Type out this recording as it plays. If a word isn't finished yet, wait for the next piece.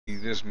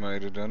this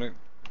might have done it.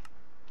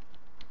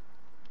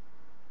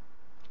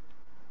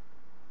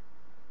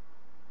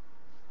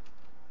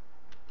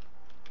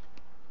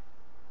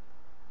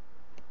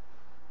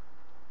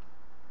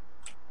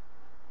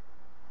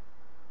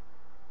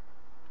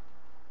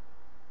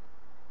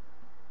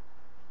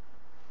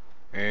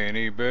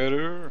 Any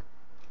better?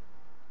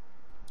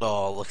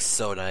 Oh, it looks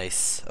so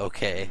nice.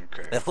 Okay.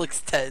 Okay. That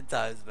looks 10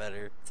 times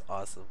better. It's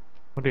awesome.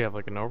 What do you have,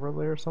 like an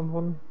overlay or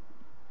something?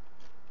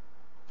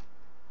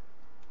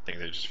 I think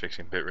they're just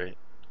fixing bitrate.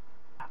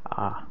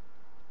 Ah.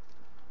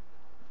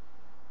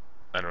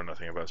 I know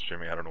nothing about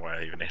streaming. I don't know why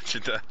I even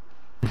answered that.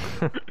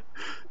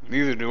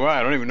 Neither do I.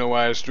 I don't even know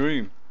why I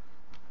stream.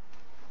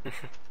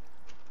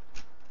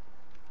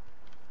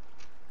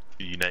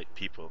 Unite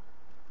people.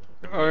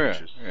 Oh yeah,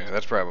 yeah,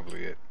 that's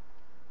probably it.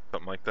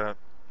 Something like that.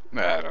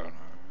 I don't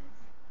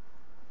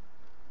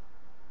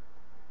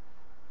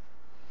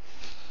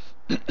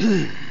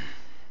know.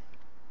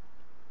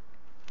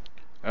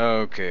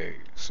 Okay,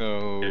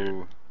 so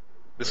Here.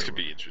 This could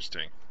be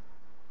interesting.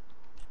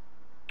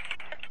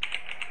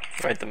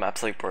 Right, the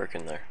map's like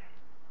broken there.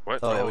 What?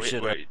 Oh, yeah, we wait,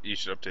 should, wait, you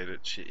should update it.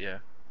 Shit, yeah.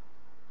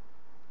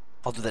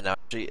 I'll do that now.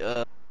 Actually,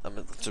 I'm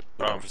gonna just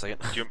put it on for a second.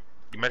 You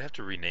might have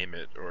to rename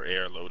it or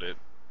AR load it.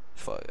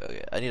 Fuck,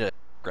 okay. I need to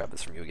grab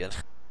this from you again.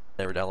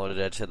 Never downloaded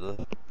it. I just hit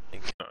the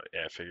link. Oh,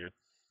 yeah, I figured.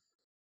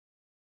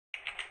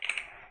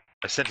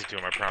 I sent it to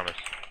him, I promise.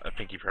 I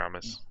pinky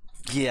promise.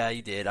 Yeah,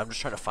 you did. I'm just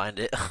trying to find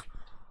it.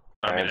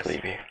 I mean, I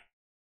believe you.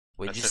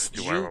 Wait, I did sent it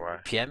to you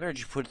YYY. PM it or did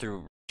you put it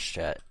through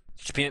chat?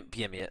 Just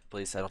PM me it,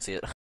 please. I don't see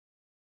it.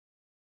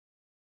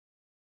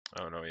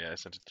 Oh no, yeah, I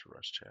sent it through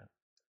Rush chat.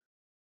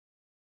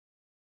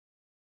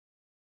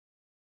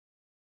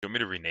 You want me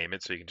to rename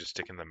it so you can just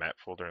stick in the map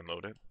folder and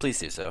load it? Please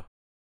do so.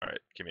 Alright,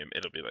 give me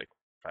it'll be like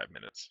 5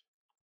 minutes.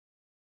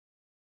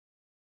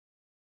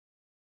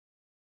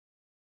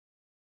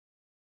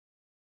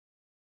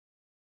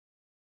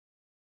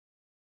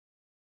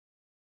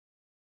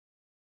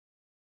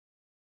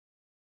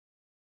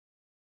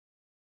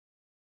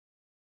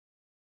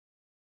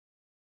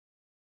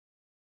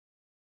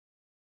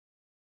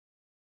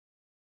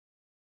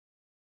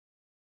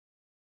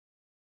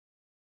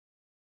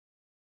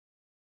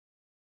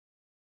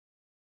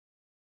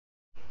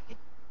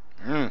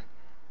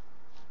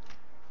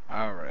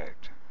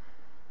 alright.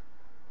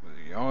 Was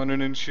he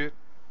yawning and shit?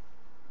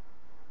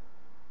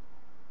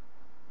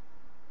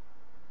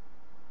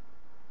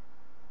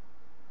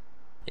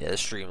 Yeah, the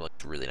stream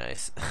looks really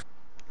nice. Is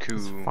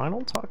Cool.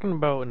 Final talking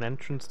about an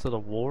entrance to the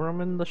wall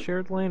room in the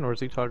shared lane, or is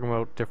he talking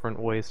about different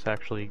ways to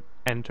actually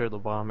enter the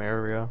bomb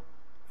area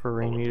for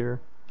RainEater?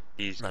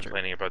 He's Not sure.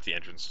 complaining about the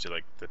entrance to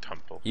like the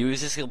temple. He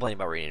was just complaining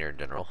about RainEater in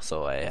general,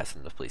 so I asked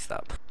him to please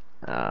stop.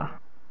 Ah.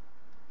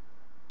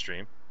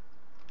 Stream.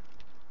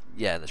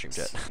 Yeah, in the stream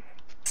chat.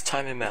 Let's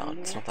time him out.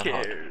 It's not that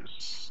hard.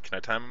 Can I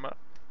time him up?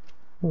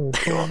 Oh,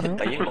 You no.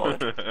 want? You want?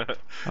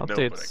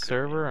 Update but I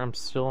server, I'm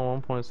still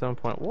on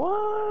 1.7.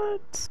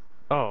 What?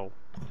 Oh,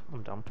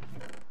 I'm dumb.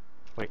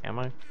 Wait, am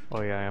I?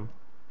 Oh yeah, I am.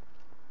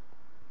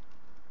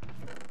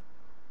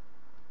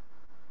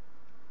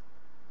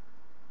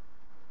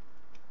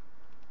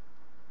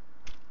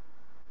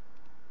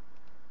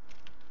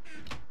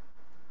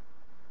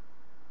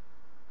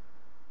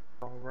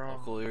 All wrong.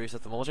 Oh, cool. You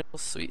reset the mole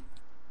channels? Sweet.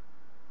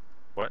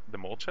 What? The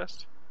mole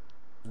chest?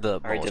 The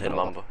I already mole did the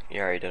channel. mumble.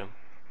 You already did him.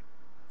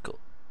 Cool.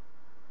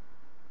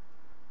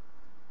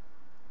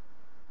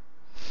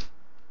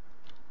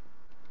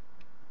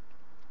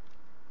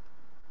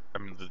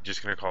 I'm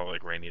just gonna call it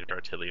like RainEater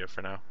Artilea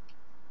for now.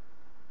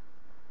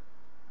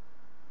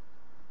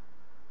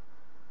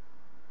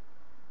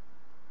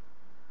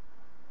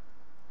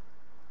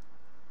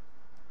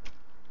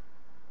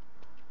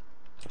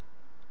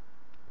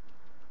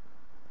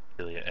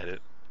 Artilea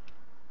edit.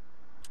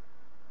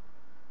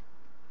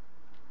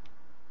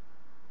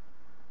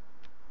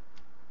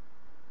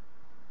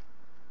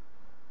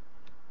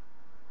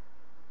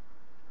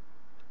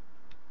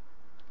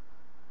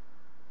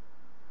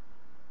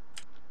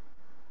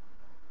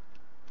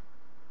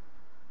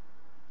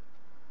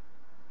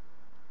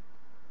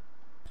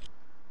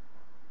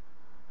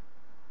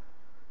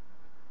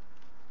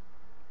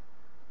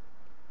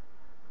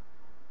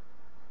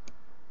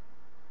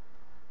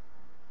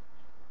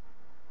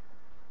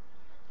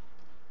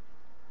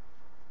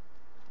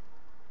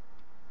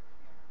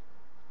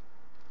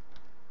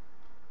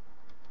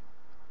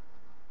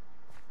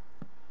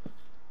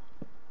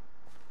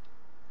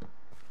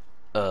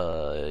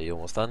 You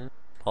almost done?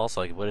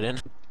 Also, I can put it in.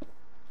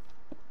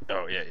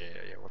 Oh yeah.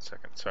 1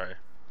 second. Sorry.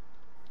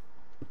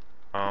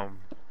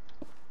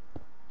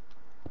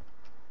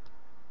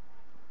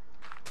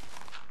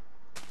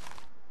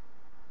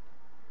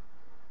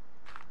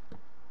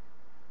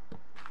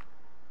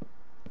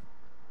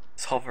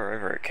 Just hover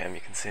over it, Cam.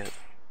 You can see it.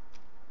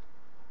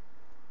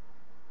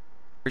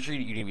 Pretty sure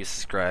you need to be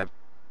subscribed.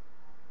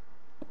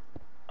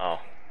 Oh.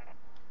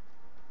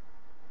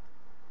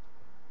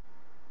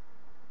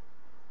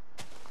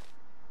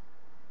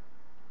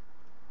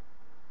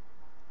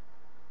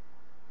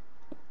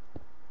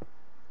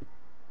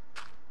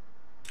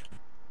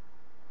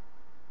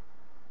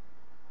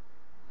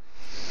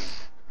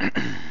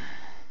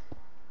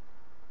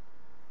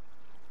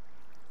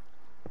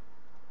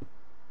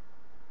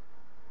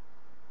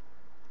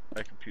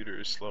 computer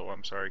is slow.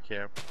 I'm sorry,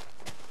 Cam.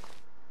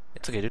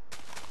 It's okay, dude.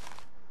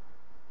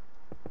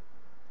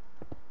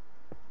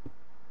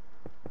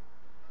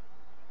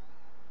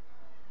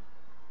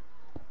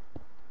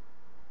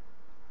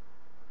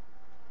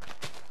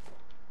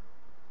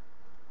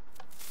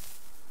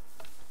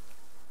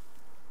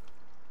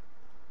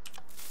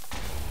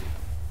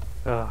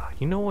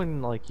 You know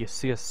when like you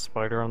see a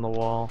spider on the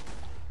wall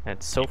and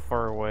it's so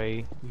far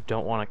away you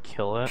don't want to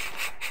kill it,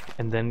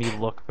 and then you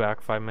look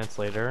back 5 minutes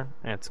later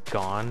and it's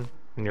gone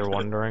and you're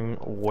wondering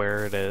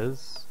where it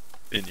is,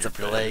 In It's your up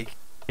your bed. leg.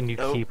 and you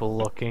Nope. keep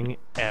looking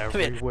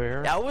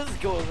everywhere, I was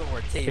going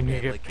more tape, and you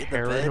man. get Like, in the bed.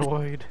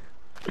 paranoid.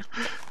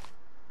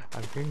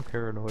 I'm getting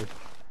paranoid.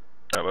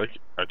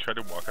 I tried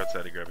to walk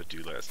outside to grab a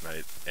dew last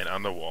night, and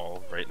on the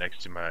wall right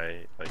next to my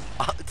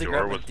To door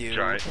grab a was dew.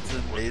 giant, It's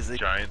was a amazing.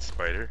 giant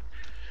spider.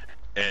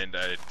 And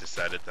I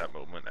decided at that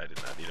moment I did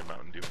not need a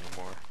Mountain Dew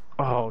anymore.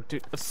 Oh,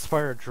 dude, a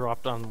spider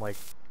dropped on like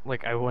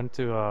I went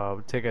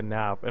to take a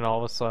nap, and all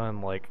of a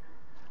sudden like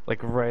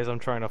right as I'm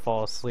trying to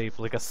fall asleep,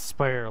 like a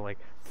spider like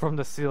from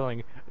the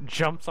ceiling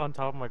jumps on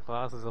top of my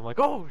glasses. I'm like,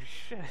 oh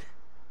shit!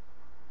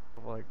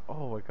 I'm like,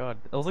 oh my god,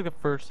 that was like the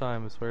first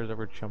time a spider's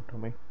ever jumped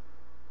on me.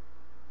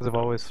 Cause I've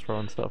always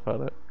thrown stuff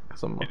at it,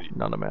 cause I'm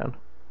not a man.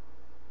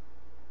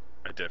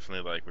 I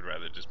definitely would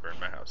rather just burn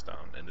my house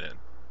down and then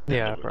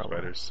Yeah, deal with probably.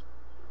 spiders.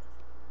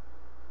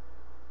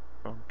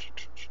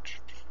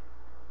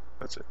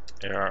 That's it.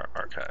 AR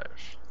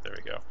archive. There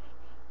we go.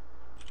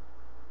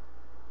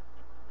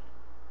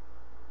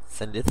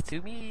 Send it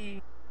to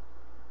me.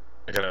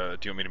 Do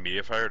you want me to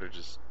media fire it or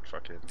just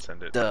fucking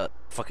send it?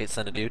 Fucking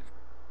send it, dude.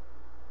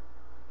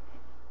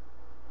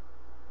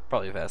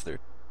 Probably faster.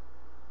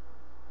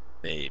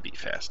 Maybe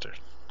faster.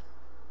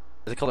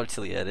 Is it called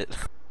Artilea edit?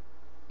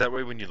 That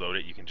way when you load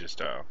it you can just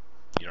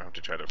you don't have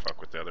to try to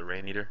fuck with the other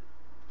RainEater.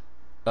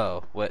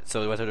 Oh, what?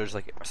 So what? There's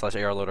like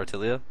 /AR load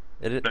Artilea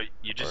edit? No,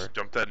 you just Or-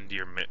 dump that into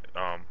your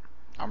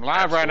I'm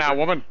live right now, folder.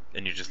 woman.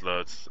 and you just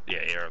load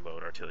AR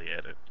load Artilea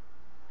edit.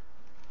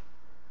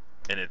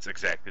 And it's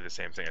exactly the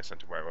same thing I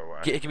sent to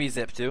YYY. It can be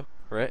zip too,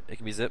 right? It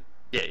can be zip.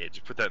 Yeah,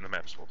 just put that in the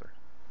maps folder.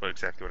 But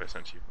exactly what I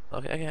sent you.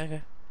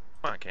 Okay.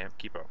 Come on, Cam,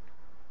 keep up.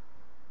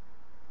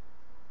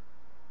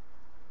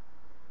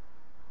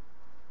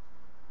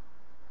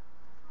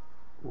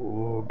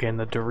 Ooh, getting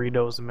the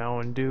Doritos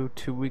Mountain Dew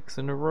 2 weeks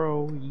in a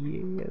row.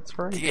 Yeah, that's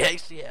right. Do you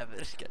actually have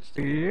it?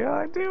 Gosh, Yeah,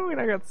 I do,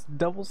 and I got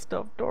double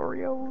stuffed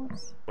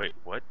Oreos. Wait,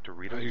 what?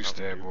 Doritos? I used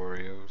to have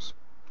Mountain Oreos.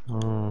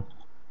 Mm. Dew?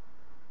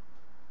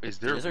 Is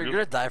there You're real...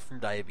 gonna die from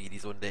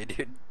diabetes one day,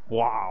 dude.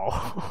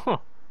 Wow.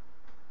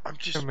 I'm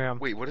just... Hey, man.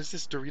 Wait, what is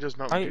this Doritos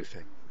Mountain Dew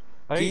thing?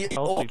 I ate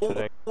healthy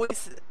today.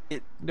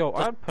 It, No,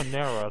 I had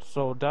Panera,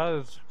 so that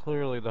is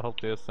clearly the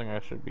healthiest thing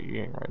I should be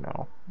eating right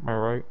now. Am I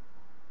right?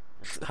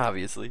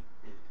 obviously.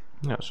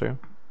 Yeah, see.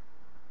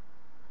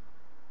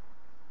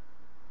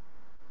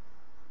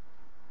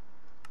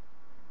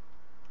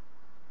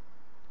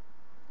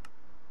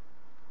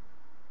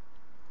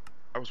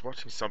 I was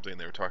watching something,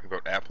 they were talking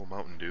about Apple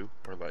Mountain Dew,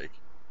 or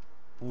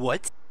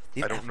What?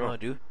 I don't know.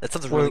 Dude. That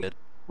sounds really good.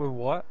 Wait,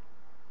 what?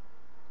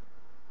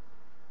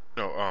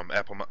 No,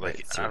 Apple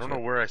Wait, I don't know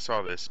seriously. where I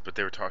saw this, but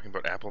they were talking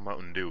about Apple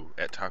Mountain Dew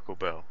at Taco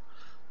Bell.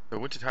 I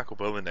went to Taco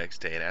Bell the next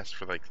day and asked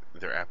for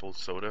their apple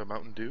soda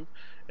Mountain Dew,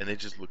 and they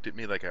just looked at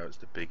me like I was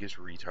the biggest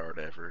retard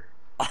ever.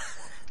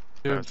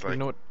 Dude, it's you like-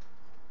 know what?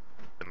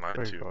 And lied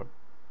Oh, to. God.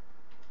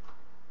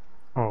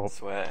 Oh,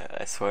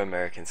 I swear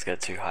Americans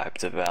get too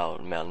hyped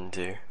about Mountain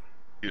Dew.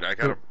 Dude, I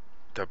got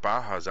the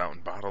Baja's out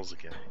in bottles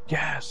again.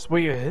 yes.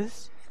 Wait, it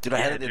is? Dude, I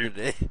Yeah, had it the dude.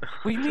 other day.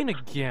 What do you mean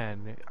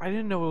again? I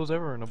didn't know it was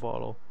ever in a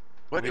bottle.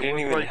 What? We It didn't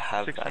was even like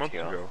have 6 that months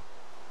here. ago.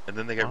 And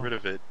then they got Oh. rid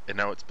of it, and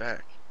now it's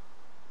back.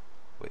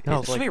 Wait, No, is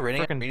it supposed to be like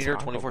raining on frickin' RainEater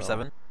Taco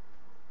 24/7?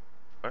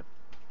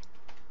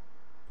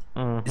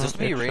 Mhm, Is it supposed to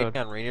be it raining should.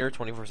 on RainEater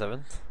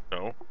 24/7?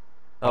 No?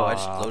 Oh, I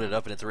just Uh, loaded it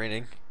up and it's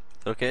raining. Is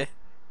it okay?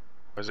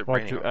 Why is it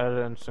Why'd raining? you add it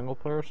in single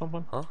player or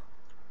something? No,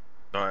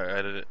 I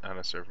added it on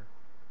a server.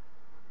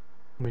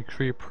 Make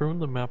sure you prune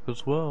the map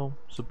as well,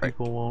 so Right.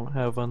 people won't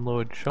have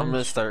unloaded chunks. I'm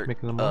gonna start.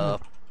 making them money.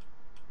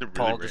 Is it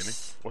Paul, really raining?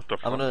 just. What the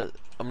fuck?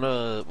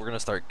 We're gonna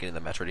start getting the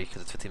match ready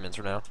because it's 15 minutes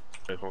from now.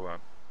 Wait, hold on.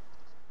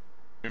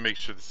 Let me make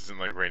sure this isn't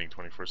raining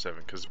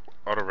 24/7, because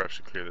auto ref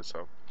should clear this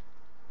up.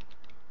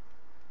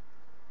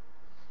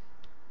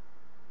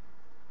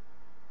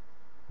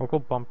 I'll go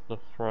bump the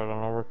thread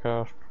on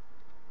Overcast.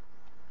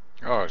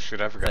 Oh shit,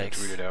 I forgot Thanks.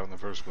 to tweet it out in the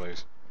first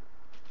place.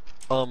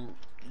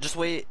 Just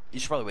wait. You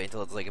should probably wait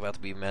until it's about to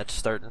be match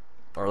starting,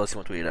 or unless you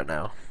want to tweet it out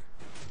now.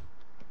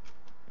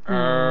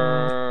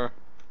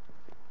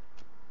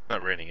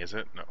 Not raining, is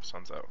it? No,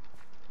 sun's out.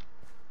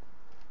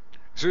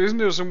 So isn't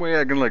there some way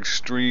I can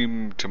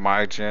stream to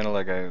my channel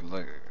Yeah,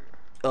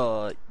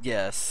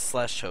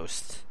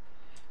 /host.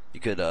 You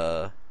could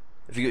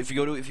if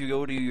you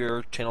go to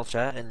your channel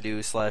chat and do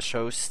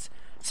 /host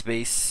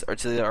space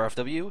Artilea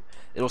RFW,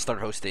 it'll start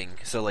hosting.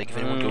 So if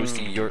anyone goes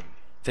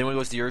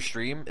to your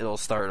stream, it'll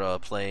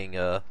start playing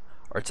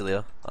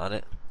Artilea on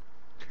it.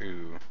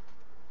 Cool. I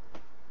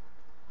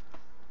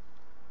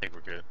think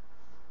we're good.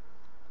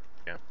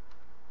 Yeah.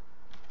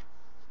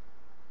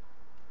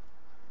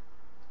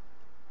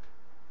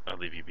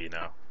 leave you be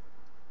now.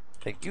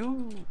 Thank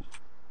you.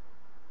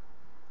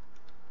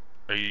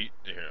 Are you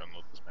here?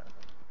 Unload this map.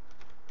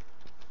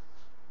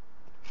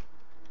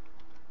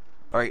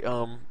 All right.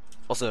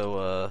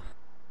 Also,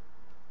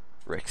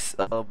 Rix,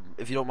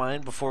 if you don't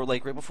mind, before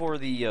right before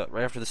the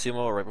right after the sumo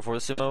or right before the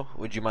sumo,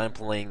 would you mind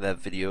playing that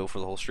video for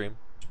the whole stream?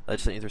 I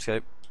just sent you through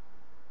Skype.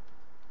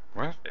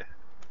 What?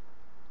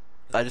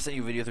 I just sent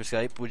you a video through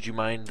Skype. Would you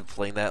mind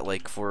playing that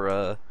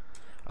for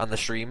on the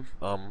stream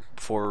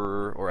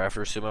before or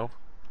after sumo?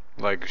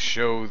 Like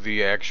show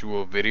the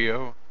actual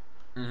video?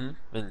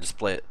 Mm-hmm. And just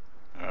play it.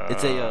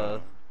 Uh,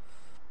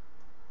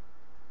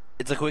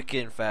 It's a quick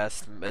and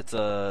fast. It's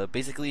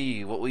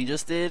basically what we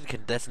just did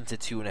condensed into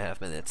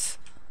 2.5 minutes.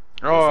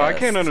 Oh, I fast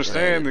can't and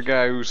understand the edit.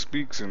 guy who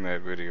speaks in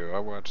that video. I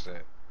watched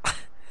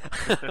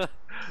that.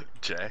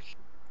 Jack.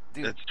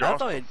 Dude, It's I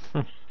thought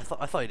awesome.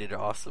 I thought you did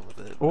awesome with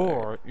it.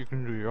 Or you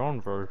can do your own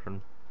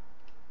version.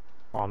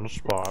 On the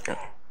spot.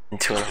 In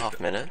 2.5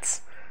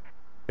 minutes?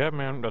 Yeah,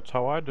 man, that's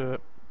how I did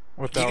it.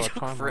 You Without a took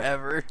timer.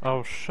 forever.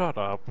 Oh, shut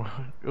up.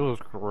 It was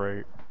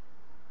great.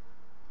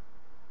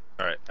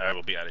 Alright, I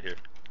will be out of here.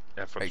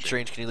 Have fun. Alright,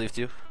 streaming. Strange, can you leave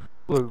too?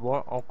 Wait,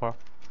 what? Okay.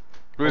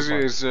 Who is he?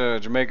 Okay. Is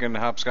Jamaican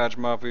Hopscotch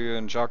Mafia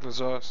and chocolate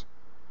sauce?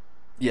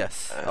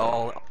 Yes.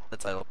 I'll the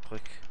title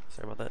quick.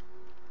 Sorry about that.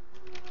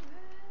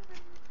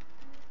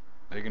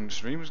 They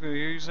stream's gonna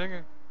hear you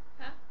singing.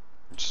 Huh?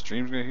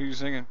 Stream's gonna hear you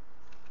singing.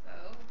 So,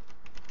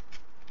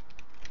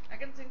 I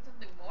can sing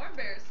something more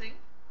embarrassing.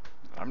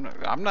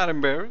 I'm not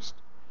embarrassed.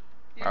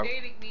 You're I-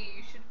 dating me,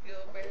 you should feel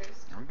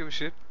embarrassed. I don't give a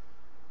shit.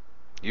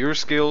 Your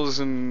skills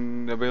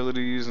and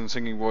abilities and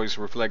singing voice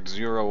reflect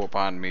 0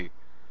 upon me.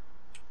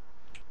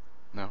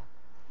 No,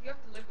 You have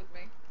to live with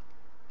me.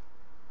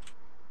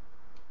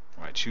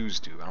 well, I choose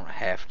to. I don't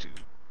have to. You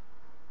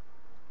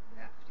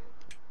have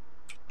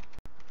to.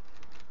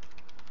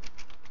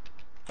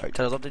 Alright,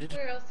 title's updated.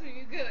 Where else are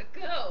you gonna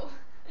go?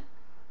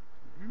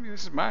 Maybe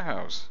this is my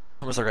house.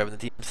 I'm gonna start grabbing the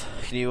teams.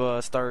 Can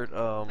you start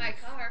My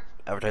car.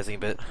 advertising a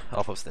bit?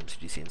 I'll post the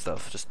MCGC and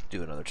stuff. Just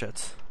do another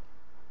chats.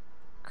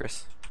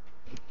 Chris.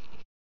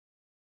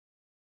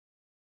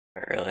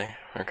 Really?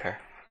 Okay.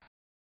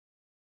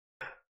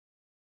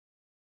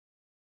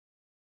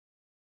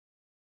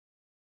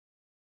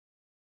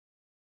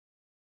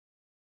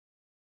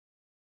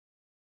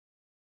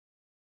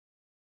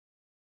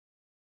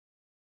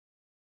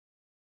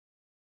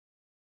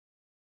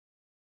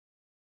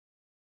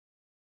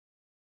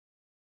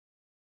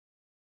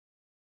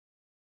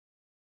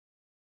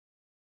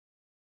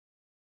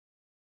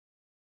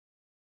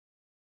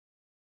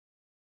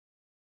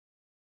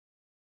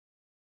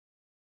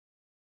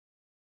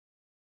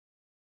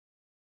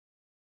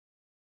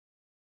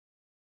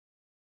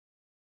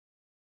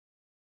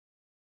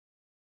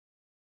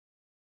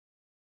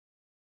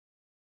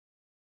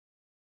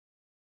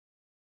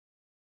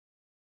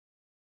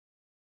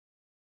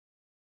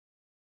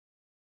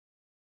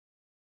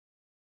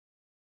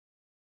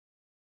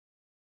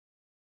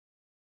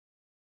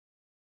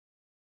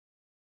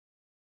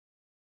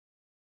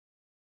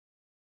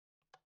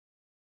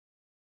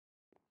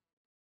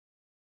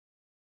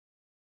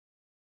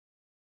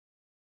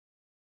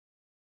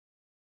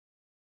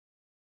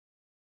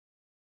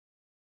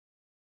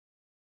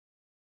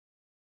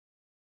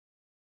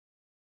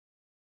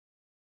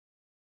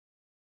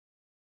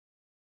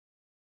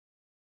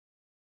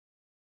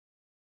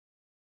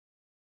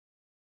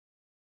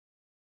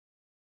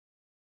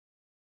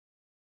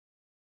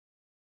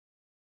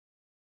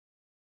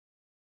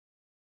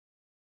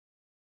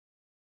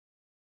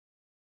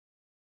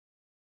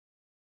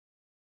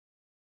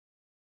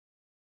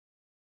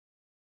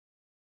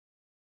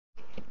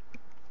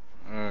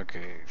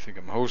 Okay, I think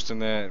I'm hosting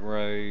that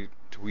right.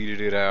 Tweeted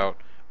it out.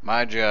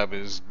 My job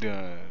is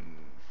done.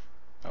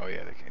 Oh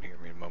yeah, they can't hear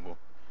me mumble.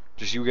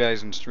 Just you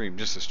guys in stream,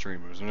 just the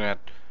streamers.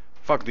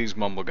 Fuck these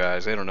mumble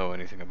guys. They don't know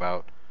anything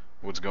about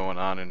what's going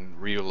on in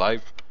real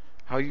life.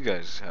 How you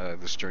guys,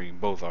 the stream,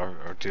 both our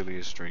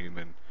Artilea stream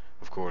and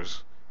of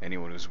course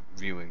anyone who's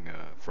viewing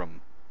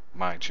from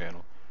my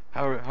channel.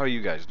 How are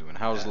you guys doing?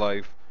 How's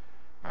life?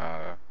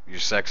 Your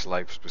sex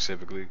life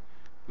specifically.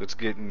 Let's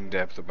get in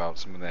depth about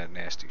some of that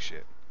nasty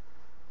shit.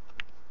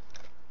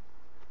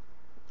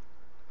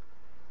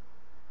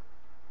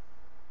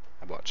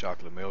 I bought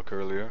chocolate milk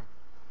earlier.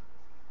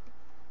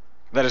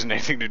 That has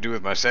anything to do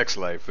with my sex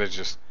life. It's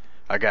just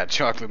I got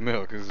chocolate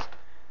milk. It's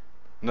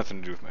nothing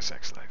to do with my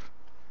sex life.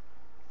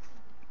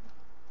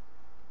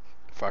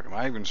 Fuck, am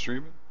I even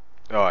streaming?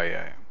 Oh yeah,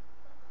 I am.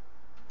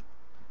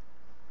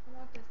 I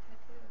want this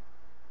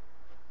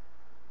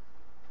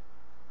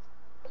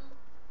tattoo.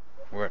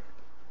 What?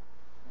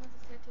 I want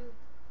this tattoo.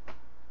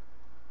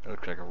 It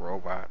looks like a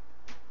robot.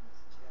 It's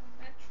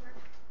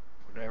geometric.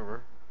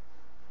 Whatever.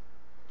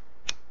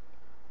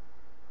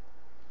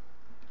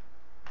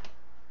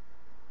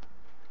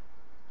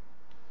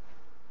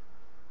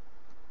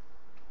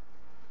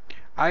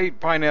 I ate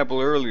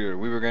pineapple earlier.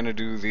 We were gonna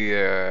do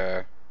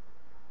the,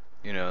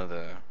 you know,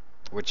 the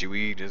what you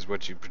eat is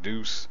what you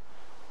produce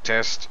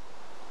test.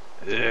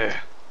 Ugh.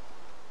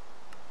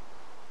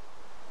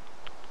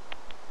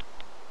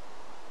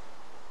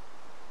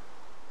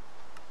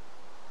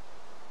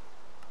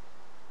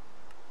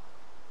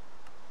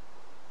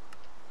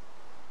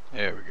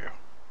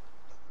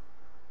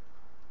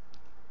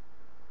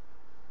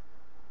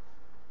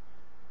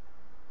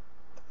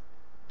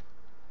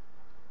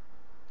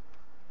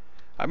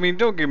 I mean,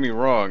 don't get me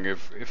wrong.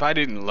 If I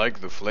didn't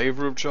like the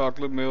flavor of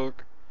chocolate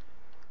milk,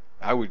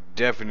 I would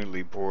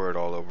definitely pour it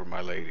all over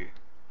my lady.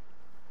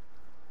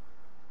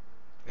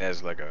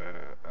 As like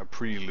a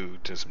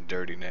prelude to some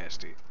dirty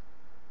nasty.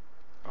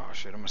 Oh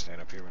shit, I'm gonna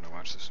stand up here when I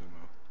watch the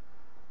sumo.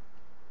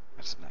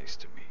 That's nice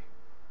to me.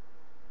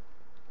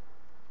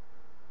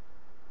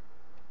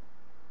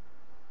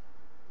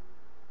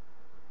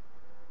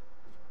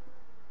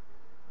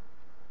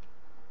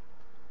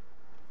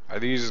 Are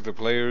these the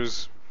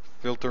players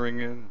filtering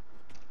in?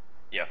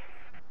 Yeah.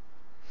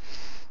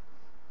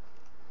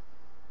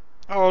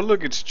 Oh,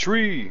 look, it's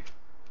Tree.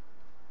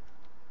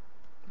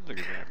 Look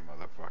at that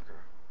motherfucker.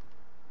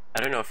 I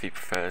don't know if he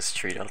prefers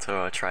Tree Delta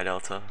or Tri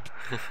Delta.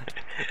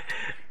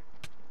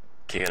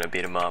 You're gonna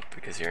beat him up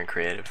because you're in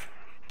creative.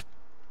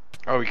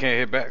 Oh, we can't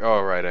hit back.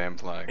 Oh, right, I am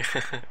flying.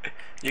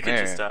 You could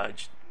Man.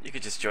 just you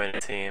could just join a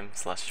team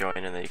 / join,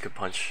 and then you could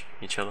punch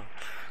each other.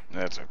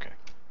 That's okay.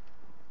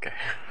 Okay.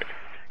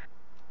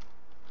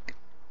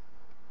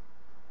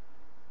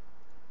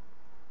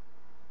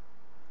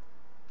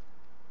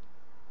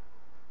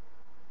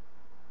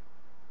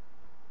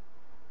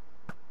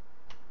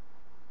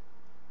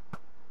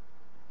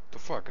 The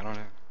fuck? I don't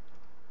have.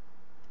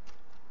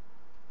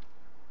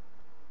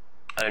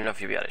 I don't know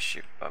if you'll be able to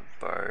shoot a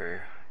bow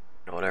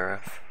in auto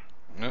ref.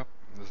 Nope,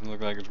 doesn't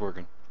look like it's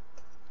working.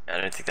 I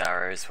don't think the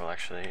arrows will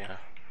actually.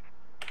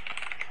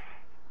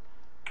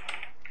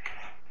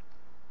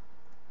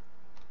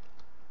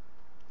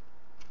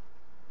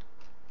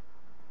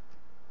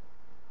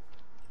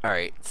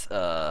 Alright,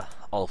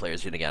 all the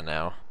players in again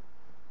now.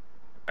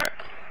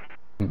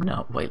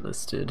 Not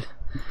whitelisted.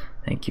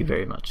 Thank you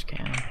very much,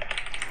 Cam.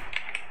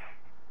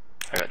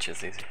 I got you,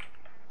 it's easy.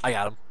 I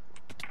got him.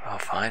 Oh,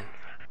 fine.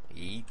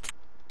 Yeet.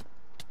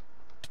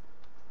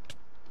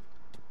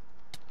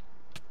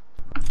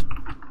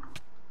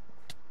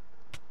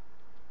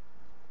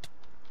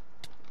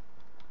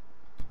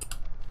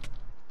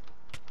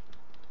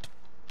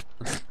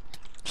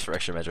 Just for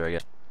extra measure, I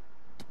guess.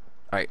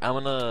 Alright, I'm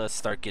gonna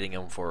start getting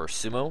him for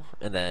sumo,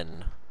 and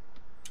then...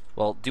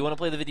 Well, do you want to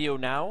play the video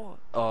now?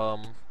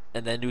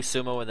 And then do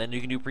sumo, and then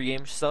you can do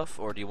pregame stuff?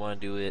 Or do you want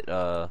to do it,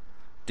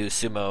 do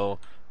sumo,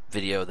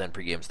 video, then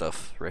pregame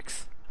stuff,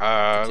 Rix?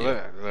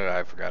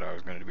 I forgot I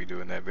was going to be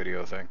doing that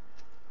video thing.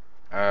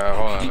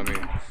 Hold on,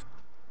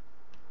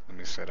 let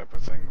me set up a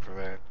thing for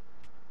that.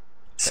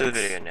 So the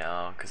video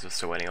now, because we're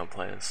still waiting on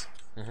players.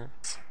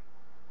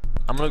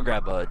 I'm gonna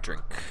grab a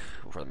drink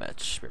before the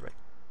match. Be right back.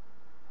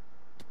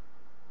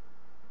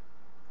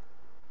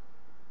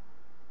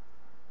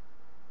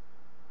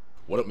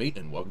 What up, mate,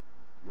 and welcome.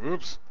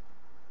 Oops.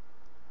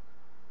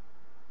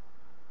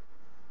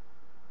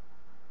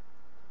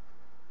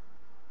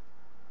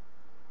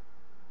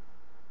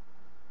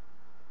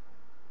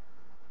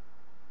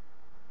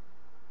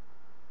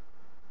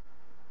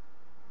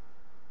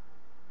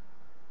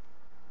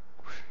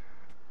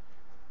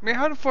 Man,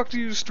 how the fuck do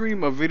you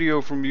stream a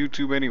video from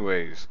YouTube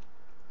anyways?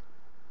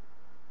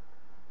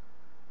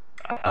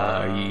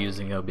 Are you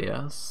using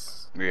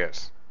OBS?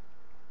 Yes.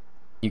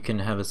 You can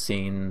have a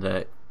scene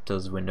that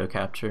does window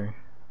capture.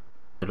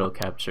 It'll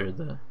capture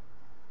the...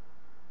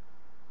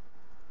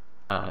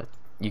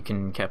 you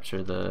can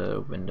capture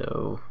the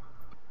window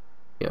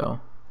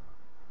video.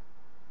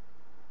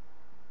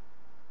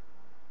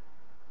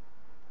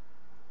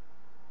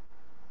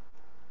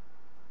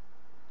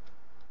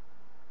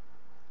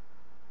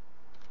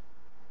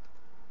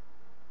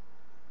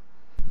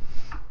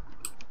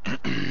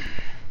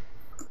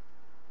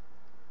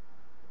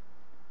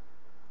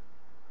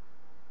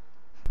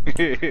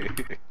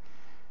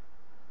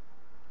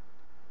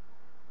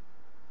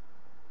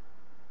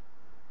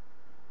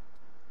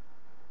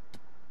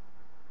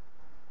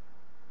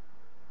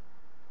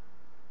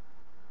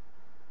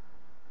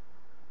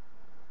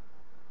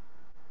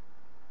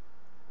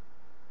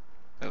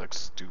 That looks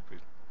stupid.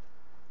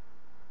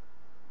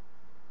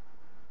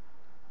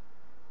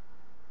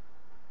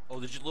 Oh,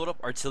 did you load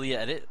up Artilea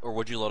edit, or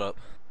what'd you load up?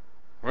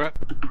 What?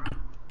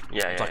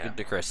 Yeah, I'm yeah, talking yeah.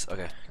 to Chris.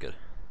 Okay, good.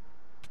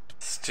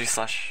 It's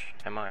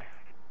 2/MI.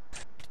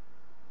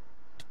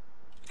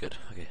 Good,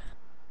 okay.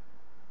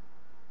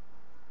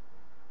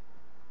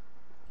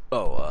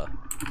 Oh,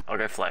 I'll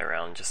go fly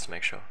around just to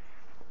make sure.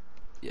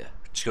 yeah.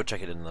 Just go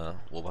check it in the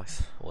wool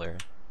box, wool area.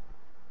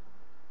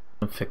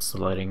 Fix the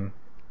lighting.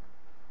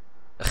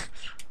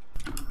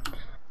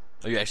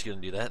 Are you actually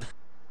gonna do that?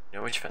 You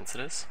know which fence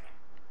it is?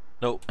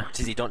 No,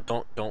 TZ, don't,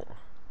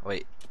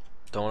 wait.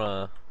 Don't,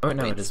 Oh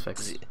no, wait, it is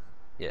fixed. TZ.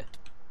 Yeah.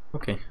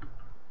 Okay.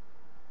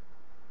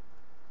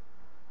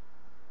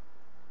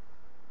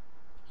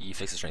 You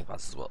fix the strength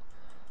bots as well,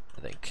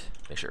 I think.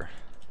 Make sure.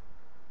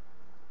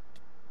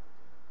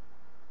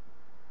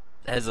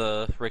 Has,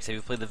 Rix, have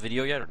you played the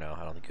video yet, or no?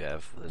 I don't think you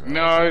have.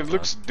 No, it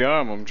looks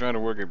dumb. I'm trying to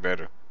work it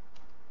better.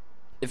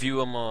 If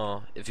you,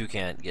 if you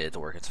can't get it to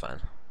work, it's fine.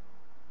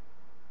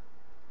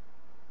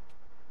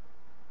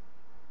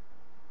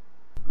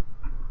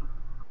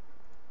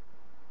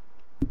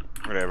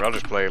 Whatever, I'll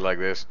just play it like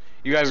this.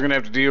 You guys are gonna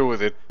have to deal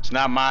with it. It's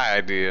not my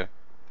idea.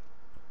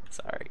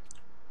 Sorry.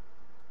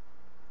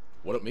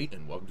 What up, mate,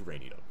 and welcome to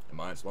RainEater, a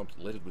mine swamp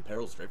littered with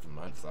perils straight from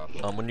the mine to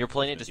start. When you're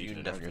playing it, just mute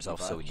and deafen yourself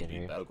so we can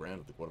hear you.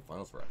 Battleground of the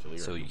quarterfinals for Artilea.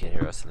 So you can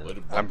hear us. And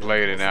then... I'm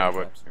playing it now,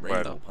 but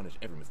RainEater will punish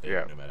every mistake,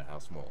 yeah. no matter how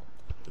small.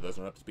 To those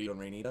not up to speed on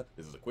RainEater,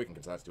 this is a quick and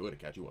concise tour to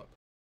catch you up.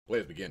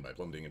 Players begin by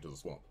plummeting into the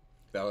swamp.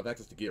 They'll have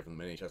access to gear from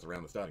the many chests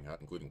around the starting hut,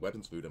 including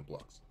weapons, food, and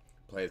blocks.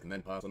 Players can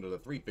then pass under the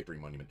 3 victory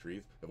monument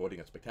trees, avoiding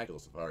a spectacular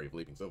safari of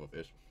leaping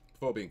silverfish,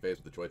 before being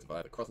faced with the choice of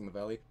either crossing the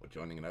valley or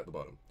joining it at the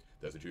bottom.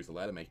 Those who choose the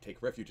latter may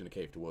take refuge in a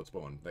cave towards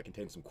spawn that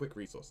contains some quick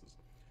resources.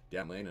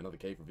 Down lane, another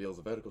cave reveals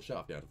a vertical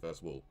shaft down to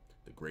first wall,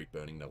 the Great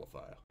Burning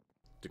Nullifier.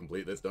 To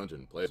complete this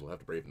dungeon, players will have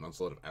to brave an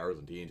onslaught of arrows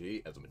and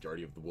TNT, as the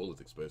majority of the wall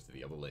is exposed to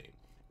the other lane.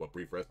 What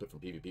brief respite from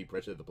PvP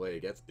pressure the player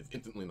gets is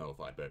instantly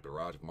nullified by a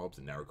barrage of mobs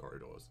and narrow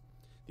corridors.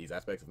 These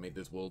aspects have made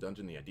this wall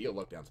dungeon the ideal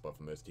lockdown spot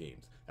for most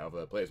teams.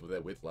 However, players with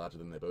their width larger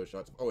than their bow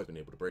shots have always been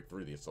able to break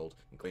through the assault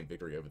and claim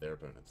victory over their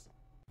opponents.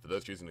 For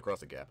those choosing to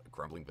cross the gap, a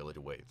crumbling village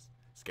awaits.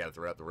 Scattered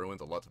throughout the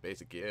ruins are lots of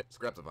basic gear,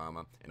 scraps of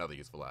armor, and other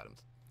useful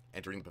items.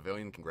 Entering the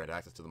pavilion can grant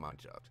access to the mine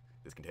shaft.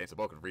 This contains a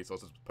bulk of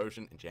resources with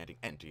potion, enchanting,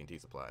 and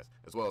TNT supplies,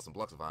 as well as some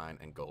blocks of iron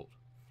and gold.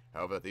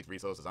 However, these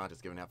resources aren't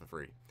just given out for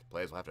free.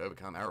 Players will have to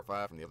overcome arrow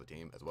fire from the other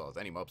team, as well as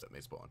any mobs that may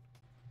spawn.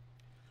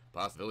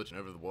 Past the village and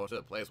over the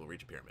water, players will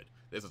reach a pyramid.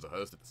 This is a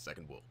host at the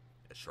second wall,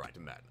 a shrine to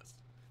madness.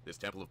 This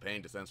temple of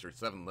pain descends through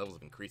 7 levels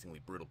of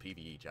increasingly brutal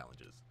PvE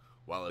challenges.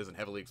 While it isn't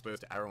heavily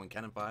exposed to arrow and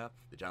cannon fire,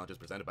 the challenges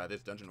presented by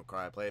this dungeon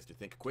require players to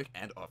think quick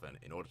and often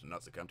in order to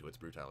not succumb to its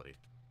brutality.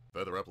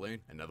 Further up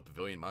lane, another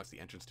pavilion marks the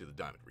entrance to the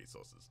diamond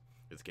resources.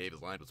 This cave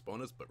is lined with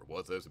spawners, but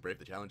rewards those who brave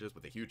the challenges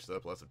with a huge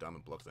surplus of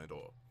diamond blocks and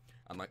ore.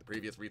 Unlike the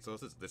previous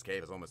resources, this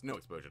cave has almost no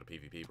exposure to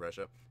PvP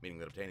pressure, meaning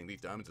that obtaining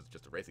these diamonds is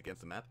just a race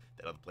against the map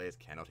that other players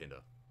cannot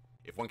hinder.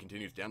 If one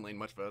continues down lane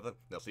much further,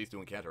 they'll cease to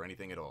encounter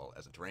anything at all,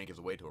 as the terrain gives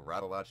way to a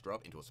rather large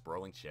drop into a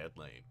sprawling shared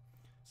lane.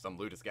 Some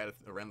loot is scattered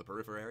around the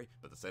periphery,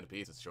 but the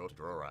centerpiece is sure to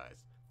draw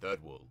eyes.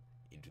 Third wall,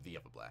 into the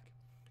Everblack.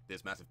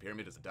 This massive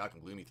pyramid is a dark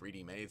and gloomy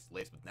 3D maze,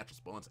 laced with natural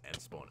spawns and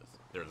spawners.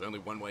 There is only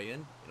one way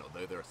in, and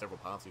although there are several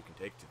paths you can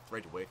take to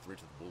thread your way through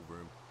to the wall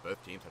room,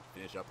 both teams have to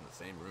finish up in the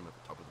same room at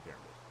the top of the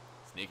pyramid.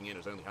 Sneaking in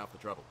is only half the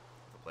trouble.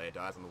 If a player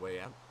dies on the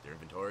way out, their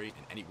inventory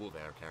and any wool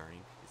they are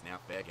carrying is now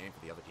fair game for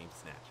the other team to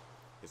snatch.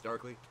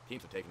 Historically,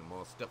 teams have taken a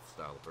more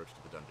stealth-style approach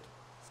to the dungeon.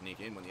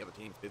 Sneak in when the other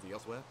team is busy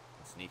elsewhere,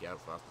 and sneak out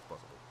as fast as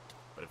possible.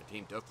 But if a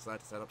team does decide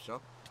to set up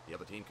shop, the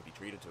other team could be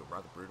treated to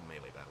rather brutal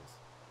melee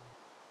battles.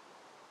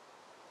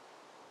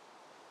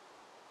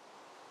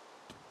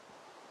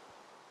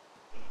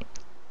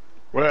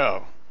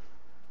 Well.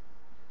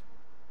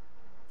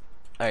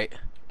 Alright,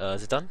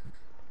 is it done?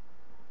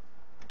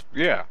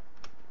 Yeah.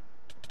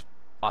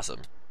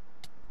 Awesome.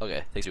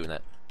 Okay, thanks for doing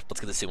that.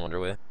 Let's get this scene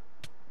underway.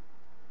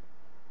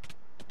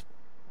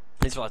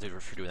 Thanks a lot,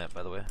 dude, for doing that,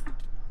 by the way.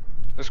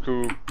 That's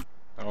cool.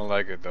 I don't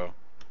like it, though.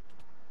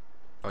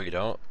 Oh, you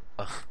don't?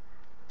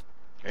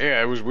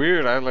 Yeah, it was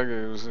weird. I like it.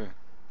 It was.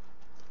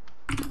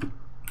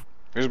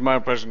 Here's my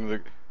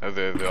impression of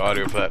the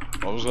audio plat.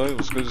 I was like,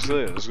 let's go to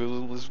say it. Let's go.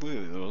 Let's go.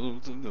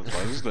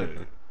 Let's go.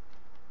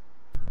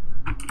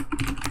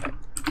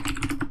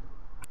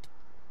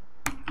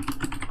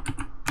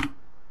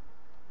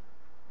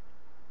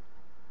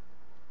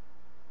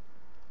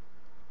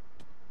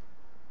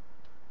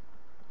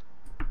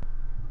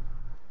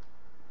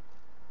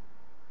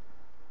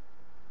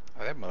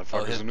 Oh, that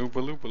motherfucker's an Oopa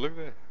Loopa. Look at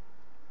that.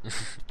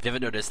 If you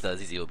haven't noticed,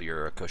 ZZ will be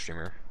your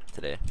co-streamer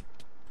today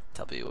to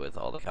help you with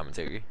all the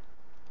commentary.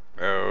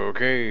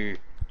 Okay.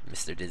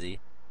 Mr. Dizzy.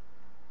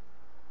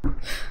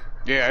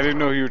 Yeah, I didn't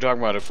know who you were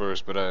talking about at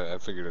first, but I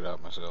figured it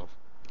out myself.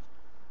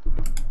 Oh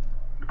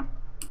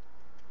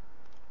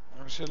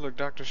shit, look,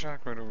 Dr.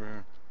 Shock right over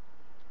here.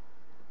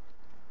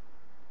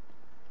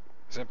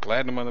 Is that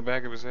platinum on the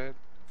back of his head?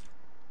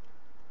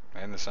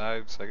 And the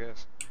sides, I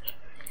guess?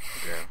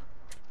 Yeah.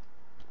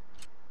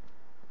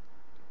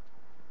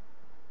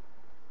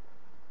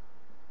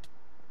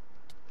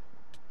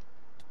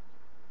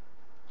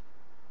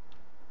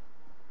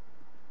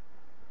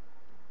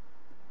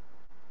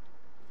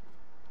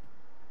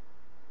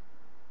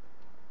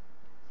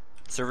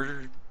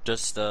 Server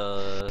just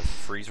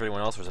freeze for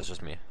anyone else, or is that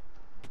just me?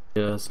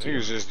 Yes. I think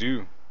it's just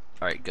you.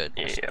 All right, good.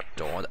 Yeah.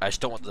 I just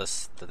don't want the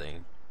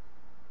thing.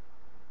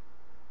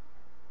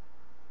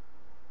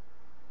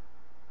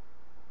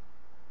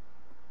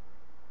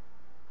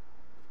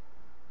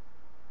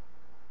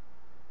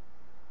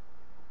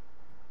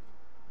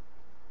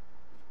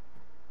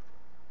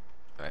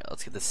 All right,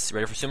 let's get this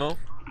ready for sumo.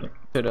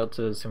 Shout out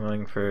to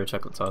Sumoing for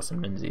chocolate sauce and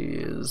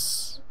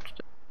Minzy's.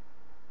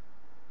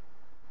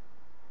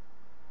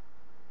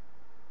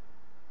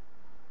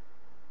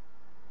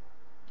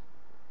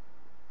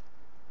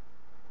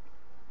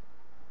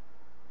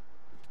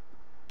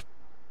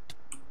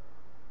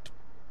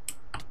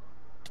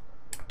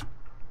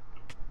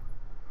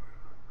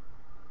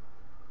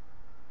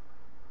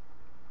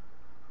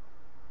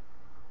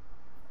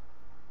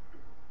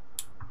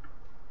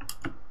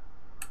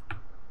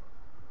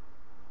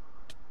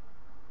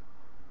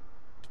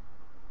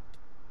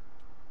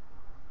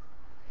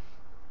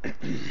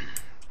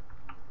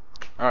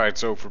 Alright,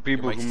 so for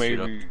people mic who shoot may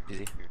up. be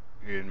Easy.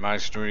 in my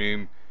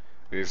stream,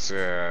 it's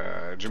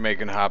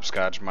Jamaican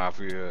Hopscotch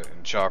Mafia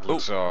and chocolate Oh.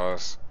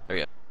 sauce. There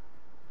you go.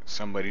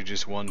 Somebody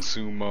just won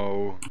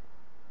sumo.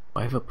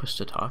 Why have a push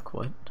to talk?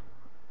 What?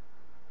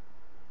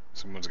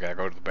 Someone's gotta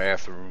go to the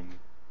bathroom.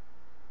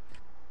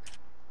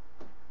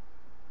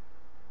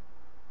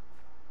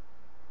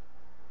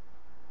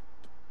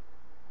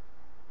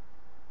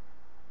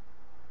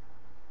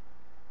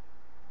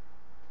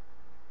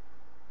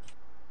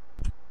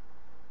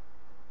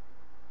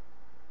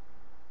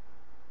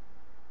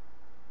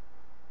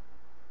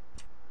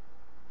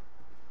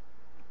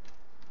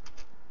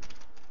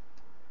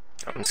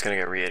 I'm just gonna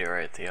go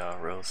reiterate the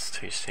rules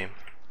to each team.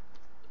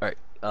 Alright,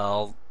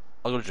 I'll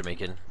go to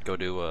Jamaican. Go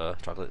do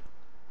chocolate.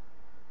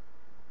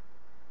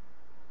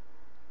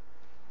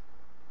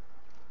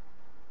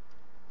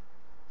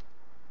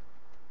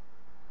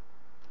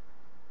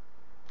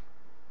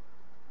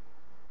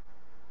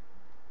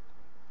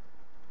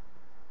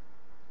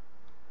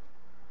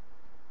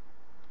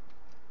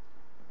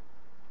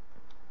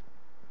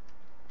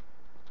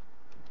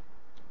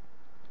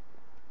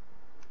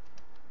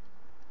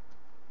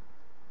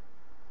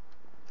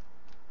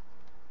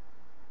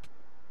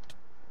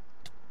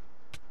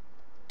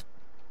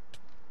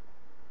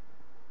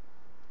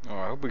 Oh,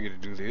 I hope we get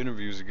to do the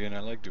interviews again. I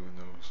like doing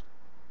those.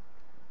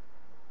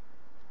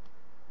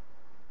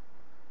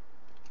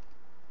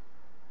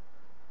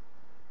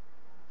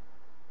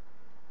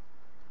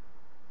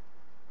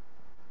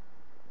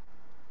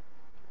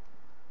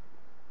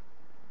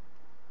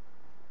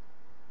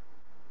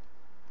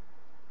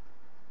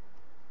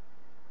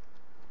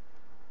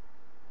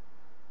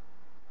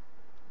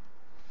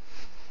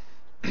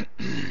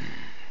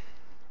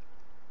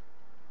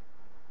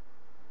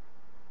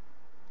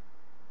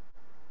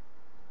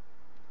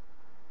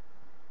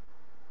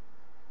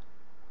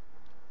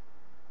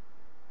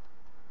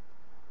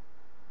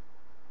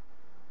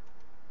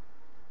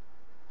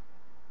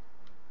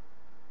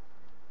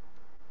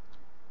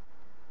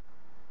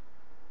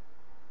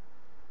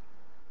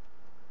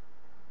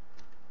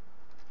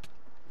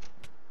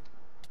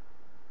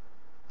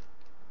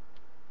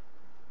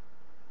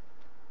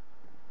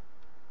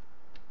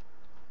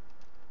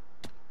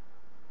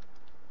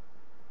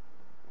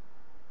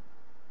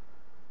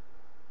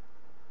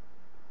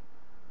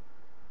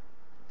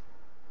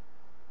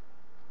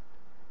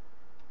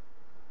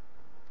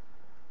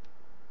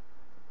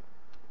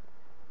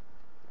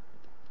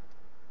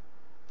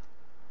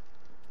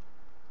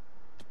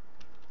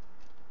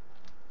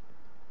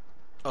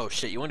 Oh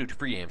shit, you want to do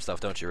pregame stuff,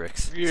 don't you,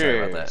 Rix? Sorry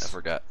about that, I Yes.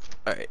 forgot.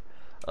 Alright,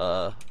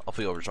 I'll put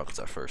you over to chocolate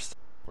stuff first.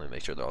 Let me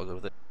make sure they're all good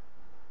with it.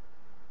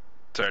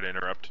 Sorry to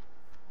interrupt.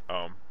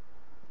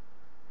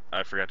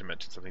 I forgot to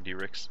mention something to you,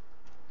 Rix.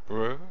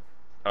 What?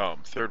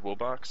 Third wool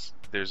box.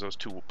 There's those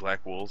two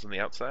black wools on the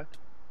outside,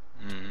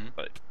 Mm-hmm.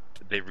 but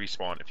they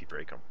respawn if you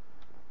break them.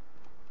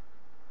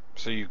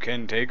 So you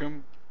can take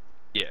them?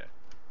 Yeah.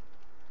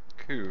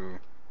 Cool.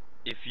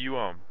 If you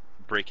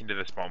break into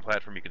the spawn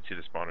platform, you can see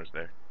the spawners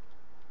there.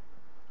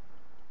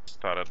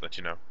 Just thought I'd let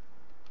you know.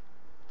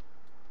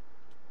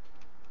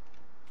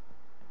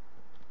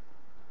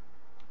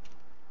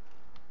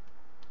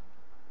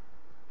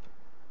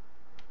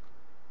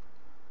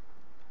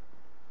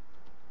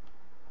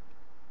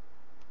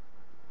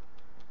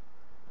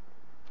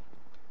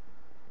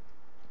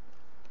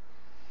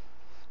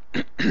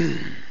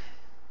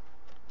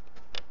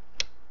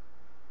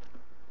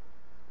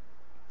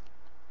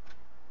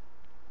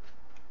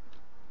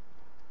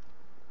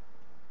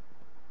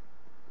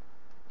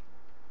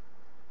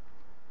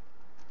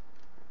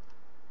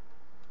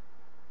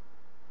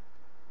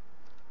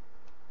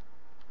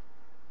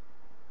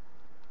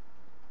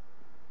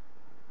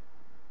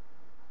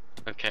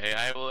 Okay,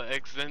 I will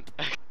exit.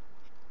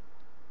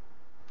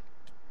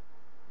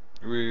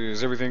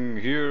 Is everything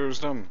here or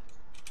something?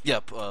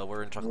 Yep,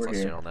 we're in chocolate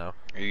sauce channel now.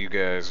 Are you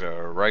guys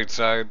right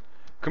side?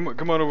 Come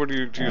on over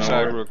to your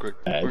side real quick.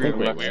 I We're think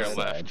gonna- we're We are left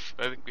left. side.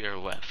 I think we are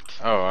left.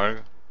 Oh, are you?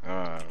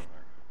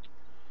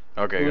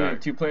 Okay, We all have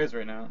right. 2 players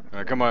right now.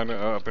 Come on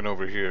up and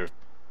over here,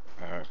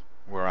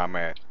 where I'm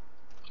at.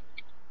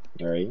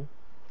 Where are you?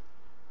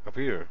 Up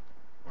here,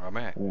 where I'm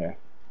at. Where?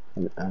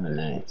 Oh,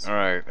 nice. All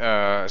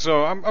right.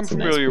 So I'm It's a nice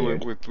familiar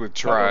beard. with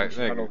try. Huddle,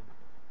 Thank you. huddle.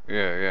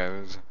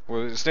 Yeah.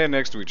 Well, stand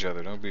next to each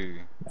other. Don't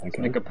be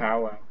Okay. Make a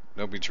powwow.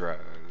 try.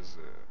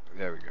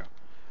 There we go.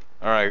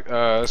 All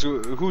right. So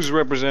who's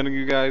representing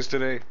you guys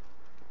today?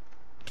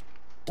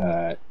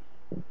 I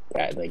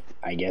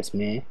guess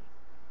me.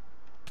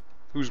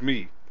 Who's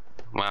me?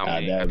 Wow,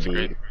 me, That that's would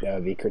be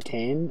great.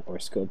 Curtain or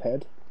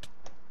Scopehead.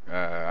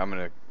 I'm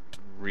gonna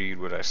read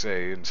what I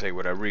say and say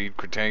what I read.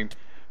 Cretain.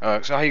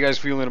 So how you guys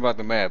feeling about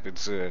the map?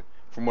 It's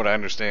from what I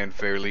understand,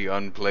 fairly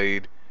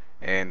unplayed,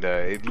 and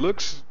it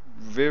looks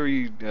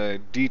very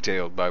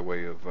detailed by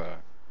way of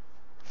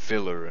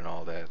filler and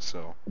all that.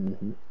 So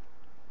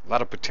a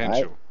lot of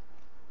potential.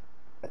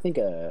 I think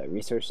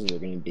resources are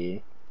going to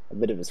be a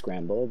bit of a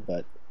scramble,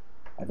 but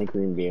I think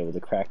we're going to be able to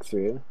crack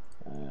through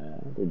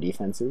their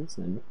defenses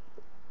and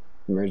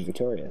emerge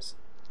victorious.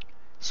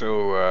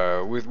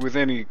 So, with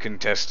any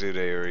contested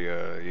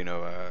area, you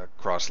know,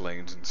 cross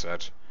lanes and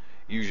such,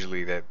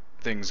 usually that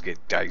things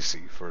get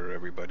dicey for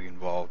everybody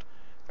involved.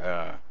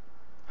 How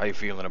you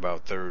feeling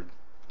about third?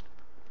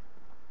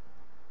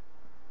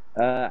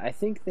 I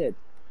think that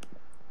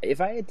if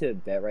I had to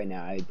bet right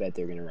now, I'd bet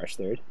they're going to rush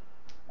third.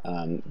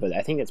 But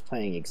I think it's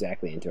playing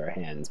exactly into our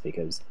hands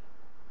because,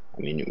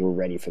 I mean, we're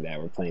ready for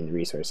that. We're playing the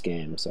resource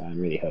game, so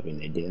I'm really hoping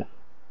they do.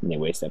 And they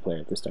waste that player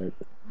at the start.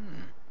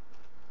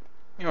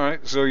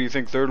 Alright, so you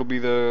think third will be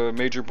the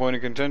major point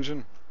of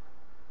contention?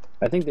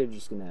 I think they're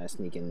just going to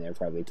sneak in there,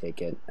 probably take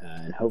it,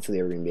 and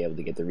hopefully we're going to be able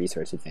to get the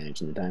resource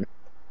advantage in the time.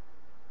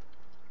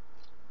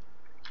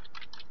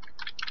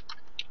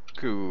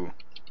 Cool.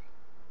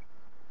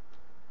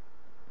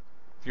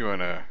 If you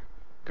wanna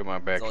come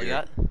on back That's all you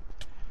here. got?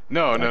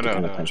 No, no, Have to no,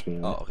 kinda no. punch me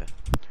on Oh, it. okay.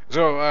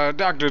 So,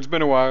 Doctor, it's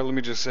been a while. Let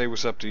me just say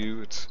what's up to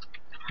you. It's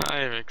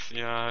Hi,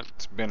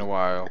 been a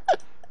while.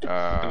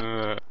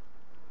 Mixion.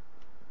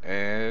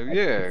 And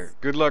yeah,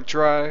 good luck,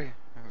 try.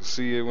 I'll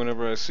see you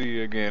whenever I see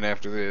you again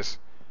after this.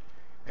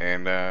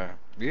 And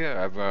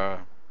yeah,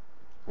 I've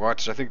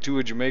watched I think 2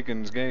 of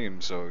Jamaican's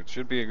games, so it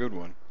should be a good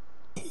one.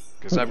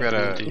 Because I've got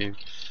a Indeed.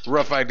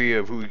 rough idea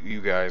of who you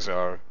guys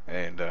are,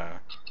 and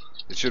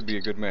it should be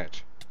a good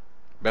match.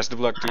 Best of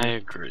luck to I you.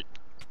 agree.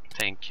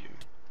 Thank you.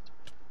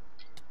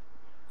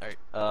 Alright,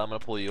 I'm gonna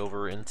pull you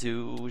over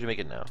into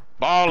Jamaican now.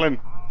 Ballin'!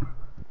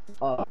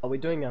 Are we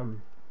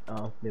doing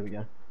Oh, there we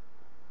go.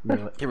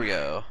 Knew it. Here we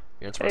go.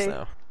 You're in sports Hey.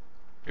 now.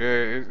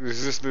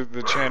 Is this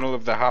the channel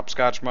of the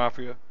Hopscotch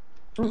Mafia?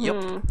 Yep.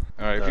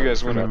 Alright, if you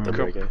guys want forgot to the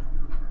come, reggae.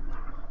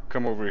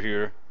 come over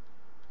here,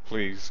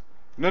 please.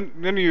 None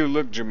of you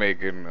look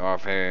Jamaican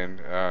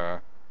offhand.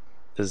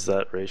 Is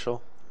that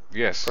racial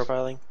Yes,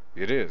 profiling?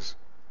 it is.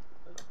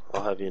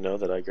 I'll have you know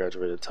that I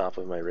graduated top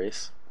of my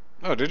race.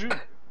 Oh, did you?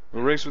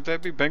 What race would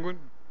that be? Penguin?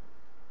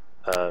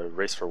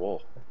 Race for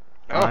wool.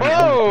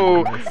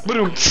 Oh!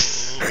 Boom!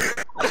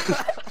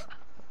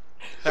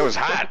 That was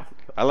hot.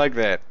 I like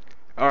that.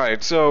 All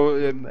right, so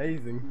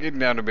Amazing. getting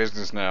down to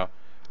business now.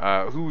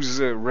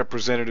 Who's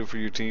representative for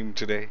your team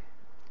today?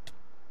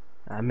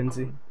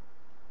 Minzy.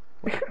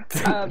 Me,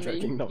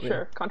 Joking, not me.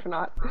 sure,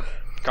 Contronaut.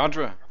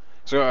 Contra.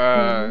 So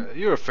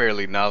you're a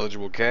fairly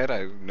knowledgeable cat.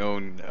 I've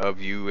known of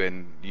you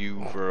and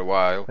you for a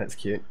while. That's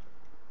cute.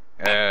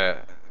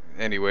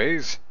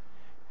 Anyways,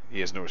 he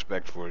has no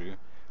respect for you.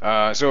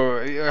 So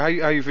how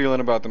you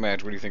feeling about the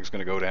match? What do you think is going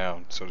to go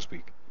down, so to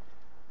speak?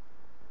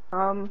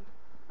 I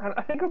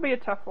think it'll be a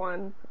tough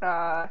one.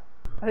 I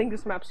think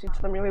this map suits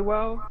them really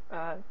well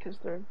because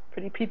they're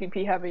pretty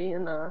PvP heavy,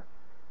 and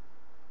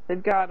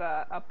they've got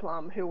a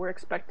Plum who we're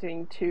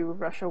expecting to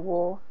rush a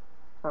wool,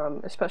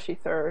 especially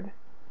third.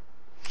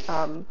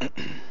 But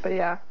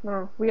yeah,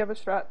 no, we have a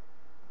strat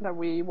that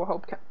we will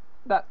hope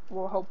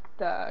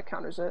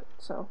counters it.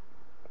 So.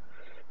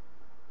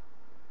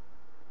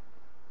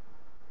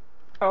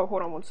 Oh,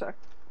 hold on one sec.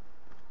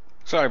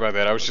 Sorry about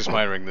that. I was just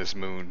admiring this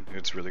moon.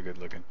 It's really good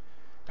looking.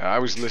 I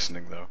was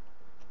listening though.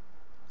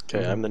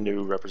 Okay, I'm the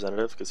new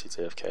representative because he's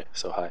AFK,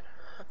 so hi.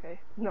 Okay.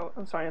 No,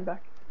 I'm sorry, I'm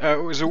back.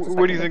 So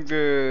what do you think what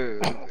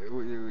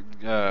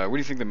do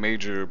you think the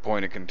major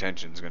point of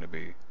contention is going to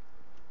be?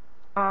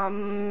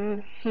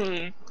 I'm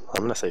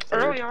gonna say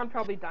third. Early on,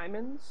 probably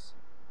diamonds,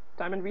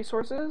 diamond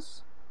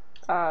resources,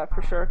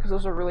 for sure, because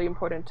those are really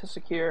important to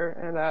secure,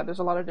 and there's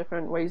a lot of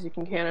different ways you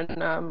can cannon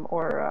them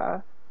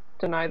or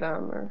deny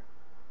them, or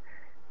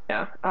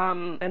yeah.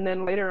 And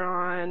then later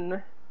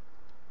on,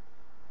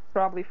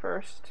 probably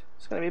first.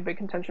 It's gonna be a big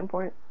contention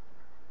point.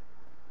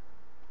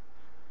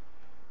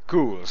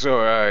 Cool.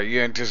 So you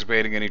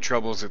anticipating any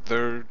troubles at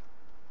third?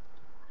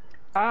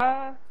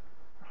 A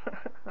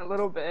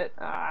little bit.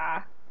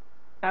 I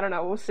don't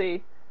know. We'll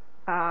see.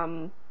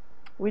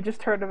 We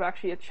just heard of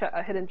actually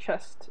a hidden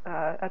chest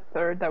at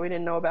third that we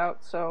didn't know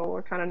about, so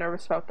we're kind of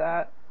nervous about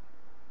that.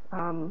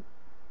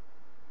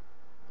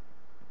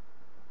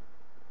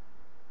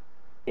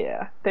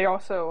 Yeah, they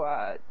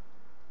also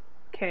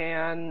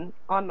can,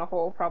 on the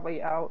whole,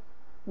 probably out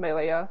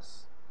melee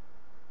us.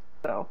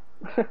 So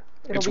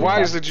It's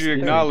wise that you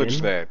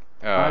acknowledge that.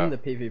 I'm the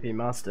PvP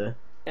master.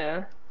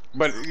 Yeah.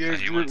 But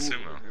you want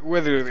sumo.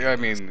 whether I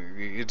mean,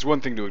 it's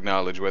one thing to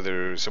acknowledge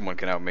whether someone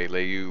can out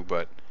melee you,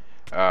 but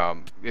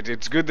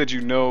it's good that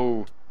you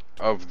know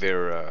of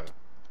their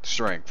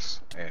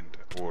strengths and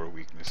or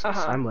weaknesses.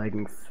 I'm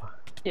lagging.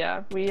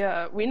 Yeah,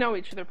 we know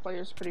each of their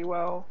players pretty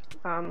well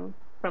from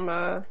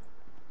a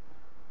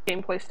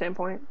gameplay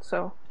standpoint.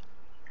 So.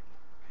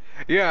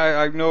 Yeah,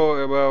 I know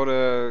about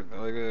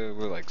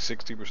like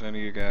 60% of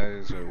you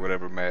guys or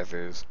whatever math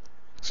is.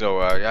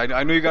 So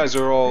I know you guys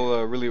are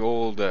all really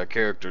old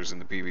characters in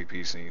the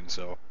PvP scene.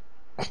 So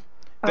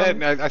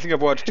that I think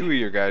I've watched 2 of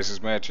your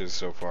guys' matches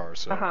so far.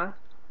 So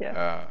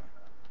yeah.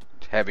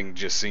 Having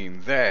just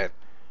seen that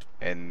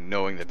and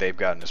knowing that they've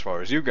gotten as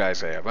far as you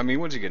guys have, I mean,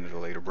 once you get into the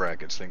later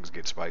brackets, things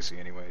get spicy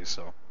anyways.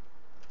 So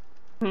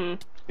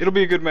it'll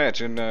be a good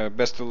match, and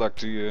best of luck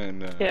to you.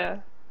 And yeah.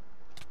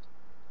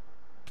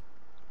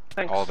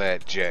 Thanks. All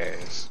that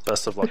jazz.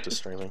 Best of luck to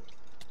streaming.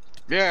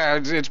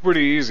 Yeah, it's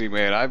pretty easy,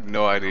 man. I have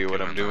no idea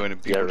what I'm doing, and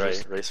Yeah, people right.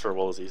 just... Race for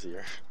wool is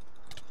easier.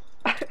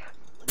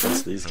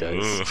 It's these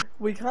guys.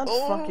 We can't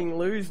fucking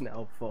lose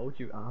now, Fold,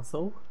 you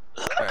asshole.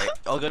 Alright,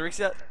 all good,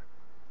 reset?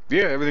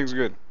 Yeah, everything's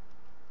good.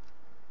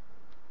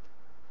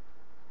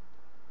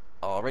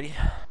 Alrighty.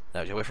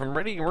 Now get away from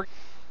ready and work.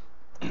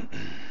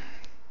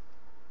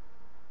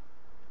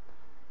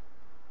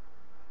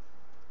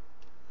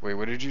 Wait,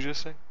 what did you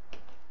just say?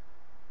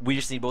 We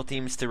just need both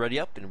teams to ready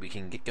up and we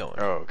can get going.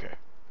 Oh, okay.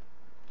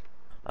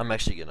 I'm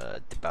actually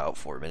gonna dip out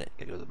for a minute,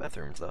 gotta go to the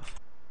bathroom and stuff.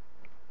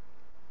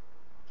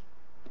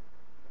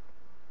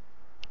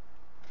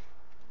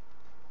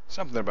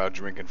 Something about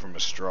drinking from a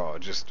straw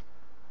just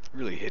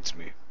really hits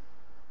me.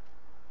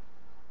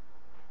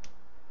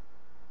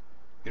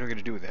 You don't get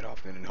to do it that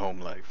often in home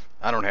life.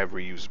 I don't have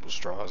reusable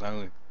straws. I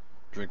only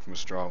drink from a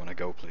straw when I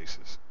go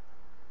places.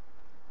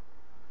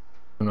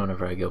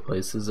 Whenever I go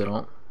places, I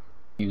don't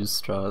use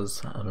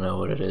straws. I don't know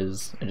what it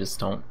is. I just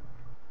don't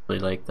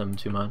really like them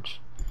too much.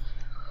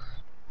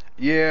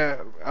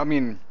 Yeah, I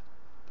mean,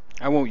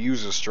 I won't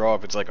use a straw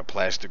if it's like a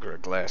plastic or a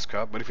glass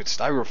cup, but if it's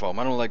styrofoam,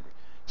 I don't like...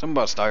 Something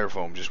about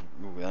styrofoam just...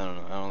 I don't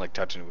know. I don't like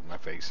touching it with my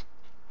face.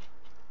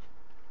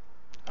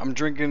 I'm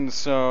drinking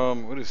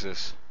some... What is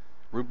this?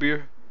 Root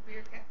beer?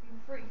 Beer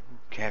caffeine free.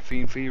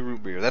 Caffeine-free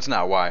root beer. That's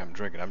not why I'm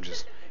drinking. I'm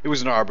just... It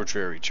was an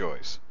arbitrary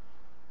choice.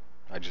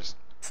 I just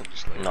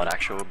like... Not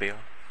actual beer.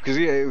 Cause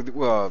yeah,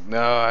 well,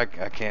 no, I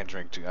can't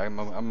drink too. I'm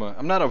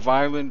not a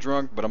violent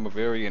drunk, but I'm a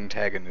very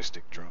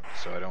antagonistic drunk.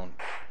 So I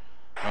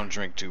don't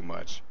drink too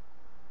much.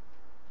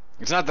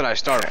 It's not that I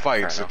start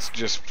fights. It's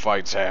just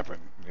fights happen.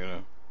 You know.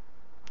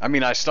 I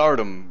mean, I start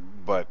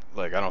them, but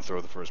like I don't throw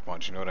the first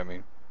punch. You know what I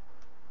mean?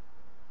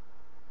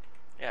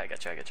 Yeah, I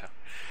getcha, I getcha.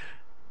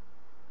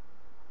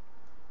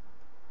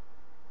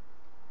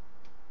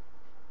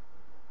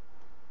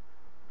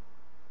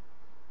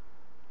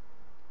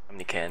 How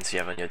many cans do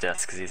you have on your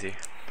desk, ZZ?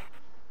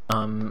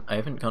 I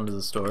haven't gone to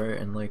the store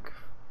in like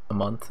a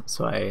month,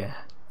 so I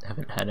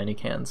haven't had any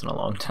cans in a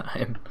long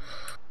time.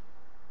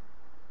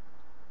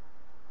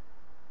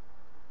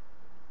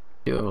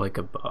 Do have like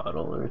a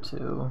bottle or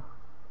two,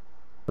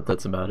 but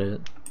that's about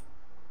it.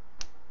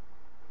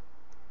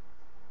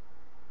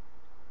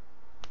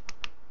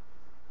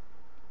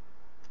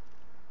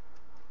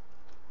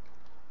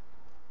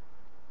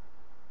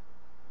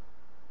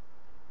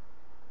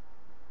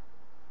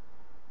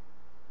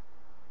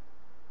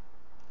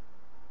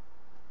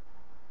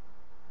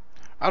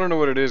 I don't know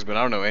what it is, but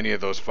I don't know any of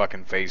those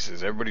fucking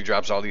faces. Everybody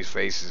drops all these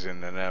faces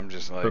in, and I'm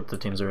just like... Hope the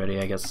teams are ready.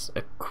 I guess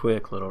a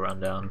quick little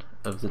rundown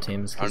of the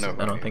teams, because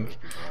I don't think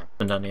it's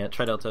been done yet.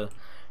 Tri Delta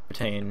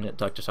retain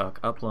Dr. Talk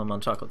Uplum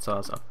on Chocolate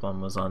Sauce. Uplum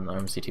was on the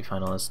RMCT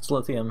finalists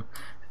Lithium.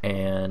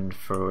 And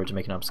for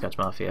Jamaican Hopscotch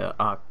Mafia,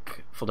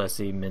 Ak,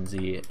 Fuldesi,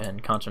 Minzy,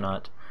 and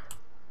Conchonaut.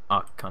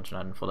 Ak,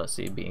 Conchonaut, and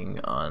Fuldesi being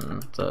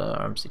on the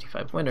RMCT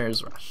 5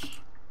 winners, Rush.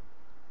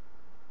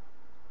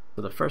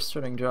 So the first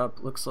starting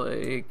drop looks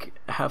like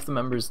half the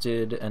members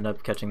did end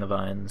up catching the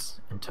vines.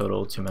 In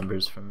total, 2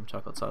 members from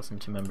Chocolate Sauce and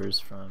 2 members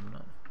from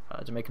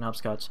Jamaican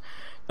Hopscotch.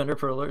 Thunder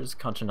Pearlers,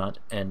 Conchonaut,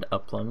 and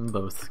Uplum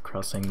both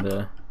crossing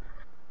the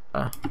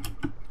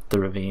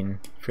ravine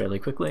fairly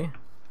quickly.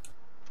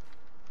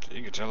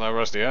 You can tell how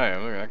rusty I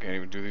am. Look, I can't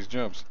even do these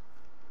jumps.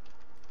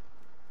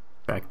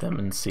 Track them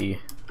and see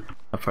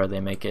how far they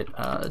make it.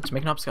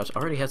 Jamaican Hopscotch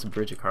already has a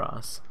bridge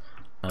across.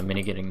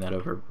 Mini getting that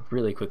over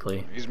really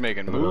quickly. He's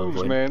making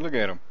moves, man. Look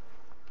at him.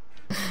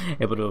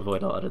 Able to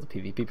avoid a lot of the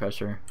PvP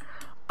pressure.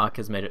 Ak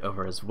has made it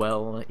over as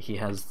well. He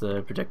has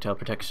the projectile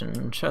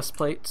protection chest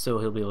plate, so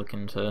he'll be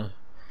looking to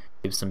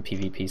give some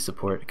PvP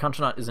support.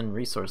 Conchonaut is in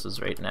resources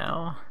right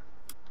now.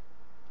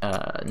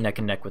 Neck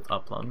and neck with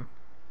Uplum.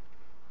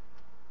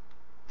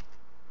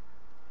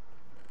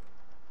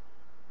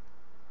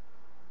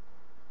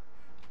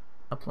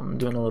 Uplum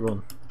doing a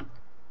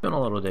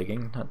little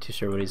digging. Not too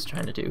sure what he's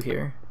trying to do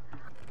here.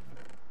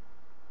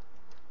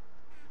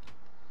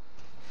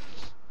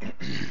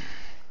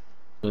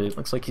 It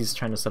looks like he's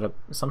trying to set up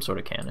some sort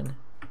of cannon.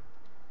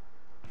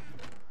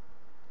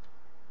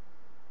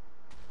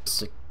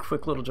 Just a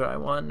quick little dry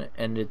one,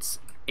 and it's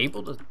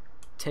able to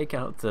take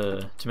out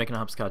the Jamaican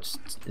Hopscotch's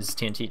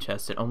TNT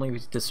chest. It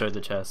only destroyed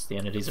the chest. The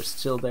entities are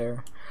still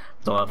there.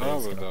 The lava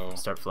is going to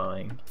start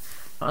flowing.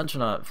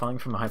 Conchonaut falling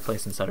from a high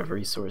place inside of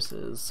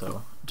resources,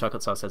 so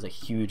Chocolate Sauce has a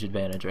huge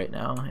advantage right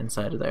now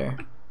inside of there.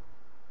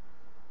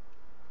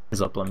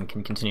 His Uplum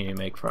can continue to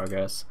make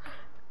progress.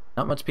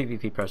 Not much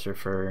PvP pressure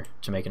for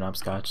Jamaican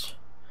Hopscotch.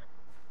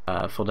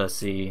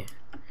 Fuldesi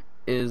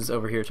is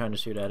over here trying to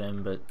shoot at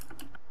him, but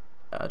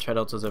Tri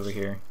Delta's over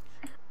here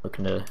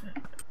looking to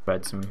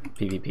provide some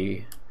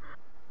PvP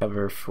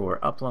cover for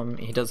Uplum.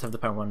 He does have the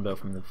Power 1 bow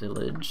from the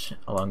village,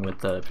 along with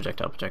the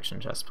projectile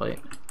protection chest plate.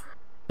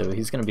 So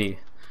he's going to be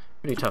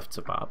pretty tough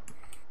to pop.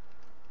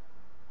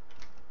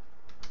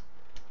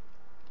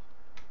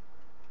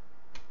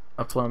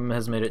 Uplum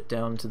has made it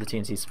down to the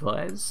TNT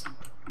supplies.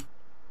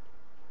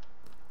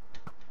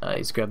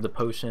 He's grabbed the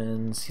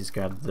potions, he's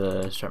grabbed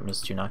the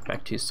Sharpness 2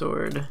 Knockback 2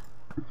 sword,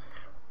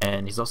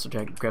 and he's also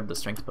grabbed the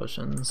strength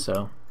potions,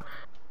 so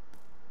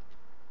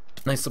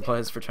Nice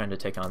supplies for trying to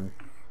take on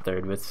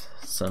third with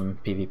some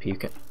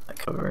PvP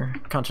cover.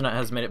 Contranaut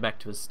has made it back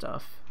to his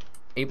stuff.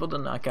 Able to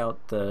knock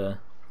out the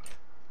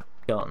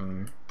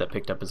skeleton that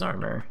picked up his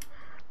armor.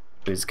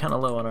 He was kind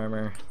of low on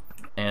armor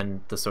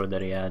and the sword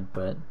that he had,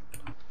 but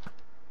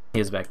he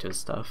is back to his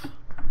stuff.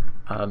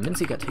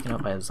 Minzy got taken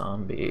out by a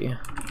zombie.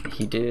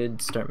 He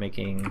did start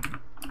making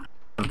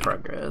some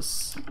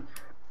progress,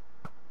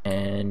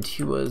 and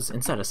he was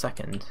inside a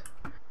second,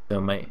 so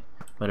it might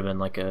have been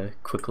like a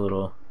quick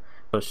little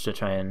push to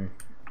try and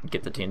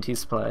get the TNT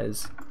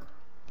supplies.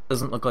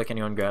 Doesn't look like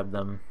anyone grabbed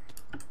them,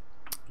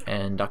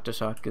 and Dr.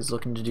 Shock is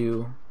looking to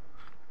do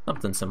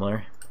something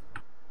similar.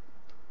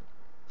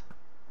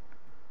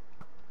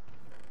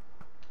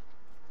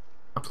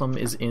 Uplum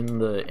is in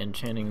the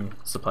enchanting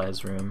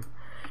supplies room,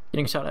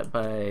 getting shot at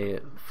by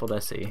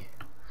Fuldesi,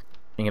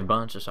 getting a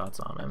bunch of shots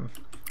on him.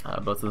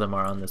 Both of them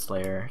are on this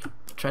layer.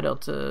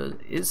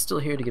 Tridelta is still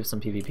here to give some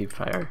PvP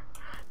fire.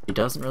 He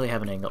doesn't really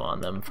have an angle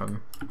on them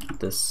from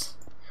this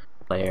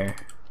layer.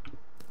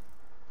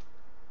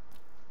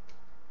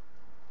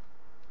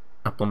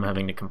 Uplum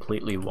having to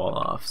completely wall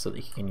off so that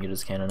he can get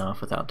his cannon off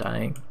without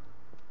dying.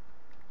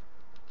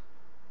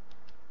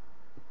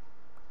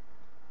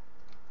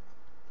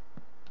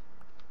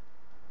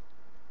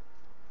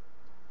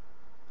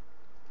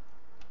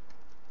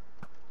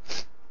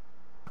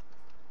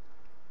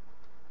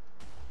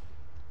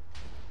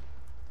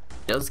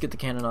 Does get the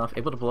cannon off,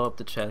 able to blow up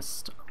the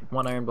chest.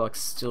 One iron block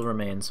still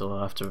remains, so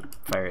we'll have to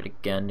fire it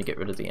again to get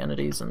rid of the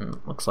entities,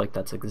 and looks like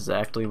that's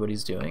exactly what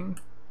he's doing.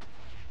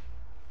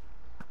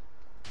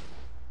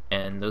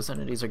 And those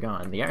entities are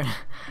gone. The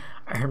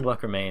iron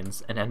block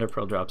remains, and ender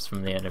pearl drops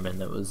from the enderman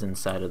that was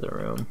inside of the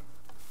room.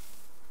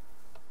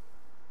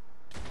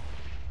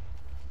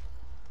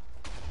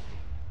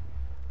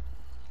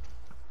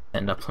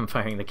 And Uplum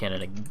firing the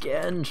cannon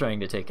again,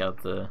 trying to take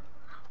out the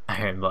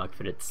iron block,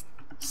 but it's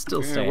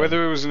still staying.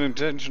 Whether it was an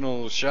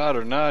intentional shot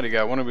or not, he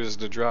got one of his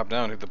to drop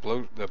down, hit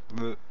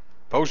the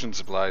potion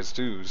supplies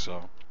too,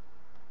 so.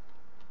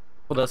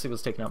 Fuldesi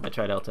was taken out by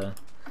Tridelta,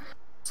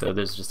 so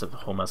there's just a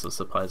whole mess of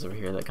supplies over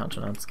here that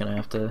Contranaut's gonna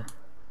have to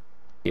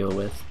deal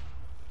with.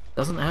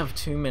 Doesn't have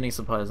too many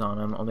supplies on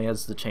him, only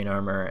has the chain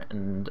armor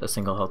and a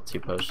single health 2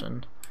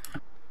 potion.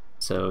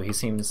 So he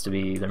seems to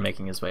be either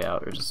making his way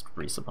out or just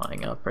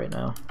resupplying up right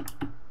now.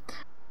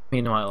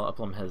 Meanwhile,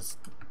 Uplum has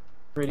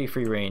pretty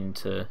free reign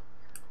to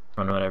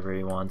run whatever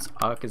he wants.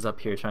 Ak is up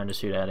here trying to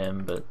shoot at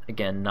him, but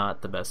again,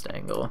 not the best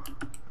angle.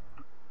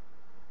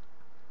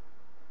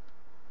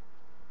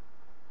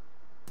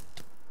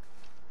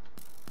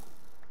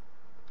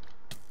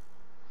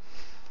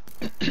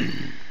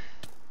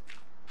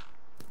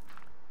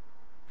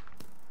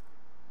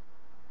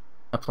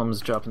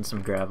 Uplum's dropping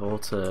some gravel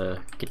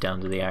to get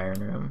down to the iron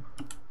room.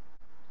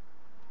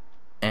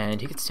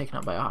 And he gets taken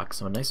out by Ox,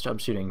 so a nice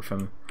job shooting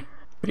from a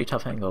pretty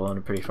tough angle and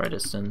a pretty far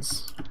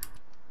distance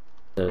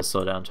to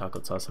slow down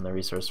Chocolate Sauce on the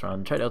resource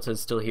run. Tridelta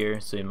is still here,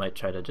 so he might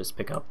try to just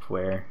pick up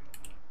where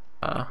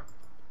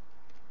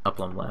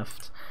Uplum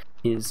left.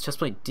 His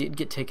chestplate did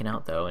get taken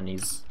out though, and he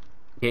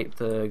ate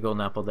the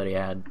golden apple that he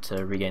had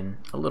to regain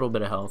a little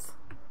bit of health.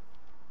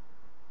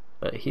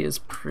 But he is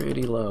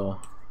pretty low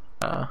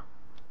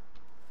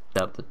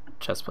without the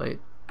chestplate.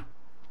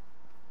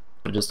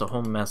 But just a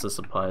whole mess of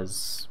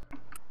supplies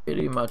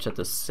pretty much at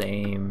the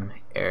same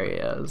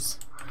areas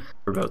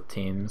for both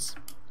teams.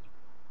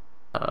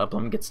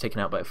 Uplum gets taken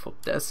out by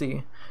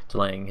Fuldesi,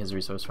 delaying his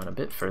resource run a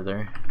bit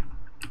further.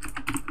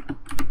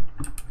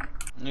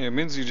 Yeah,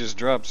 Minzy just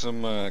dropped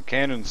some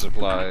cannon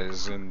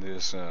supplies in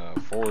this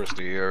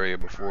foresty area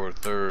before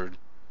third.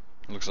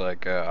 Looks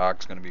like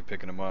Ock's gonna be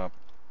picking them up.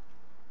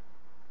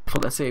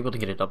 Fuldesi able to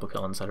get a double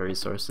kill inside of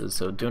resources,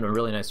 so doing a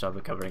really nice job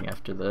of covering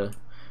after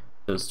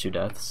those 2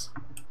 deaths.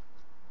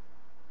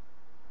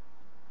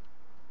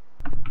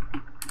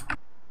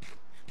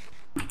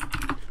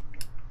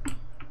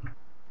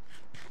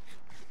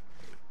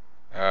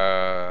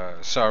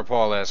 Sour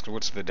Paul asked,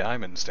 what's the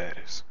diamond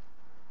status?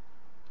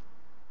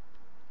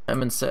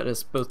 Diamond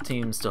status, both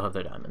teams still have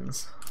their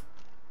diamonds.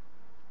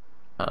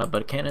 But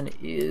a cannon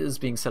is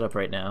being set up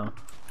right now.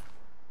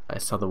 I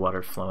saw the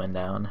water flowing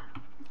down.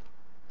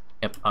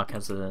 Yep, Ak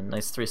has a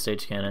nice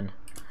 3-stage cannon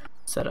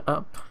set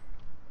up.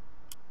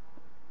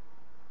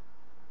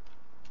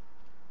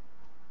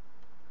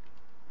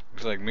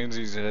 Looks like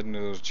Minzy's heading to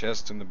those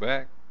chests in the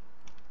back.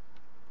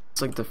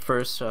 It's like the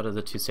first shot of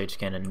the 2-stage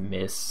cannon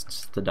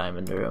missed the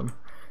diamond room.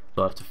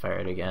 We'll have to fire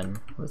it again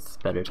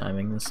with better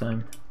timing this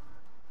time.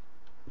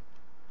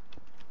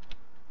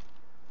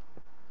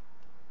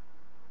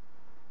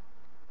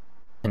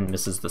 And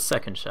misses the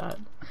second shot.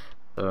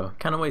 So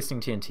kind of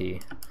wasting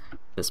TNT at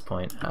this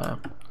point.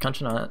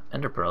 Contranaut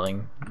ender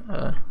pearling.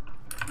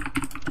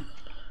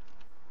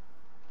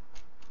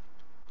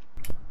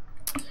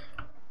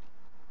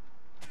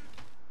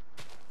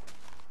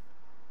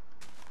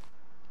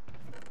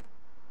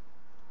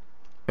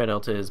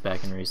 Tridelta is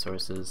back in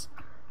resources.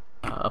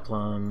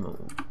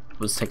 Uplum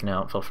was taken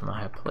out, fell from a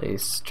high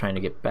place, trying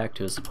to get back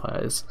to his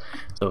supplies.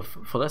 So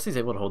Fuldesi's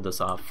able to hold this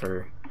off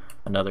for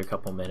another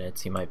couple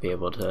minutes, he might be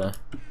able to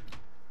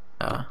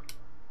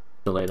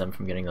delay them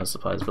from getting those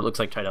supplies. But it looks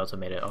like Tridelta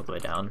made it all the way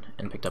down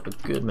and picked up a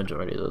good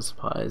majority of those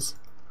supplies.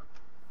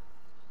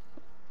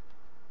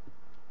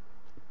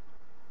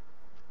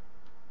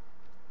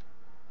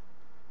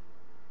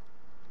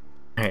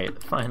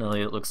 Alright,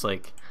 finally it looks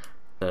like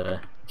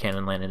the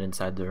cannon landed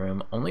inside the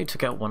room. Only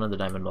took out one of the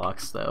diamond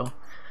blocks though.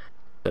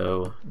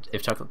 So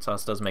if Chocolate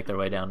Sauce does make their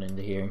way down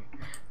into here,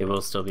 they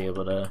will still be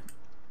able to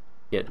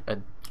get a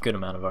good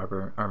amount of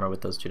armor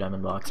with those 2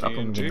 diamond blocks.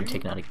 Uplum getting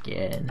taken out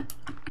again.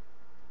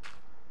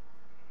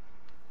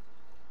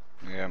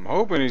 Yeah, I'm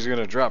hoping he's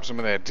gonna drop some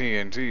of that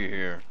TNT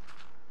here.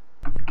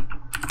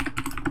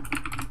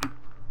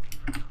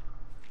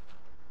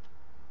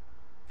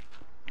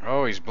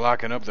 Oh, he's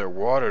blocking up their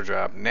water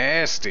drop.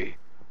 Nasty.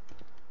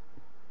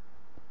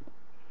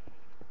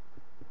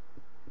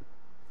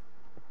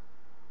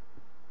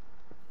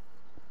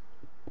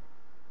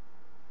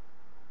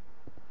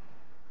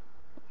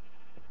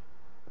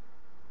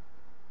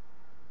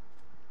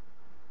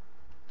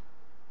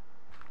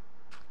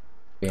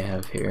 We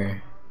have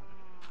here.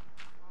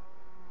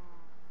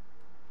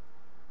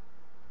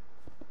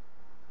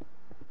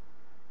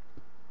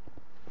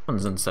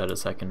 One's inside a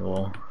second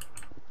wall.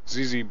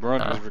 ZZ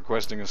Brunt is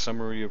requesting a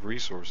summary of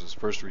resources.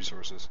 First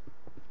resources.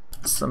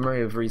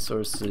 Summary of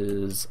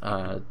resources.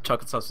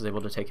 Chocolate Sauce was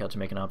able to take out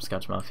Jamaican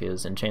Hopscotch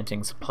Mafia's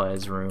enchanting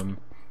supplies room,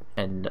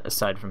 and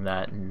aside from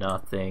that,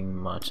 nothing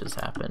much has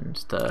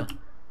happened. The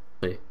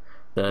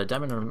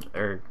diamond room,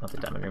 or not the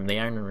diamond room, the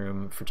iron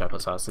room for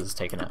Chocolate Sauce was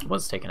taken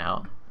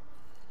out.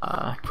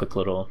 Quick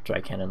little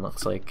dry cannon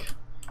looks like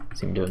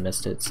seemed to have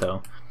missed it.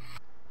 So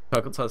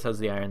Chocolate Sauce has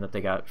the iron that they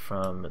got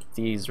from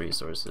these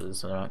resources,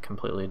 so they're not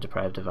completely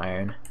deprived of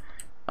iron.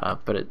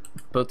 But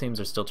both teams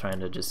are still trying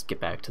to just get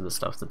back to the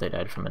stuff that they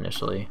died from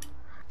initially.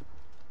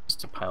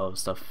 Just a pile of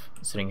stuff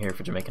sitting here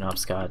for Jamaican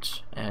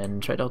Hopscotch,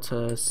 and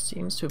Tridelta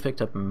seems to have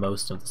picked up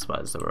most of the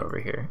supplies that were over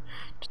here,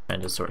 just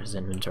trying to sort his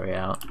inventory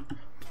out.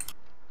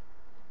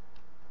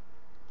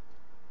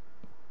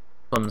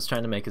 Plum's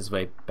trying to make his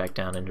way back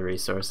down into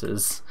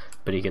resources,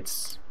 but he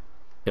gets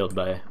killed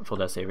by Full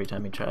Desi every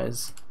time he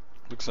tries.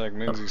 Looks like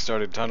Minzy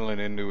started tunneling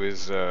into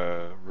his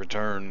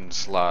return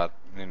slot,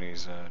 and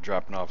he's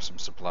dropping off some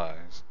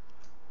supplies.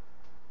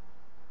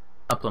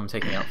 Uplum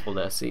taking out Full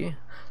Desi,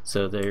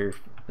 so they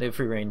have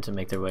free reign to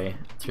make their way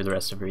through the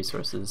rest of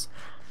resources.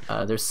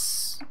 There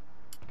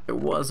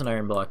was an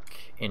iron block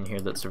in here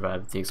that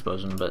survived the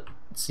explosion, but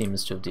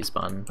seems to have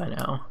despawned by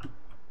now.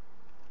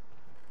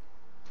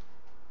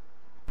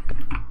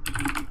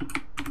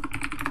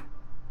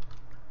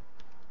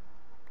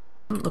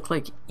 Doesn't look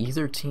like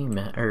either team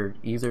or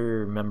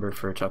either member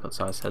for Chocolate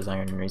Sauce has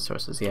iron and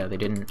resources. Yeah, they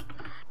didn't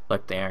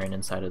collect the iron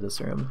inside of this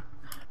room.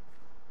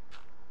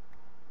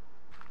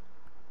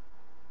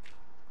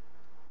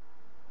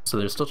 So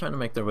they're still trying to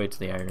make their way to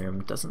the iron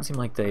room. Doesn't seem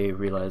like they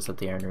realize that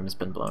the iron room has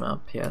been blown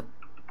up yet.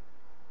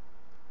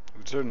 It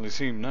would certainly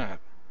seem not.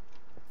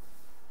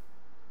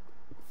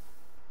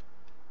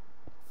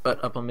 But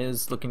Uplum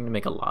is looking to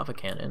make a lava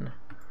cannon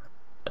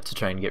to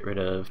try and get rid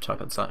of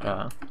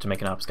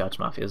Jamaican Hopscotch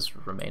Mafia's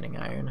remaining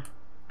iron.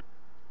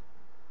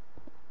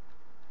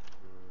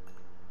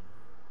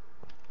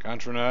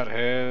 Contranaut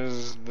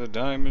has the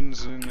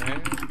diamonds in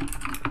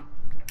hand.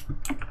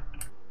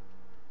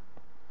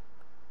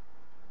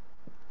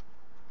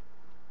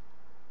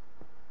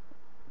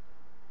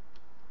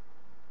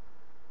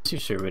 Too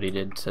sure what he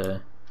did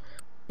to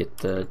get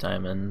the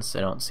diamonds.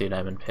 I don't see a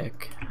diamond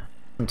pick.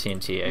 From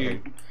TNT, I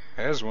heard.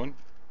 Has one.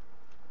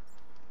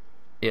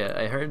 Yeah,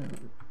 I heard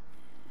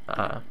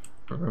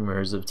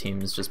rumors of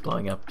teams just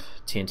blowing up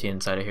TNT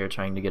inside of here,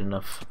 trying to get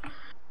enough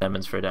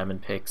diamonds for a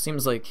diamond pick.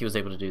 Seems like he was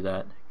able to do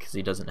that because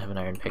he doesn't have an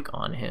iron pick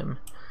on him.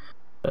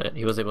 But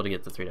he was able to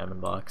get the 3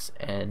 diamond blocks,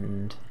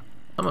 and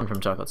someone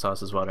from Chocolate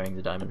Sauce is watering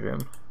the diamond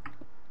room.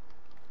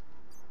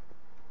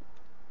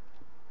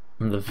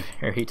 From the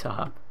very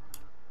top.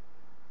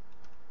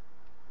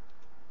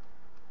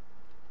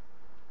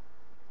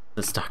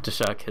 This Dr.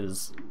 Shock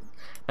has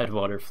had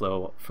water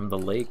flow from the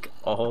lake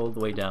all the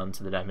way down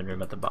to the diamond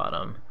room at the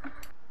bottom,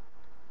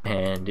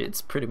 and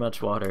it's pretty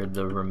much watered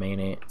the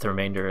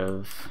remainder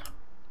of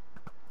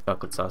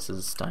Chocolate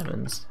Sauce's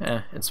diamonds.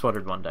 It's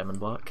watered 1 diamond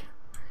block,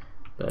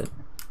 but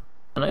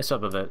a nice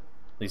job of it,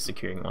 at least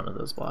securing one of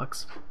those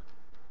blocks.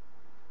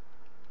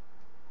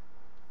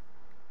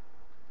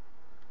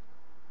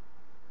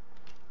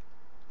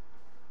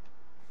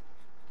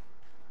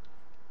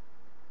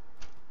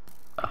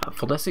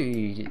 Full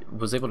Desi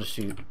was able to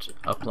shoot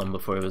Uplum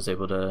before he was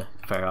able to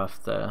fire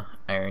off the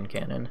iron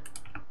cannon.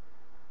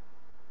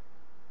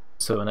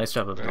 So a nice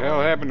job of... What the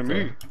hell happened to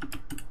me?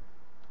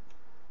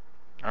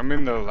 I'm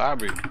in the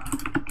lobby.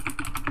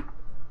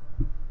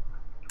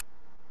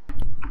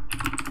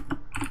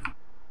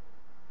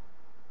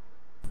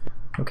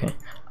 Okay.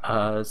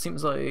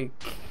 Seems like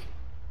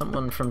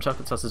someone from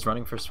Chocolate Sauce is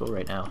running first wheel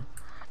right now.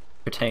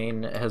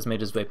 Pertain has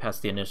made his way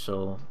past the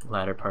initial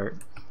ladder part,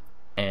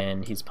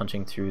 and he's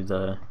punching through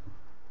the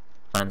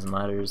lines and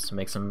ladders to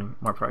make some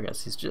more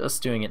progress. He's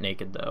just doing it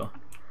naked though,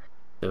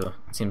 So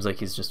it seems like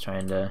he's just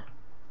trying to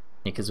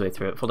sneak his way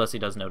through it. Full Dusty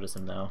does notice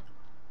him though.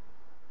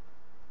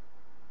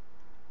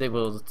 He's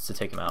able to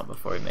take him out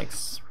before he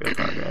makes real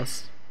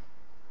progress.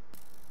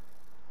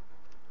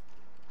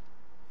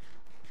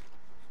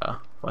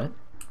 What?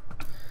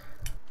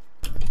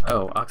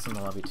 Oh, Ox in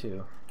the lobby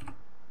too.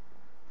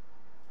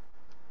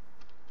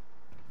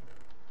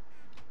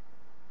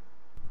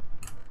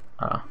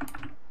 Ah,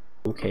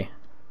 okay.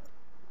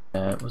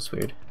 That was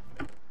weird.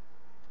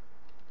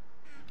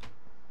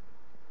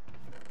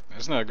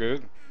 That's not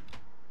good.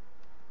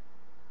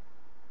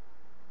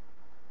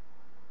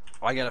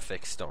 I got it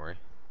fixed, don't worry.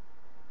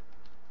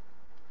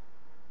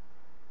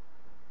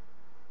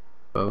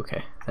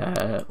 Okay,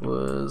 that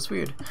was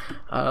weird.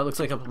 Looks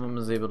like Upland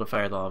was able to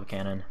fire the lava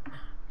cannon.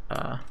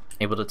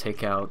 Able to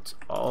take out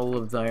all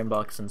of the iron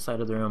blocks inside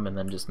of the room and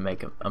then just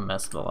make a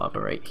mess of the lava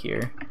right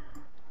here.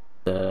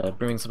 The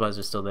brewing supplies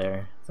are still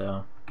there,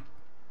 though.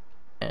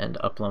 And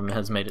Uplum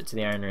has made it to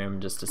the iron room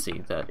just to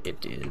see that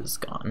it is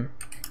gone.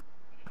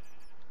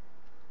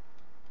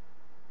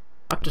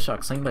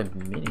 Octoshock slain by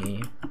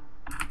Mini.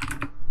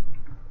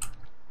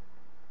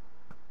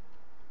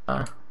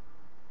 Alright,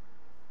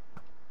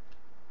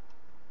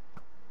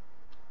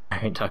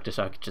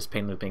 Octoshock just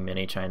pain looping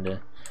Mini, trying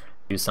to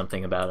do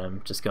something about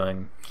him, just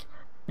going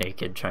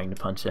naked, trying to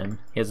punch him.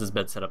 He has his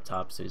bed set up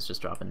top, so he's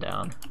just dropping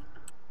down.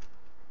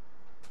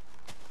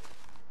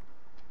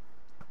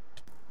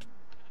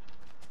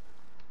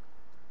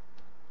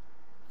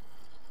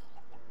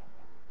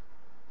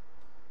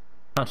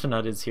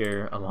 Conchonut is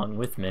here along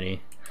with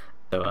Mini,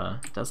 so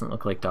it doesn't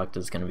look like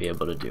Docta's going to be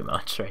able to do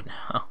much right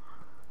now.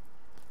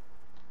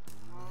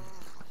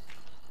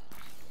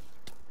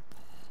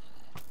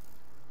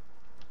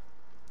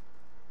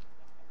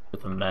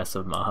 With a mess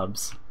of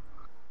mobs.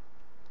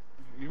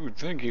 You would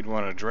think he'd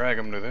want to drag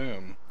him to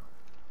them.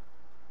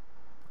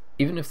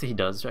 Even if he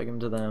does drag him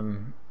to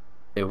them,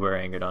 they were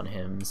angered on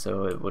him,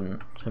 so it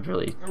wouldn't have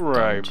really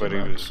Right, done but too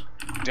he much. was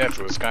death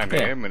was kind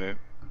of Yeah. imminent.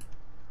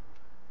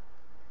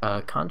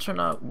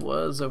 Contronaut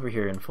was over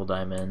here in full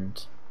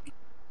diamond.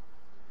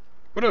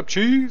 What up,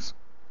 cheese?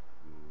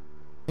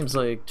 Seems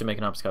like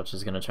Jamaican Hopscotch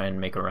is gonna try and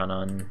make a run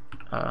on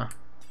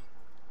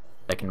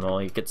second wall.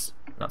 He gets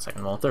not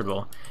second wall, third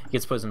wall. He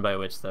gets poisoned by a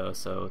witch though,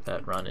 so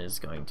that run is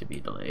going to be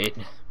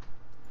delayed.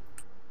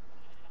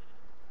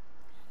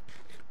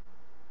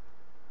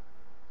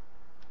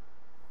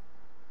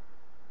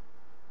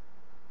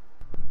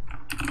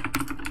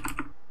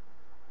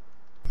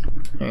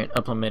 Alright,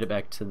 Upland made it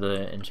back to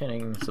the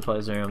enchanting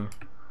supplies room.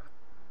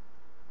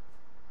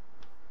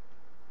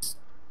 Just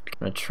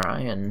gonna try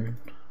and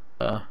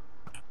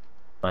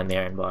find the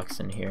iron blocks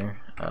in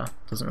here.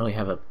 Doesn't really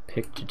have a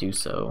pick to do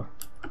so.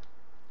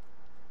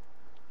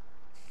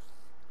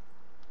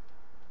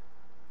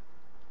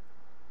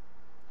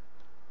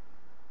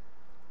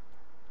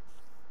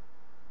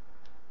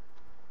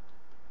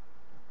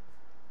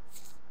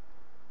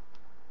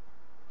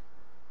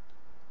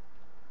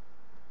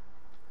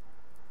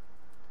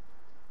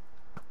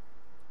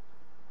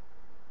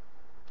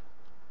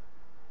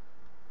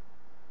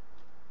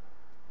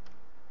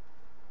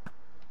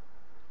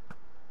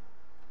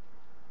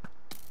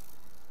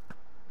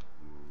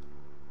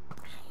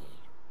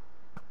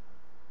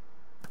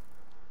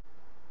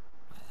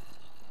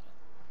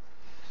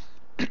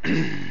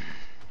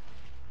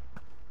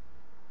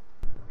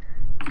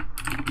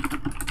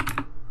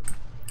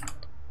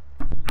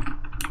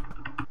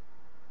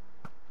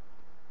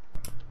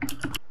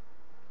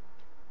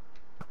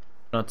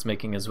 Nut's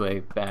making his way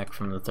back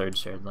from the third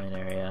shared lane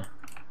area.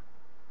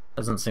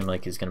 Doesn't seem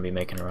like he's gonna be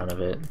making a run of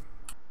it.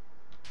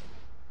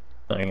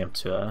 Going up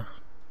to a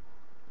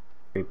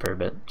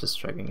Reperbit, just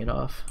shrugging it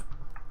off.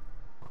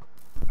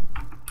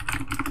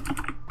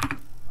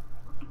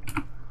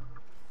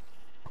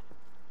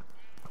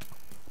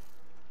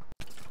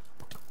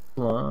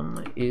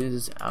 Plum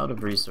is out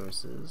of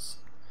resources.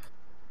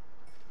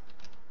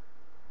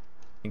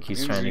 I think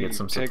he's trying to get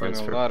some supplies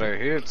taking for a lot of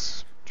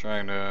hits,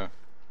 trying to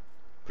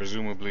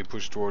presumably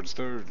push towards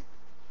third.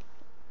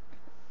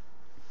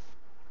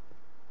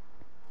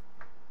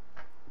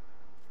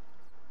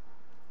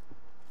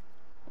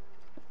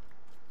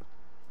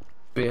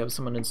 We have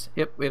someone in.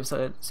 Yep, we have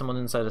someone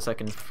inside a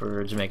second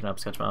for Jamaican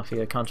Hopscotch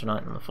Mafia.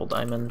 Contronaut in the full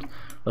diamond,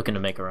 looking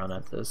to make a run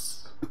at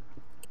this.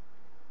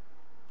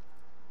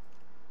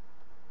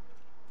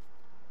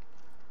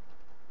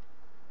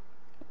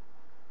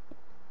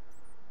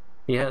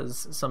 He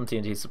has some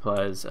TNT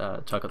supplies.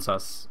 Chocolate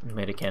Sauce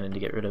made a cannon to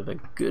get rid of a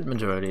good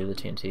majority of the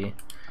TNT,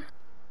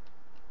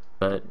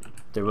 but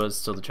there was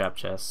still the trap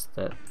chest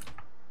that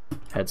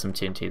had some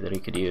TNT that he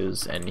could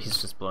use, and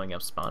he's just blowing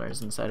up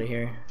spawners inside of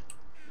here.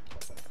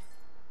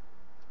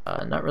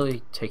 Not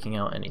really taking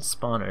out any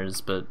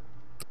spawners, but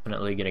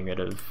definitely getting rid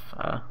of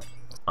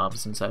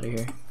mobs inside of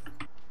here.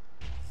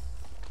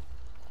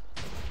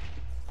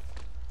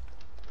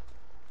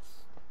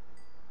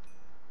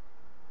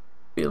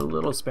 Be a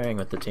little sparing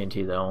with the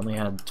TNT though, only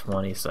had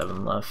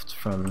 27 left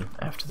from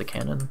after the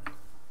cannon.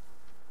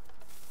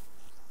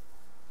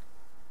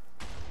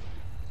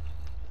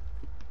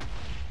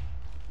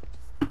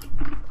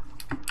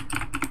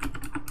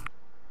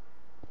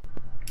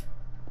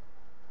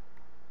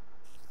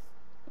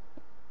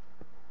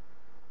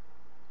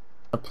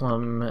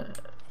 Uplum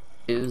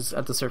is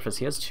at the surface.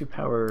 He has 2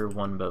 power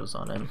 1 bows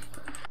on him,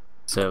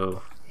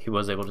 so he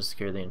was able to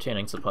secure the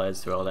enchanting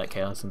supplies through all that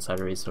chaos inside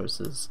of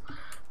resources.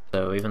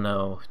 So even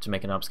though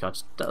Jamaican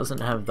Hopscotch doesn't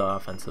have the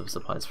offensive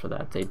supplies for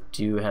that, they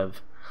do have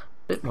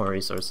a bit more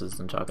resources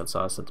than Chocolate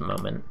Sauce at the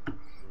moment.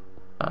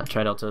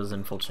 Tridelta's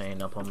in full chain,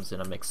 Uplum's in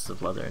a mix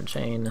of leather and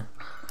chain,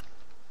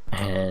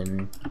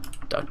 and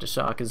Dr.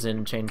 Shock is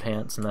in chain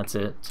pants, and that's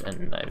it,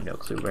 and I have no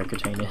clue where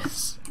Curtain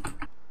is.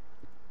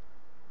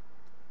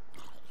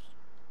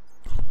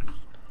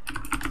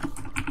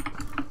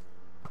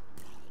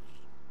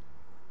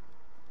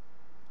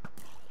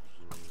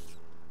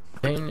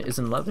 Curtain is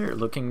in leather,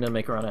 looking to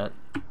make a run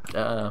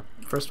at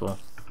First Wall.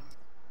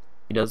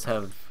 He does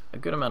have a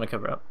good amount of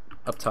cover up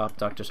top.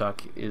 Dr.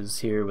 Shock is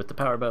here with the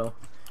power bow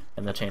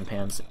and the chain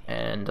pants,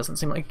 and doesn't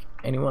seem like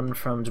anyone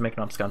from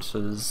Jamaican Hopscotch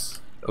is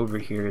over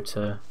here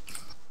to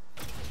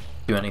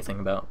do anything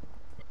about.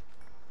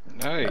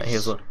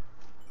 Nice.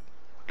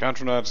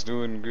 Contranaut's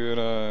doing good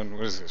on,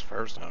 what is his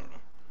first? I don't know.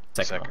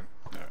 Second.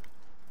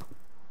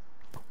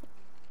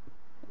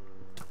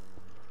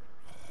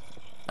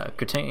 Alright.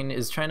 Curtain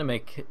is trying to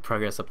make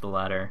progress up the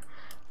ladder,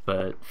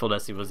 but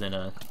Fuldesi was in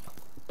a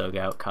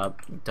dugout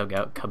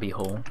cubby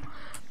hole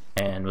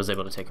and was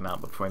able to take him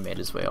out before he made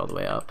his way all the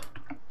way up.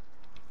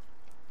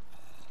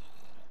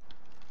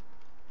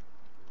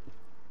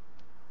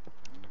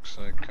 Looks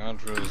like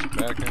Contra's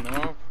backing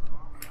off.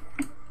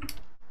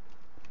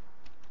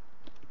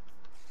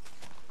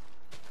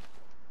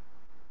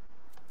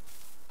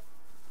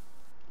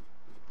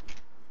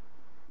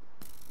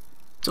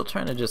 Still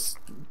trying to just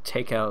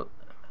take out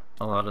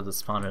a lot of the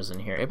spawners in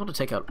here. Able to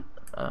take out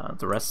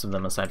the rest of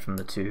them aside from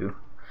the 2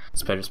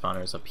 spider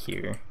spawners up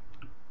here.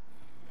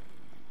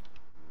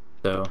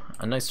 So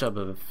a nice job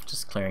of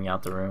just clearing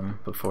out the room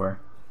before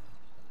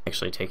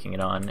actually taking it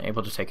on.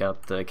 Able to take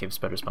out the cave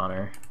spider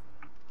spawner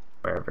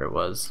wherever it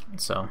was.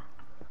 So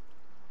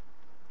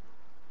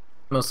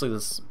mostly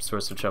this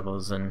source of trouble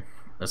is in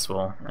this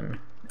wall, and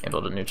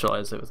able to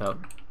neutralize it without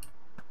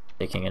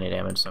taking any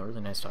damage. So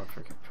really nice job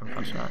from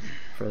Contranaut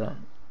for that.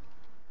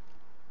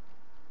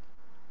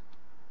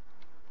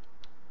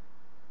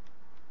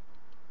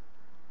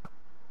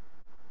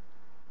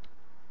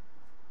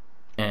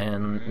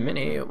 And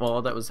Minnie, while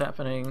all that was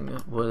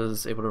happening,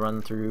 was able to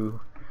run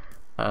through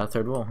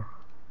third wall.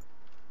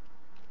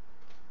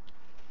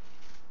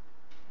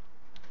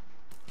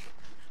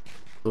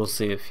 We'll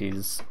see if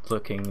he's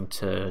looking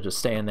to just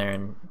stay in there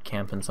and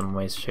camp in some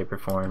way, shape, or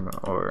form,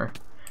 or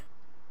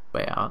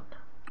way out.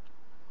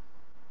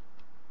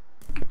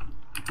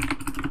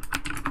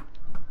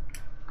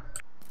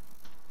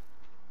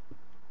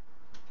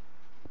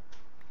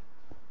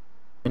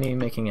 Minnie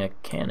making a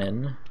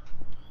cannon.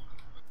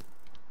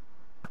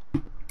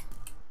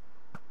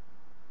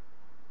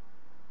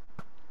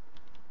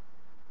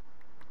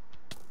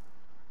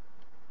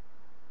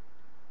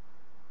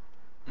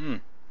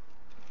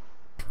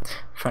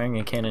 Firing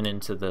a cannon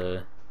into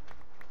the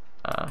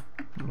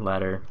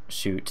ladder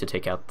chute to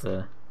take out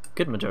the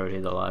good majority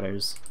of the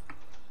ladders.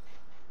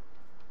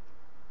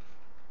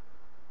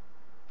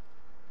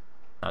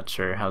 Not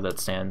sure how that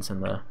stands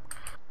in the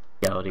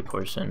legality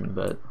portion,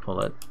 but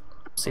we'll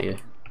see.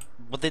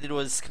 What they did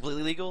was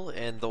completely legal,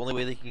 and the only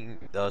way they can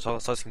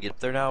Sauce can get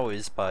up there now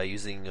is by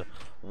using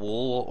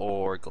wool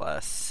or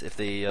glass. If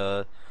they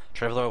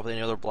travel with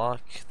any other block,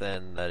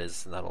 then that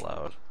is not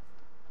allowed.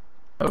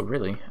 Oh,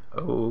 really?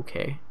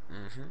 Okay.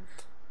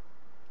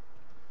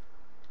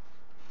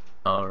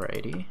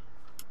 Alrighty.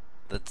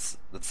 That's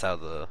how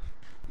the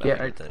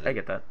yeah, I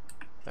get that.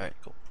 Alright,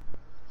 cool.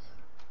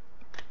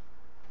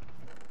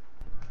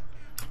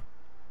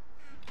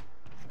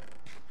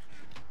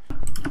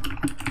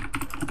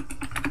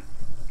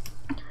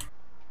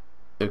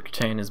 So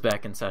Chain is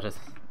back inside of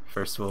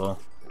first wall,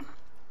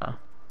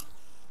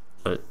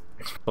 but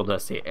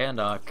Fuldesi and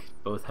Ock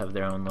both have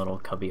their own little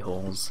cubby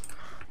holes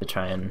to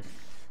try and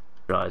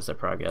realize their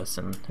progress,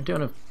 and they're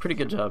doing a pretty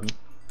good job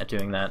at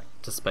doing that,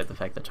 despite the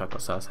fact that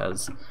Chocolate Sauce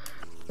has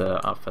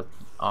the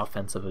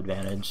offensive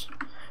advantage.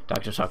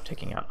 Dr. Shock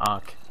taking out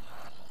Ock.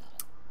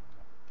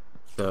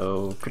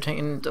 So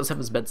Curtain does have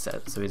his bed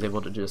set, so he's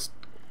able to just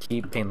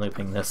keep pain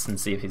looping this and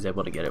see if he's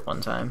able to get it one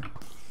time.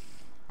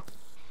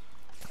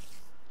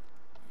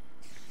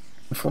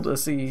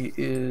 Fuldesi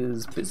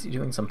is busy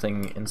doing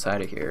something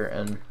inside of here,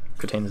 and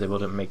Curtain is able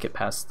to make it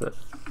past the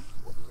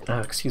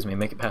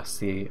make it past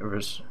the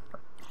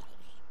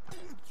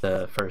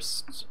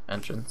first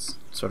entrance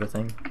sort of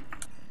thing.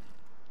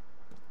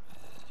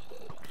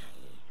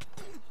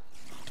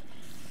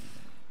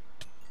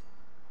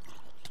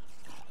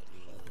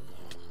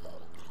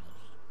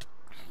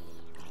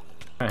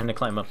 Trying to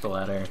climb up the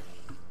ladder.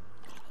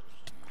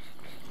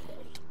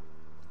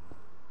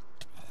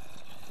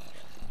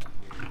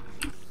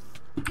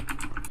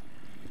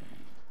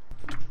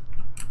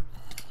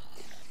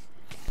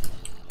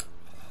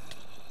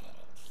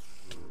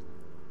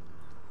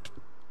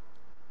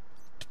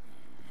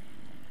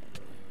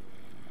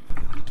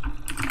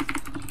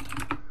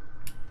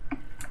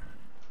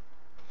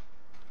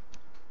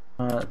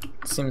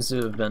 Seems to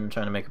have been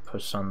trying to make a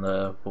push on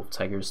the Wolf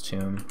Tiger's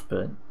tomb,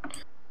 but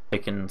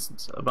taking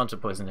a bunch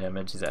of poison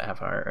damage. He's at half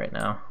heart right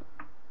now.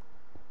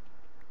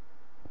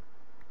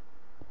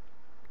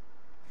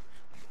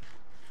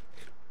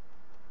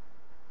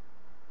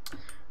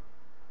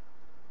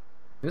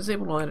 He was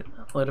able to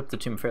light up the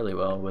tomb fairly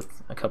well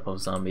with a couple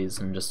of zombies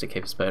and just a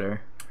cave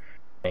spider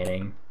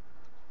remaining.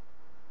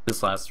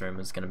 This last room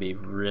is going to be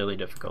really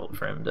difficult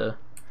for him to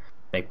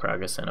make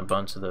progress in. A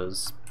bunch of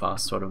those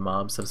boss sort of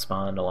mobs have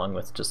spawned, along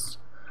with just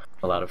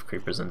a lot of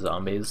creepers and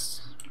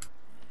zombies.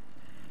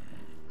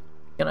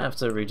 Gonna have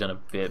to regen a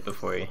bit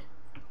before he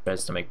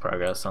tries to make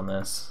progress on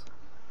this.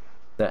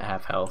 That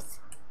half health,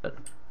 but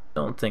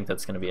don't think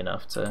that's gonna be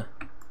enough to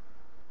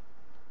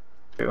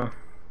do.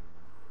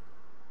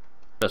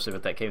 Especially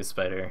with that cave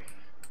spider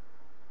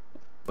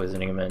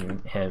poisoning him,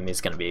 and he's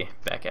gonna be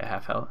back at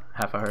half a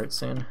heart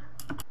soon.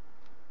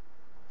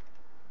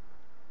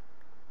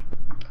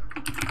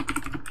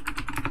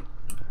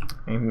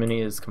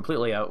 Mini is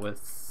completely out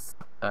with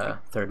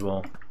third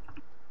wall.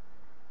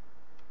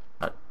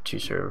 Not too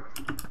sure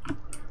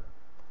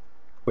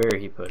where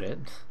he put it,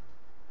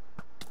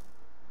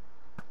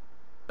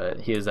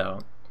 but he is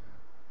out.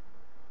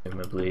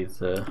 Presumably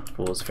the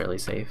pool is fairly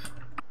safe.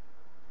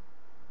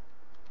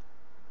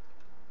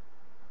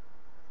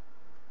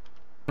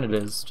 And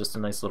it is just a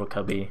nice little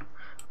cubby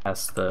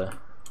past the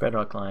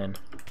bedrock line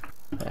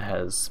that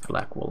has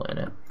black wool in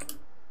it.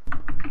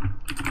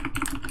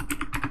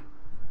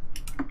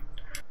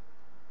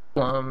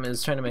 Plum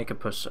is trying to make a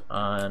push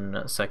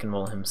on second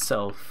wool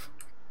himself.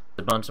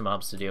 A bunch of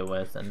mobs to deal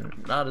with,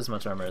 and not as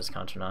much armor as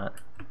Contranaut,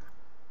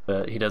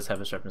 but he does have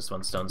a sharpness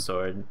 1 stone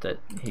sword that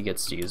he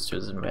gets to use to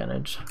his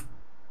advantage.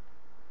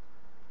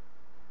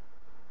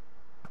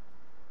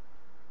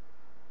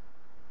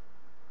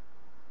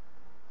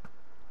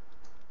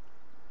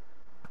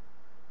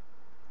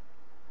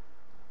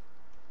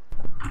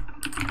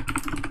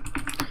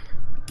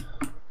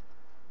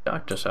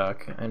 Dr.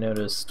 Shock, I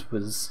noticed,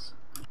 was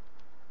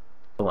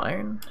full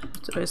iron,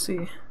 did I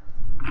see?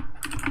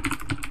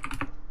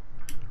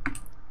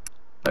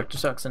 Dr.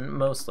 Shock's in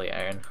mostly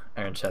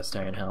iron chest,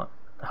 iron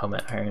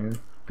helmet, iron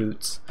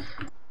boots.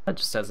 That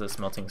just has a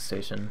smelting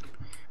station.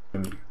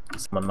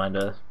 Someone mined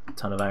a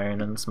ton of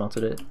iron and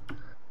smelted it.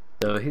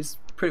 So he's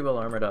pretty well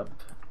armored up.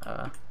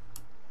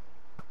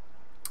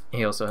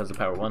 He also has a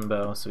power 1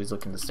 bow, so he's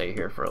looking to stay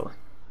here for a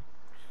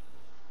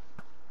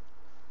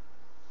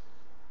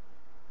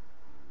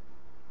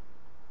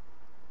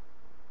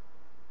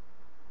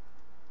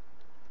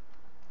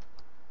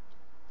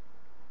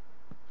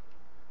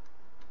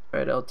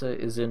Red Delta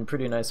is in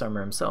pretty nice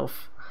armor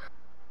himself.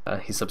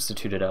 He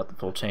substituted out the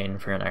full chain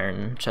for an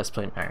iron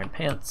chestplate and iron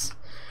pants.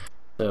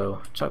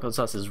 So Chocolate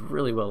Sauce is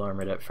really well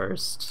armored at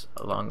first,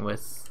 along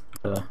with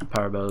the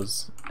power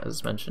bows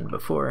as mentioned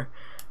before,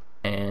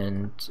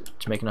 and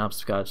Jamaican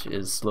Hopscotch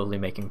is slowly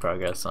making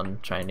progress on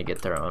trying to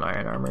get their own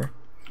iron armor.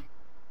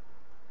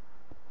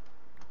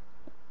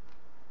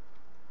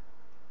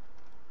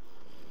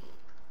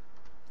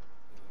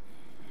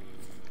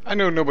 I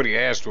know nobody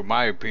asked what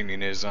my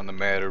opinion is on the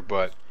matter,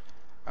 but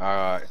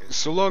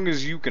so long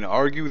as you can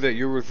argue that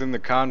you're within the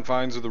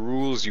confines of the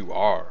rules, you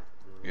are.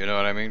 You know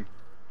what I mean?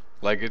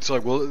 Like, it's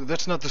like, well,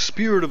 that's not the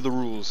spirit of the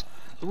rules.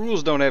 The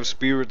rules don't have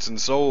spirits and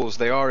souls.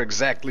 They are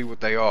exactly what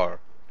they are.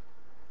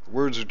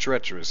 Words are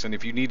treacherous, and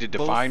if you need to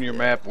define your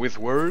map with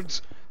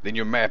words, then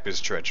your map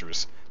is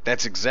treacherous.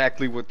 That's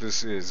exactly what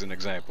this is an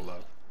example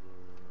of.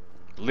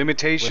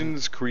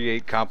 Limitations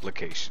create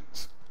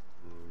complications.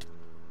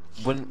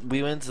 When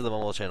we went to the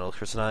Mumble channel,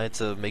 Chris and I,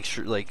 to make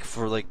sure,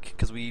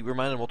 because we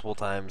reminded multiple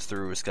times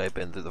through Skype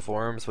and through the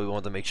forums, but we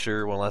wanted to make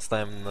sure one last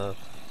time in the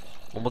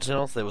Mumble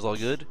channel that it was all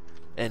good,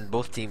 and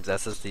both teams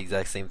asked us the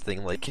exact same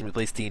thing, like, can we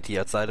place TNT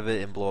outside of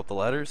it and blow up the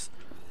ladders?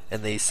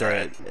 And they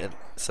said,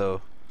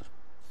 so,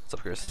 what's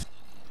up, Chris?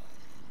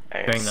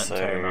 During that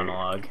entire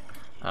monologue,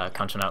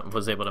 Contranaut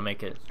was able to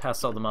make it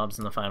past all the mobs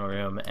in the final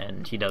room,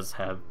 and he does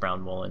have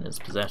brown wool in his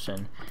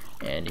possession,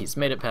 and he's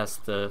made it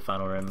past the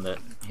final room that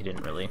he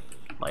didn't really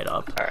light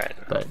up. Alright.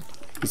 But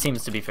he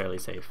seems to be fairly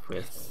safe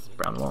with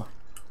brown wool.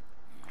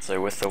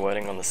 So with the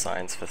wording on the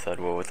signs for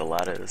third wall with the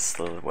ladders,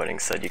 the wording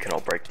said you can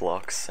all break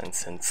blocks, and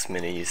since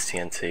Mini used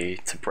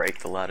TNT to break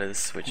the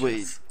ladders, which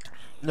is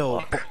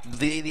no,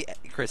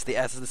 Chris, they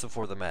asked us this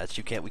before the match.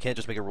 We can't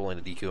just make a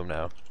ruling to DQ him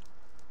now.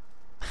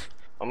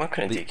 I'm not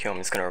gonna DQ him, I'm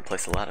just gonna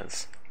replace the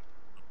ladders.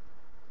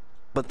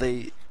 But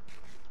they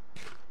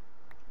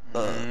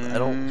I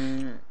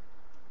don't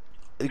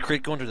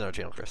go into another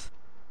channel, Chris.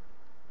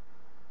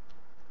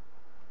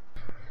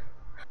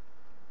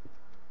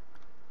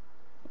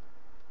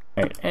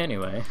 Alright,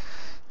 anyway,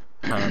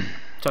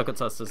 Chocolate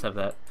Sauce does have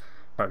that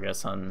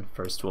progress on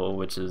first wool,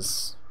 which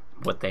is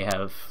what they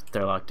have.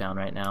 They're locked down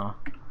right now.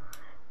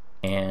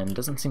 And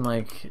doesn't seem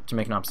like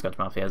Jamaican Hopscotch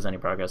Mafia has any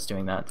progress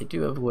doing that. They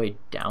do have a way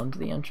down to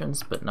the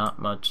entrance, but not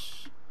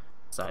much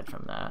aside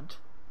from that.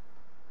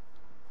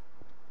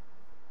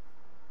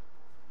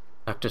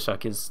 Dr.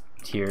 Shock is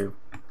here.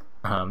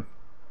 Not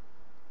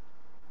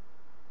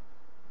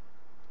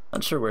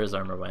sure where his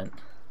armor went.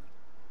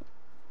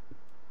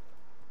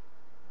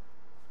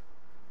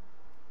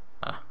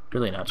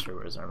 Really not sure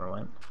where his armor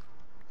went.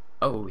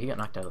 Oh, he got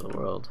knocked out of the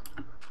world.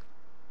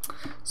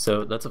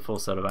 So that's a full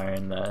set of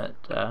iron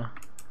that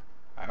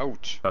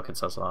Ouch.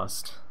 Buckets has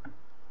lost.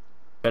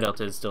 Red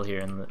Delta is still here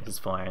in his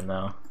full iron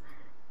though.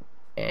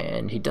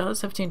 And he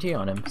does have TNT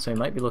on him, so he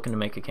might be looking to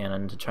make a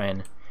cannon to try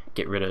and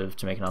get rid of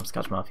Jamaican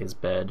Hopscotch Mafia's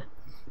bed.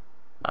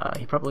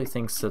 He probably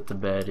thinks that the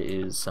bed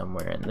is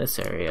somewhere in this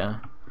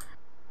area.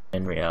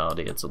 In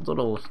reality, it's a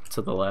little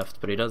to the left,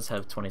 but he does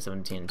have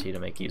 27 TNT to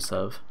make use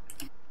of.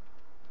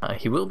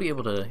 He will be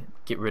able to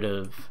get rid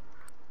of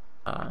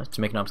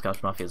Jamaican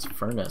Hopscotch Mafia's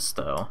furnace,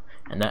 though,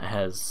 and that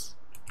has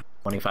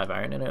 25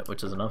 iron in it,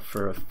 which is enough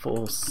for a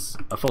full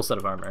set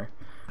of armor.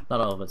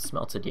 Not all of it's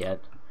smelted yet,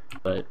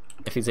 but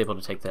if he's able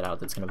to take that out,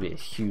 that's going to be a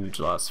huge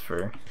loss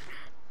for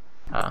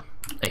a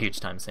huge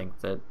time sink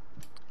that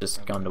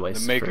just gone to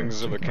waste. The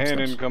makings of a Jamaican cannon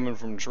Hopscotch. coming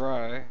from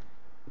Try.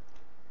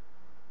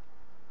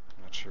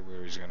 Not sure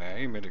where he's gonna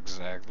aim it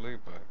exactly,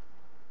 but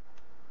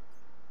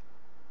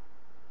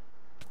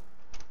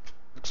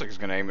looks like he's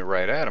gonna aim it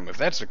right at him. If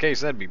that's the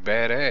case, that'd be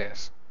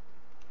badass.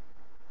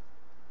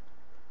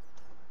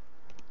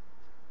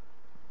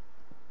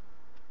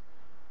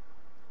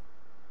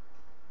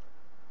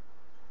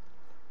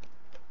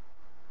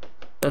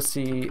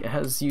 Dusty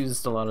has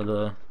used a lot of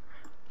the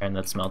iron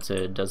that's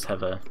melted, does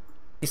have a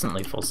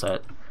decently full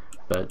set,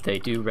 but they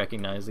do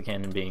recognize the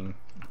cannon being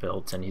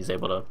built, and he's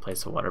able to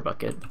place a water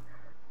bucket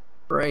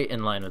right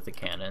in line with the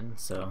cannon,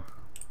 so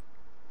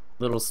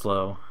a little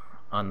slow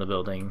on the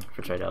building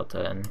for Tri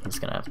Delta, and he's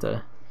gonna have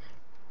to,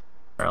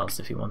 or else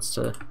if he wants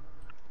to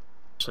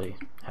actually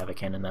have a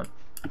cannon that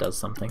does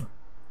something.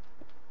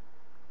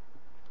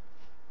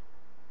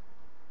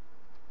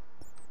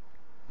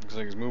 Looks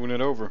like he's moving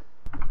it over.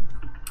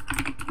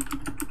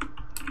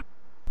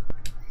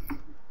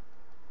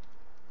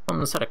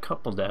 Almost had a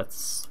couple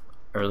deaths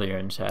earlier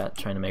in chat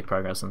trying to make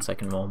progress on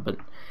second wall, but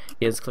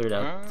he has cleared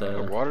out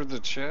the... Watered the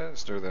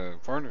chest, or the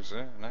furnace,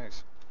 yeah,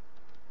 nice.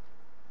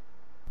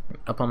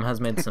 Upham has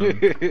made some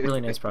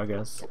really nice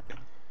progress.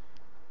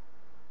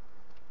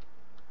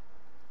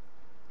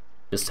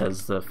 Just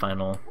has the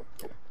final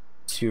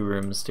 2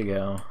 rooms to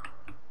go.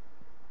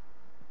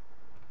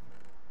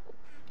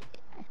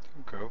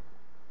 Okay.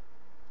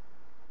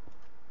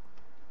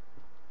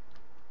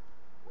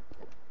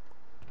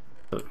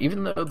 So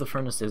even though the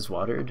furnace is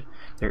watered,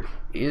 there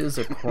is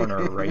a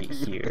corner right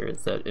here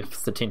that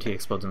if the TNT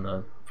explodes in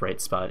the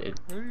right spot, it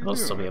will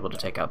still be able to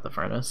take out the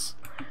furnace.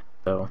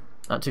 So,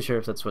 not too sure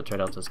if that's what Tri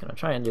Delta is going to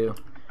try and do,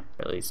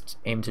 or at least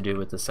aim to do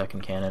with the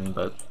second cannon,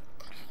 but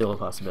still a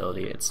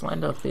possibility. It's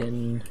lined up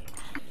in...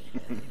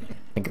 I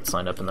think it's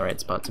lined up in the right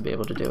spot to be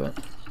able to do it,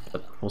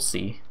 but we'll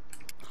see.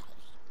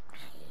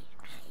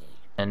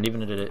 And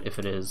even if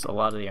it is, a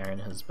lot of the iron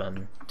has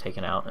been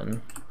taken out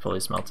and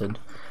fully smelted.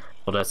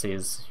 Desi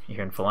is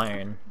here in full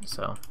iron,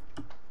 so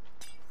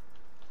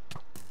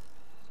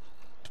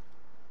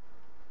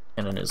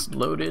cannon is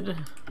loaded.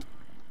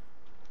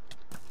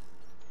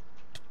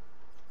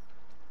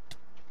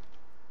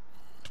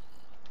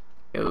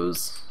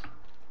 Goes,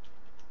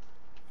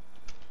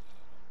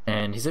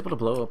 and he's able to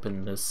blow up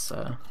in this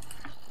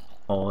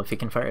hole. If he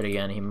can fire it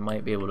again, he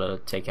might be able to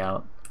take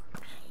out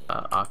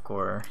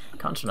Aquor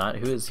Conchonaut,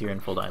 who is here in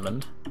full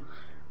diamond.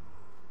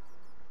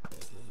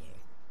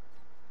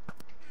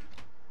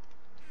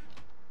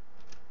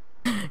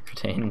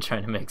 Cretain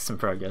trying to make some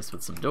progress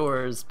with some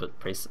doors, but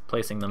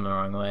placing them the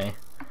wrong way.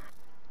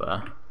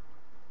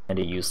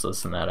 Kinda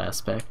useless in that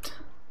aspect.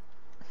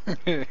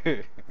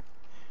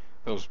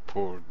 Those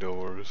poor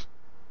doors.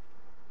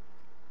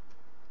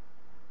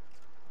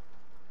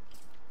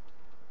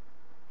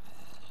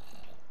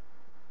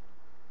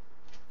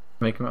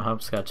 Jamaican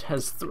Hopscotch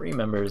has 3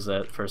 members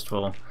at first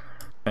wall,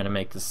 trying to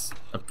make this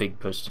a big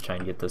push to try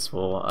and get this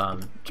wall.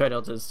 Tri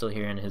Delta is still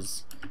here in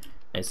his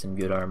nice and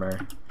good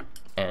armor,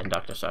 and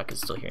Dr. Shock is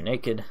still here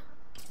naked.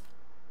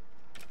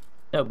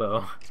 No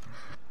bow.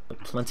 But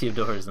plenty of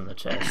doors in the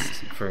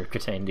chest for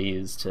Cretain to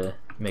use to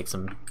make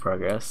some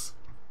progress.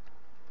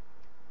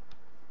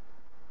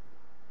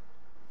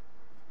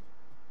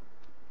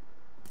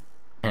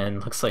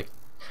 And looks like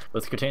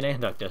both Cretain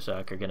and Dr.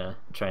 Shock are gonna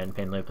try and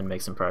pain loop and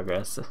make some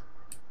progress.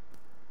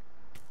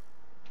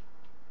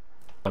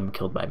 I'm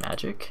killed by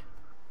magic.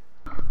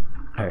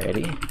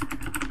 Alrighty.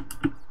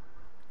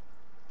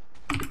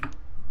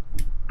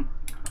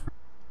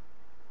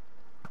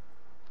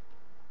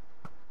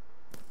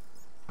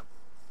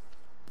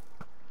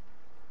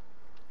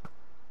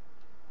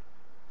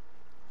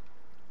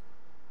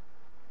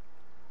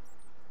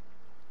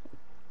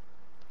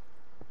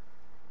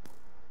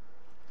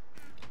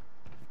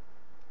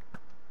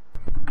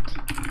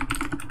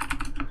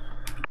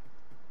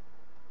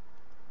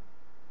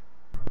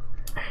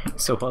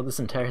 So while this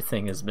entire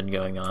thing has been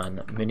going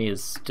on, Minnie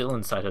is still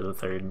inside of the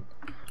third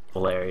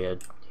full area.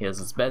 He has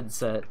his bed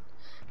set,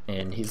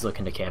 and he's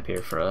looking to camp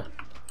here for a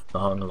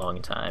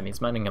long time.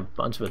 He's mining a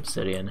bunch of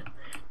obsidian,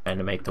 trying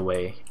to make the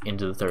way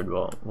into the third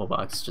wall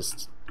box,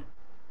 just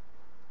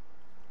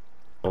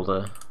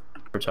for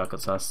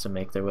chocolate sauce to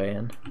make their way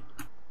in.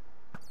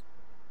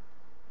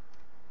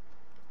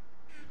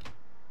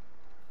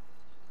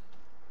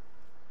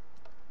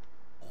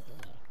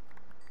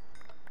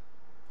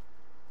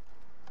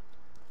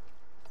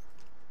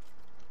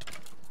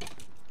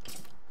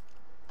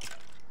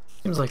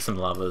 Seems like some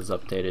lava is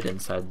updated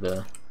inside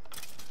the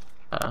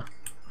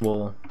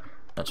wool.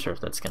 Not sure if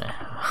that's gonna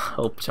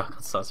help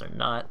Chocolate Sauce or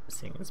not,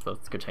 seeing as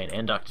both Gratane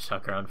and Dr.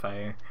 Shock are on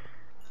fire.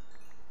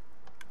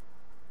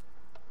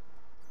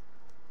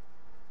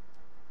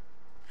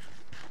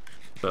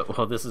 But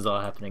while this is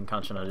all happening,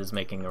 Conchinut is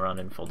making a run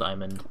in full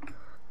diamond.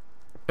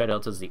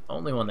 Delta's the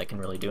only one that can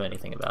really do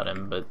anything about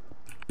him, but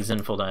he's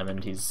in full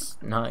diamond, he's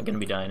not going to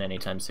be dying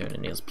anytime soon,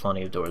 and he has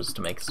plenty of doors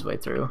to make his way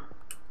through.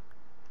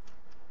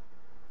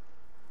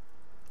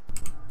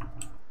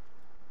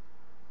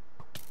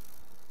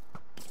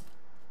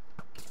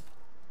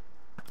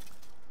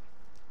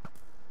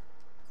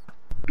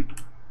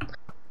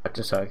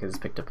 Dr. Shock has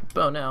picked up a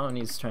bow now, and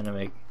he's trying to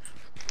make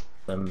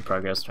some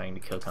progress trying to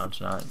kill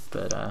Conchinut,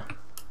 but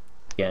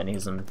yeah, and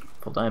he's in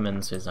full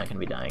diamond, so he's not going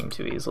to be dying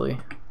too easily.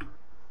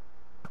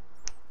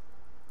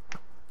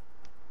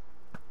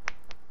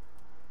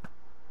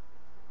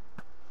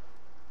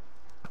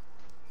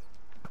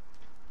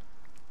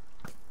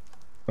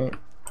 Right.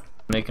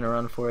 Making a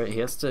run for it. He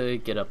has to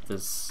get up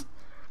this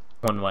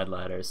one wide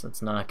ladder, so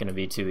it's not going to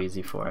be too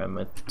easy for him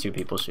with two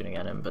people shooting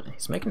at him, but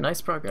he's making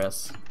nice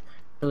progress.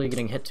 Really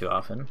getting hit too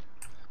often.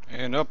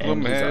 And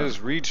Uplum has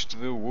reached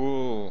the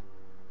wool.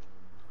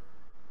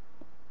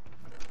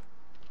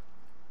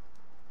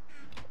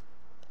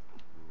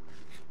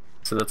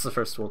 So that's the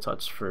first wool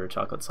touch for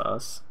Chocolate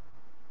Sauce.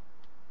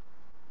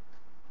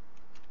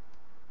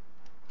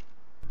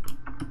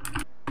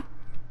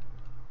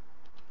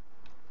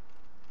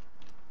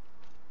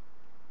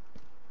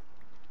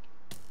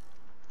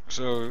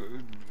 So,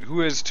 who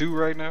has 2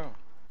 right now?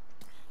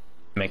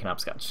 Making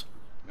Hopscotch.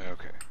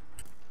 Okay.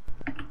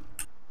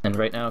 And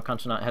right now,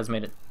 Conchinut has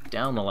made it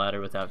down the ladder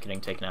without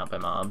getting taken out by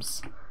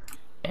mobs.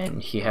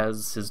 And he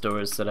has his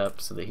doors set up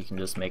so that he can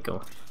just make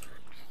a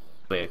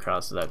way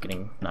across without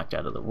getting knocked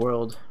out of the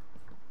world.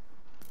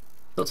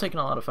 Still taking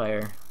a lot of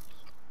fire.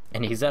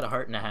 And he's at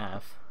 1.5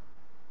 hearts.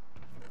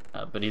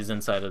 But he's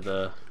inside of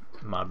the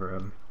mob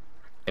room,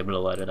 able to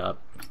light it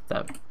up.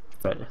 That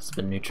threat has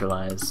been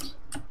neutralized.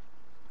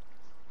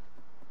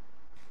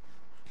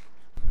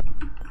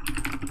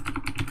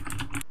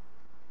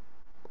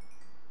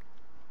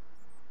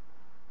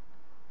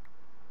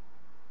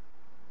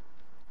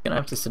 Gonna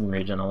have to sit and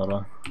regen a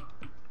little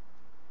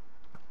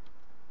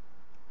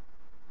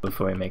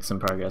before we make some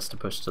progress to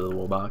push to the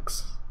wool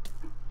box.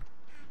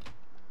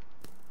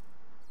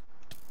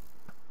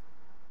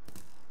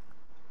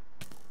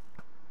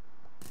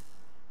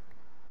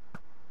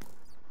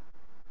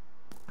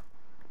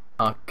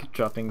 Hawk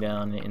dropping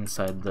down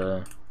inside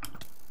the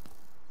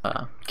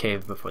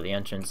cave before the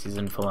entrance. He's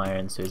in full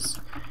iron, so he's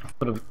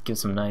able to give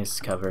some nice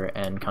cover,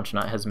 and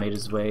Conchinut has made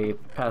his way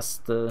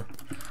past the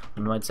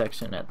wide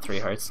section at 3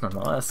 hearts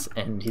nonetheless,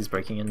 and he's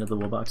breaking into the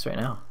wool box right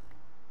now.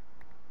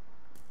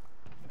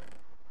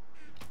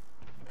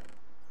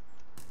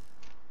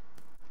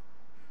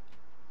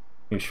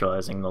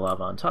 Neutralizing the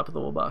lava on top of the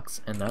wool box,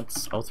 and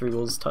that's all 3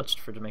 wools touched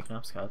for Jamaican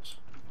Hopscotch.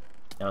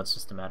 Now it's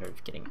just a matter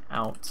of getting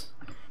out.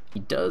 He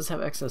does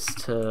have access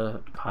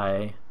to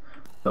Pi,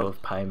 Bow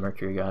of Pi,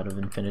 Mercury God of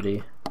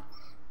Infinity.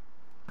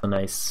 A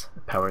nice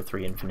power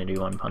 3 Infinity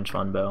 1 Punch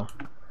 1 bow.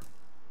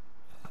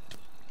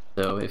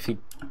 So if he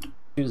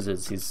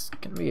chooses, he's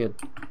gonna be a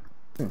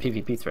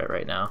PvP threat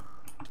right now.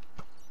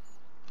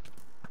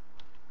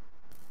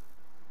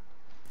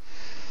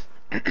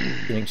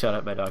 Getting shot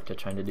at by Doctor,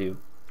 trying to do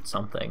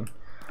something.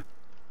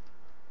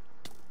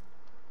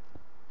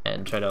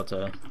 And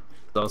Tridelta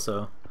is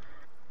also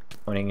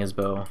pointing his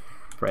bow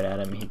right at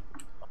him. He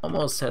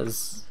almost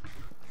has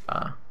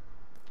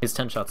his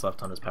 10 shots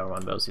left on his power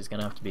 1 bow, so he's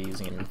gonna have to be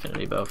using an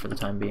infinity bow for the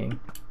time being.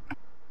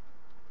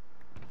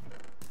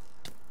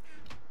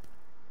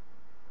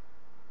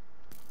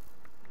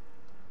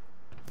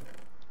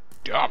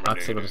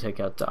 Doc's able to take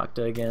out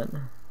Docta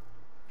again.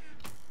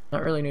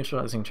 Not really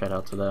neutralizing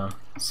Tridelta though,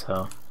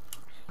 so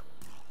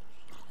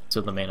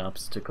the main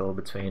obstacle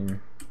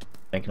between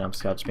making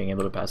Hopscotch being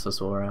able to pass this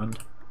wool around.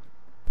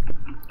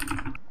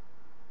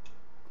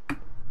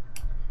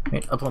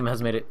 Right, Uplum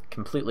has made it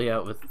completely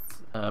out with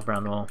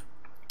brown wool,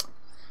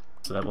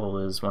 so that wool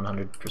is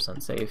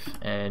 100% safe,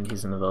 and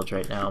he's in the village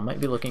right now. Might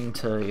be looking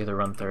to either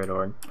run third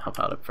or help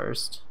out at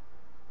first.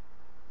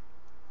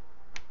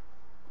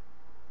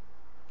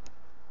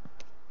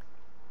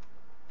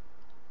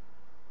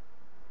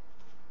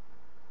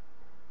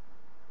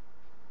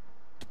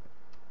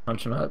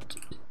 Conchinut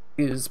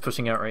is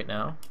pushing out right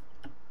now,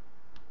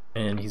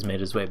 and he's made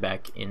his way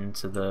back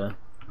into the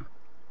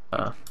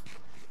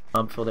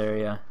mob field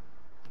area.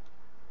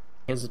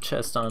 He has a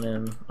chest on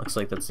him. Looks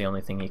like that's the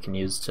only thing he can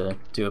use to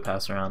do a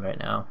pass around right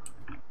now.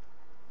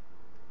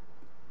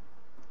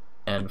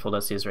 And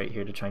Fuldesi is right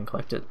here to try and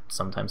collect it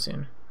sometime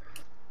soon.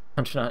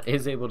 Conchinut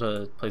is able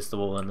to place the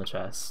wool in the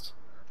chest,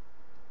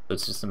 so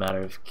it's just a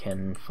matter of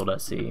can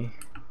Fuldesi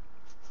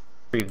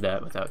retrieve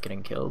that without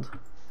getting killed.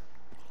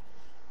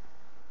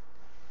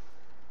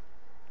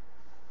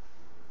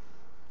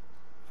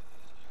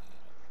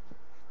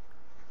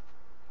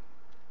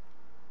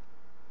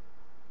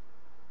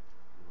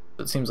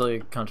 It seems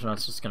like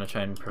Contranaut's just going to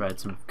try and provide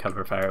some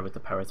cover fire with the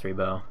Power 3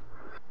 bow,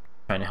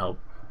 trying to help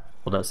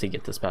Fuldesi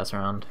get this pass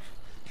around.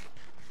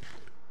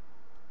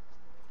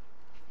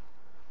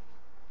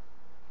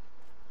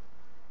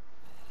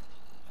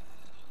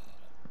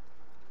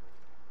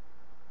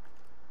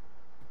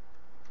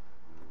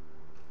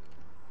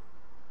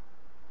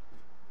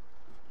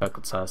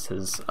 Chocolate Sauce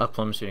has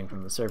Uplum shooting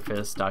from the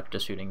surface,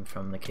 Doctor shooting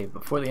from the cave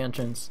before the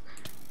entrance,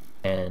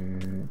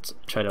 and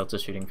Tridelta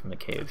shooting from the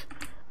cave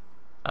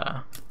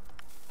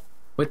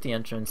with the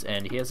entrance,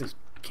 and he has his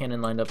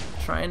cannon lined up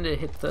trying to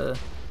hit the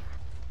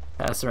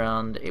pass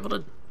around, able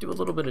to do a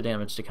little bit of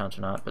damage to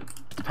Contranaut, but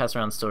the pass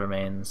around still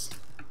remains.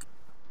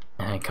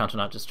 And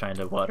Contranaut just trying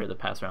to water the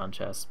pass around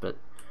chest, but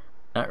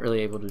not really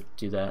able to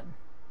do that.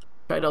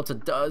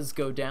 Tridelta does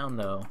go down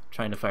though,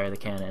 trying to fire the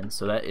cannon,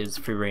 so that is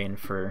free reign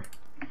for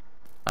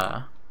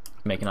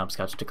Jamaican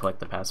Hopscotch to collect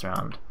the pass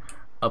around.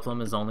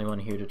 Uplum is the only one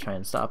here to try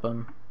and stop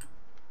him,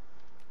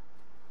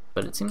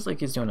 but it seems like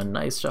he's doing a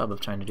nice job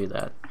of trying to do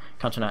that.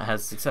 Contranaut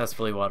has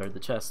successfully watered the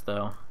chest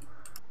though.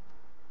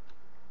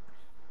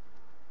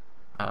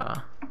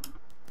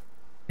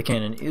 The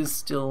cannon is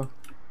still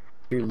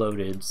here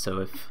loaded,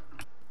 so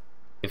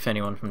if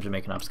anyone from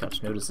Jamaican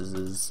Hopscotch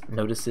notices,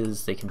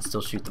 they can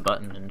still shoot the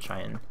button and try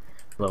and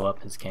blow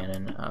up his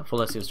cannon.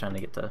 Fuldesi was trying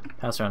to get the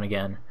pass around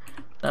again,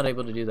 not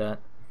able to do that.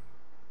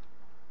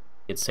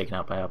 Gets taken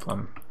out by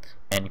Uplum.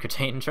 And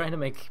Curtain trying to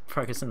make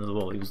progress into the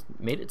wall. He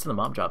made it to the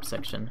mob drop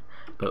section,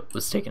 but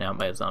was taken out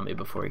by a zombie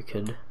before he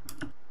could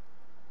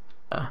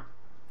up.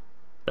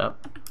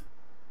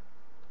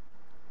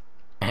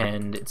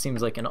 And it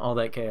seems like in all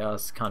that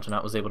chaos,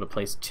 Contranaut was able to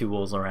place 2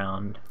 walls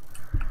around.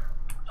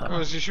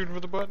 Is he shooting for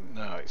the button?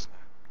 No, he's not.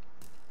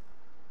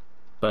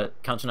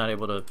 But Contranaut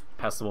able to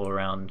pass the wall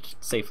around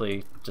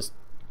safely, just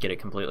get it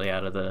completely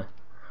out of the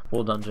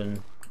wall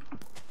dungeon.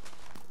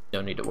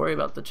 Don't need to worry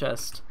about the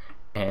chest,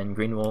 and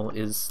green wool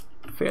is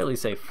fairly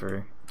safe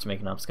for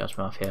Jamaican Hopscotch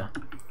Mafia.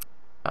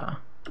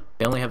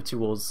 They only have 2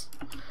 walls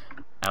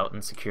out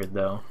and secured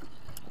though,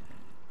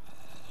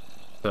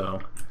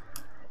 so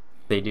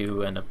they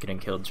do end up getting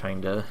killed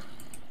trying to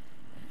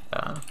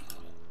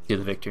do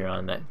the victory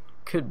run that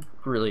could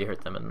really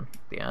hurt them in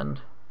the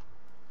end.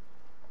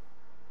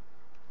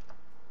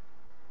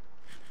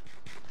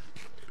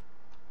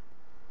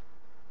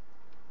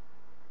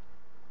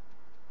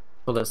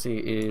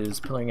 Fuldesi is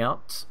pillaring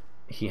out.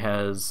 He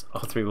has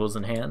all 3 wolves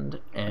in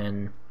hand,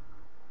 and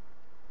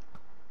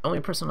the only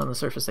person on the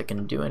surface that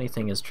can do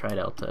anything is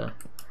Tridelta.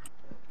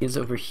 He is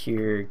over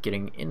here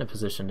getting in a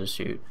position to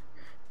shoot.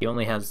 He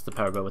only has the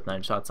power bow with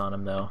 9 shots on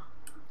him though.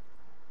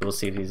 We'll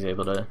see if he's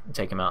able to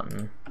take him out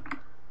and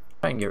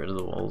try and get rid of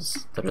the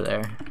wolves that are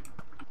there.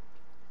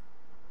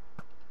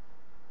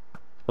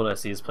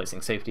 Fuldesi is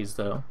placing safeties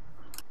though.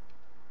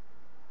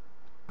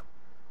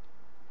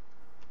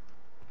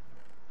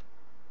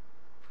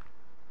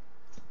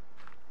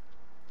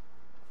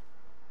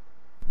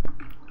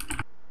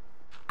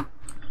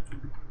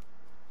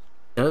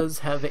 Does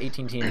have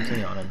 18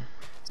 TNT on him,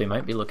 so he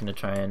might be looking to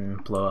try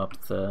and blow up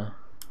the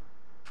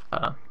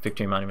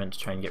Victory Monument to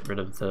try and get rid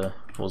of the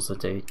wolves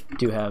that they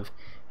do have.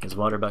 His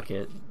water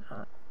bucket,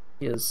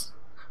 he has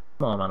a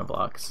small amount of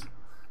blocks.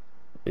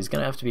 He's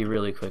gonna have to be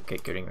really quick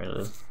at getting rid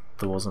of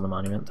the wolves on the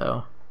monument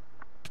though.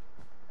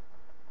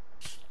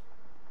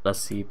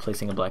 Let's see,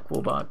 placing a black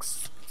wool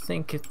box. I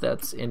think if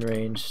that's in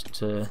range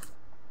to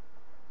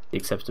be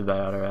accepted by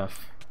RF.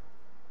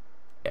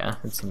 Yeah,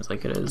 it seems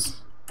like it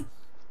is.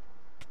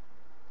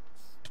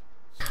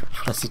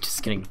 Unless he's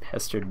just getting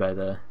pestered by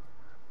the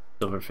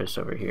silverfish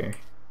over here.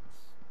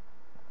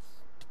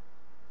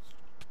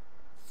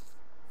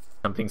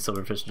 Jumping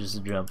silverfish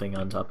just jumping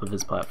on top of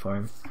his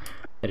platform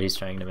that he's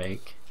trying to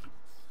make.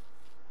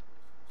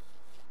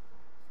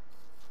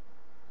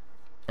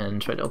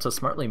 And Tridelta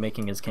smartly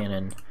making his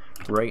cannon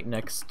right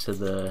next to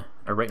the,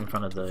 or right in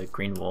front of the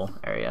green wool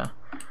area.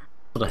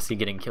 Unless he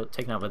getting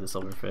taken out by the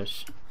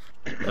silverfish.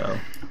 So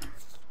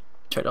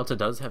Tridelta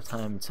does have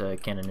time to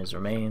cannon his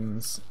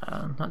remains.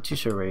 Not too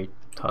sure where he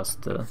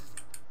tossed the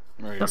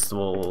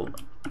wool.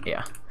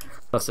 Yeah,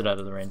 tossed it out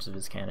of the range of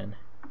his cannon.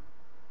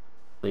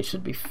 They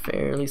should be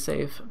fairly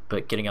safe,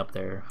 but getting up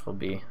there will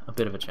be a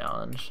bit of a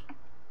challenge.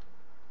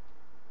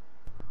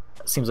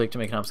 Seems like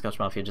Jamaican Hopscotch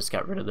Mafia just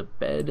got rid of the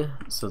bed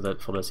so that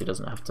Fuldesi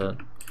doesn't have to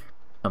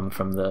come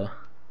from the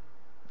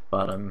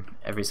bottom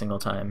every single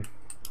time.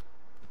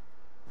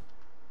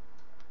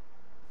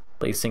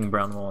 Placing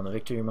brown wool on the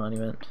Victory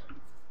Monument.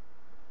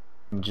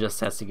 Just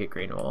has to get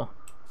green wool.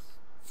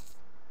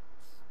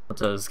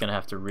 So he's gonna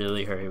have to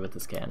really hurry with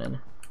this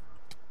cannon.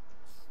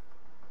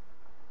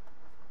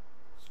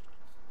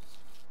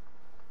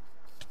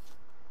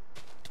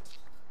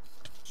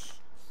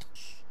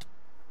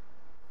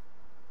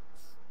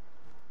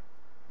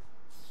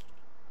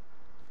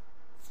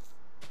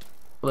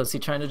 Let's see,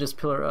 trying to just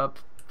pillar up,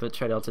 but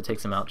Tridelta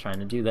takes him out trying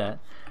to do that.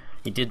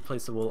 He did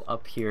place the wool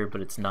up here, but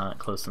it's not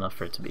close enough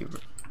for it to be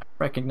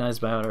recognized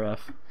by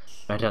RF.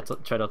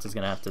 Tridelta's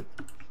gonna have to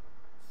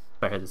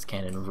fire this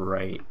cannon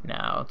right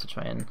now to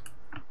try and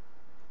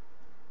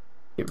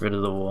get rid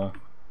of the wool.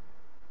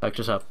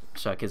 Dr.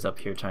 Shock is up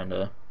here trying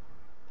to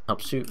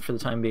help shoot for the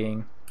time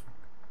being.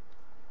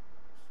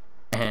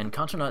 And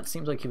Contranaut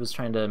seems like he was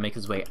trying to make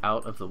his way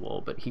out of the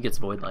wool, but he gets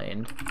void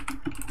laned.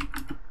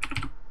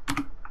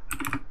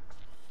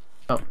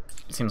 Oh,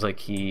 it seems like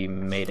he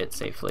made it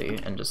safely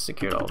and just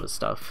secured all of his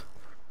stuff.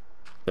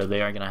 So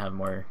they are going to have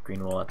more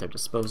green wool at their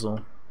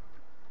disposal.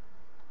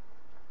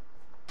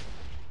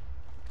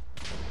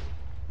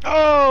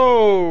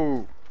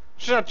 Oh!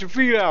 Shut your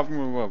feet out from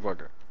a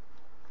motherfucker.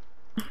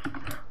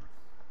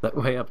 That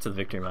way up to the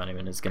Victory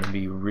Monument is going to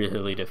be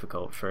really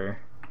difficult for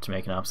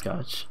Jamaican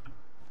Hopscotch.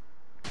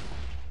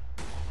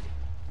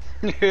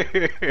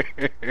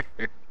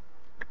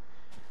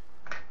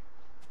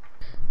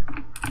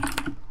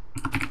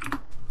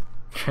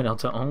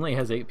 Trinelta only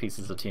has 8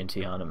 pieces of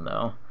TNT on him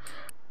though.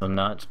 I'm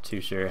not too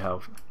sure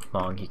how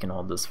long he can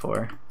hold this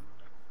for.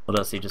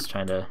 Ladussi just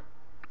trying to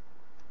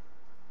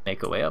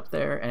make a way up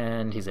there,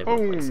 and he's able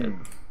to place it.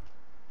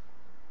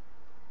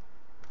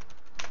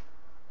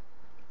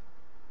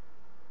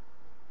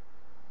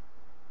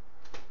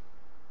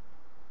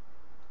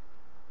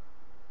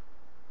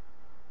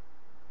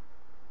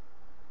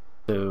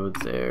 So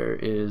there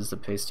is the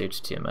paste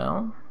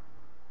HTML.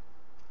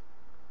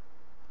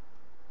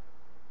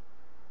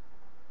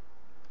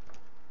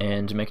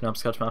 And Jamaican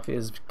Hopscotch Mafia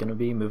is going to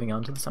be moving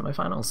on to the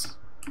semifinals.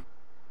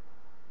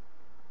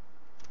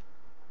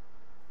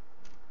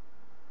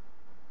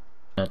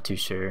 Not too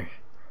sure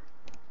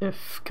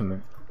if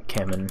Cam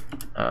and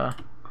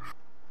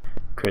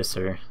Chris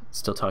are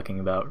still talking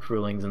about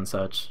rulings and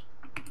such.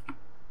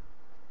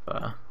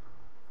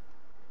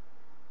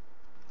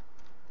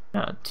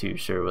 Not too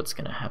sure what's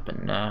gonna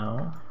happen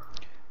now.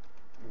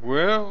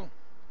 Well,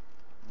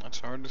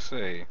 that's hard to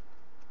say.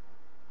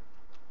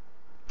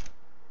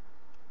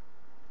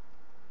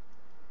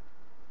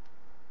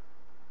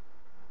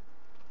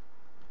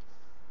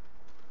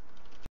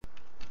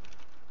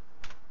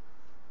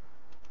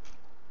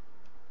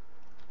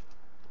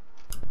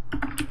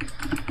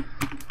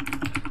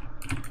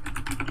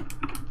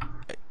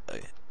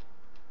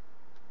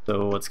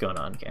 So what's going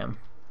on, Cam?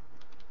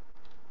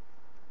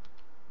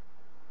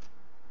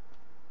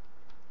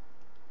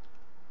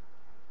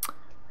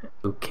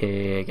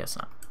 Okay, I guess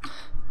not.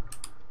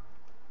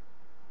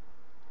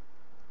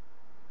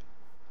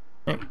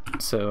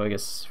 Alright, so I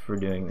guess we're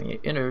doing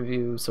the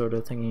interview sort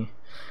of thingy.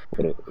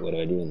 What do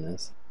I do in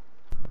this?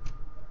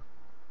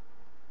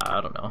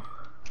 I don't know.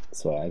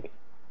 Swag.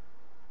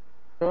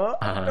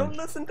 Don't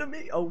listen to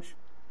me. Oh.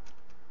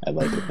 I'd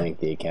like to thank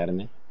the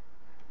Academy.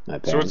 My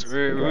So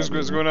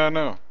what's going on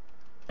now?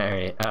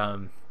 Alright,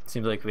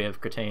 seems like we have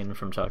Cretain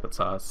from Chocolate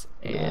Sauce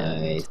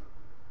and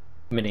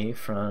Minnie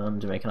from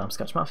Jamaican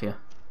Hopscotch Mafia.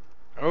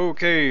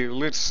 Okay,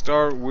 let's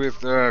start with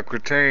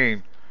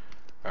Cretain.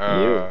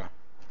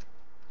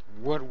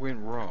 What went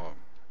wrong?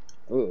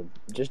 Ooh,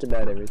 just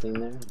about everything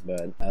there,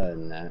 but other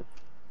than that,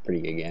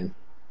 pretty good game.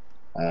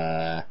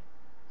 Yeah,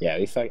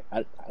 we fuck.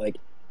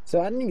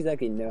 So I didn't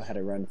exactly know how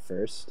to run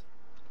first,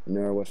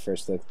 nor what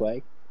first looked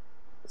like.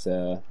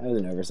 So that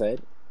was an oversight.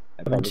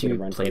 Haven't you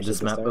played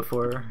this map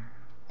before?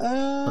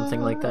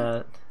 Something like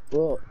that?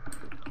 Well,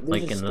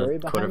 like in the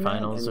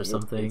quarterfinals or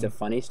something? It's a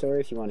funny story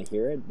if you want to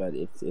hear it, but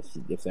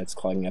if that's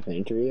clogging up an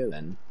interview,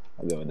 then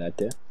I'll go with that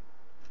too.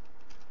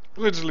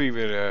 Let's leave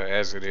it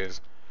as it is.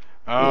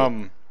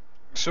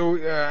 So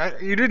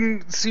you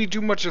didn't see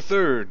too much of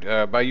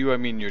third. By you, I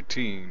mean your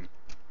team.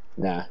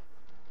 Nah.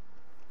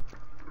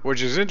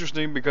 Which is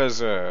interesting because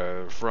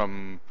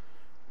from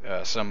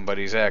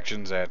somebody's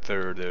actions at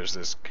third, there's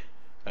this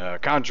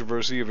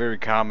controversy, a very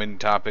common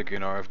topic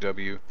in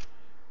RFW,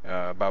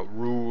 about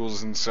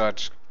rules and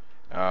such.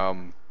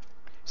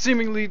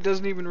 Seemingly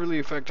doesn't even really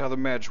affect how the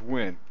match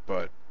went,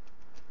 but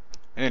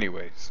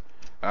anyways.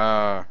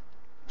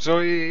 So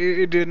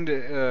it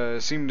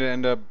didn't seem to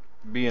end up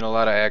being a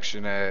lot of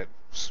action at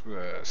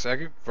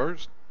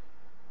first?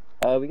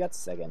 We got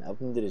second.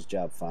 Elton did his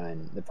job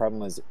fine. The problem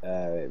was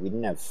we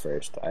didn't have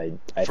first. I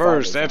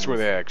first, that's where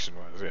the action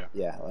was, yeah.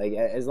 Yeah, like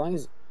as long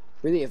as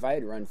really if I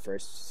had run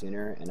first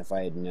sooner and if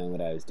I had known what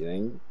I was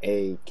doing,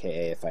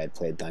 aka if I had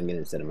played Dungan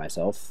instead of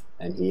myself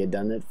and he had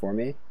done it for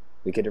me,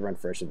 we could have run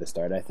first at the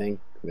start, I think,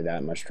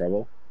 without much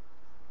trouble.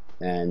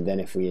 And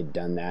then if we had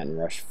done that and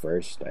rushed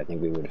first, I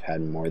think we would have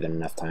had more than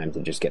enough time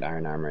to just get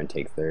iron armor and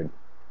take third.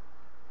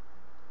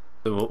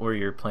 So what were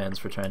your plans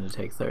for trying to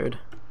take third?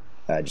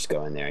 Just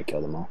go in there and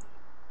kill them all.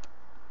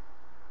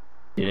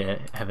 You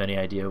didn't have any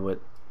idea what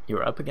you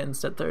were up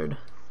against at third?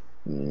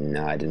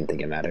 No, I didn't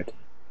think it mattered.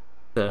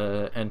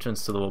 The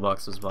entrance to the wall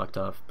box was blocked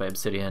off by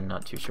obsidian,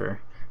 not too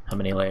sure how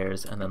many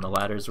layers, and then the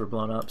ladders were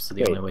blown up, so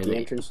the only way the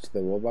entrance to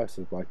the wall box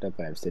was blocked up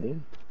by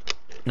obsidian?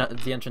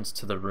 Not the entrance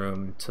to the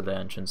room, to the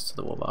entrance to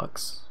the wall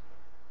box.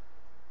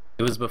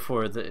 It was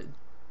before the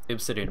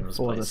obsidian was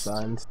placed. The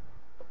signs.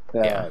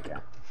 Yeah. Okay.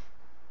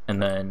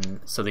 And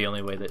then, so the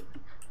only way that,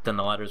 then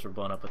the ladders were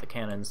blown up with the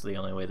cannons, so the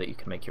only way that you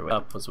could make your way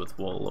up was with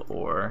wool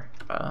or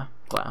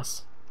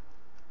glass.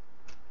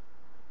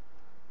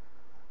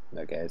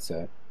 Okay,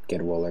 so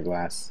get wool or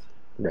glass,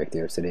 break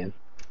the obsidian.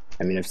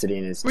 I mean,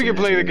 Obsidian is. We 2 can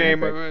minutes play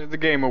the really game, the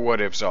game of what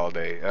ifs all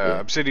day. Yeah.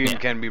 Obsidian Yeah.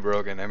 can be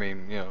broken. I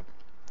mean, you know,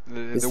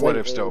 the It's what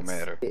like- ifs don't it's-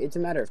 matter. It's a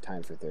matter of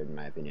time for third, in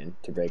my opinion,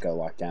 to break a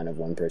lockdown of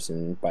one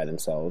person by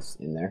themselves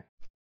in there.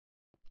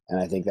 And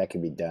I think that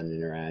could be done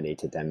in around 8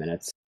 to 10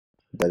 minutes.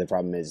 But the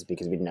problem is,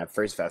 because we didn't have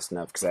first fast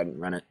enough, because I didn't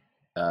run it,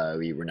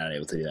 we were not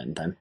able to do that in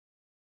time.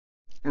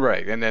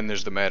 Right, and then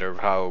there's the matter of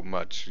how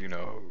much, you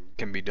know,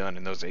 can be done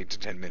in those 8 to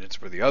 10 minutes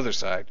for the other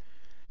side.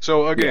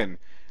 So again,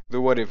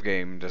 the what if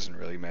game doesn't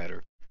really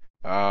matter.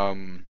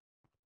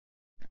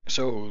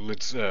 So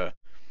let's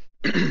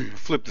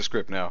flip the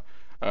script now.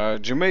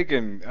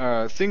 Jamaican,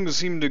 things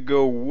seem to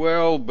go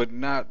well, but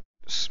not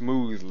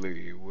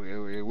smoothly.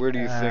 Where do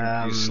you think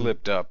you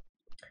slipped up?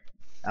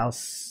 Our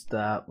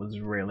start was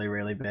really,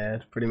 really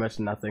bad. Pretty much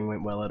nothing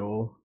went well at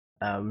all.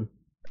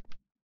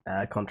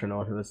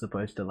 Contranaut, who was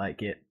supposed to like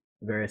get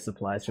various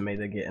supplies for me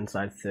to get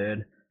inside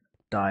third,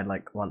 died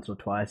like once or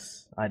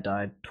twice. I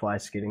died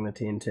twice getting the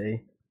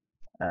TNT.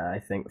 I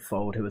think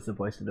Fold, who was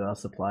supposed to do our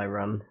supply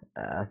run,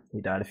 he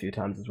died a few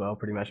times as well.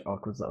 Pretty much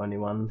Ock was the only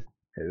one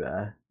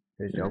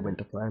whose job went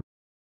to plan.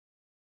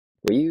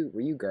 Were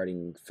you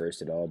guarding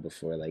first at all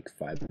before like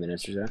 5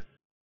 minutes or so?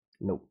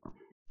 Nope.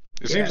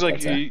 It Yeah, seems like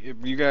that's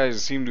you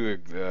guys seem to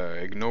have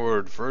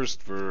ignored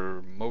first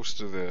for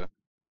most of the,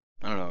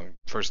 I don't know,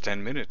 first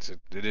 10 minutes. It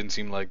didn't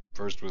seem like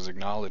first was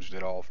acknowledged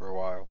at all for a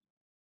while.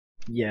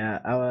 Yeah,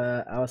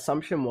 our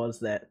assumption was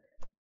that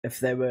if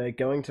they were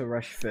going to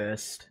rush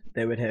first,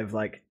 they would have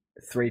like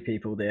 3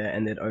 people there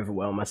and they'd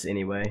overwhelm us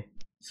anyway.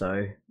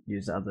 So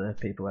use other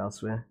people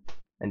elsewhere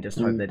and just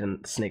hope they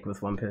didn't sneak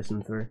with one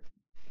person through.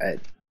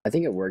 I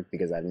think it worked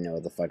because I didn't know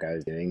what the fuck I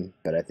was doing,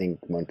 but I think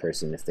one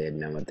person, if they had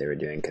known what they were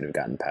doing, could have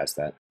gotten past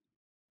that.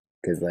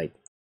 Because, like,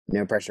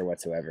 no pressure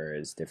whatsoever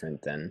is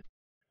different than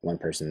one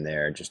person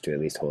there just to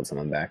at least hold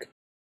someone back.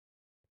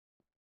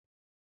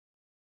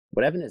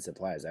 What happened to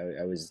supplies?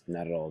 I was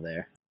not at all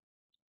there.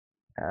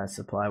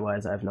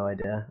 Supply-wise, I have no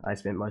idea. I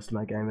spent most of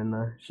my game in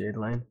the shared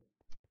lane.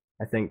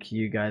 I think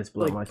you guys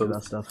blew Like most of both-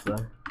 our stuff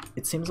though.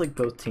 It seems like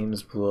both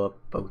teams blew up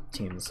both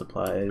teams'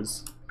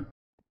 supplies.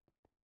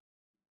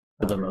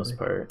 For the most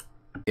part.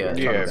 Yeah,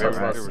 Yeah, Taco Bell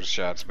there lost- was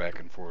shots back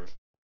and forth.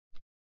 I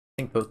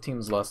think both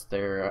teams lost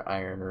their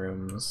iron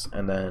rooms,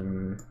 and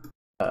then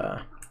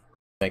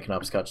Jamaican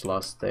Hopscotch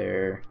lost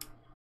their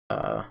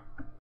the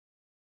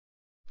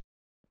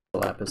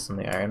lapis and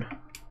the iron.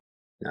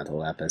 Not the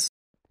lapis.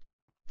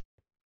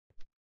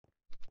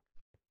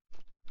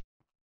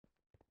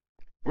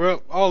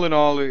 Well, all in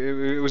all,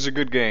 it was a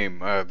good game.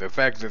 The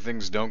fact that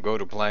things don't go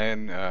to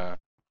plan,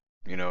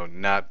 you know,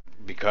 not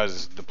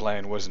because the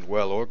plan wasn't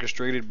well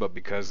orchestrated, but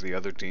because the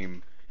other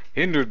team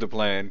hindered the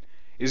plan,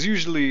 is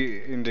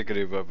usually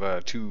indicative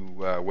of two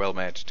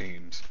well-matched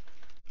teams.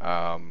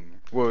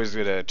 What was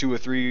it, 2 or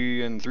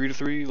 3 and 3 to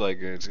 3? Like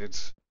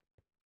it's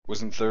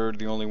wasn't third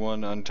the only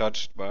one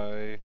untouched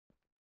by,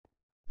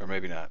 or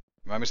maybe not.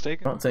 Am I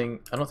mistaken? I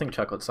don't think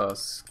chocolate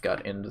sauce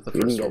got into the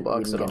We first didn't roll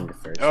get- box we at didn't all. get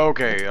into first.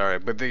 Okay, all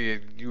right, but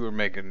you were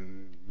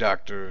making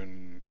Doctor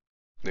and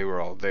they were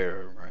all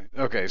there, right?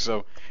 Okay,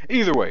 so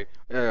either way,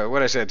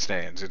 what I said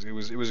stands. It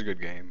was a good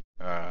game.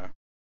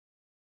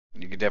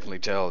 You could definitely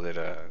tell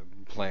that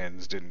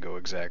plans didn't go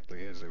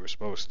exactly as they were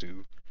supposed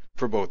to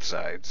for both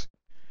sides.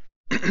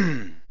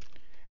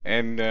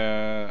 And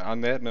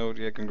on that note,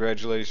 yeah,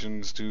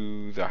 congratulations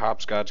to the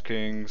Hopscotch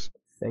Kings.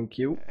 Thank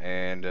you.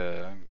 And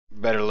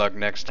better luck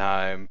next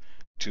time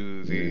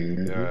to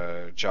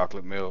the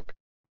chocolate milk.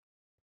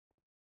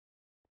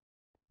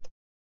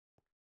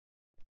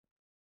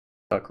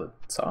 Chocolate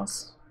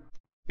sauce?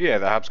 Yeah,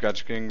 the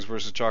Hopscotch Kings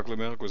versus chocolate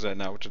milk. Was that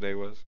not what today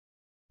was?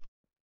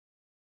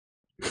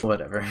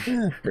 Whatever.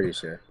 Yeah, pretty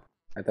sure.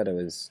 I thought it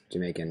was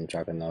Jamaican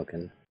chocolate milk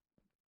and.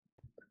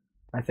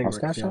 I think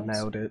Hopscotch Rixion sauce?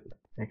 nailed it,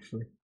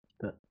 actually.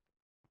 But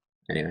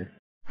Anyway,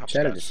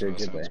 shout out to Sir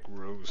Hopscotch Ghibli. sounds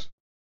gross.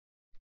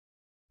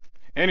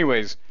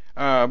 Anyways,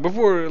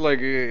 before like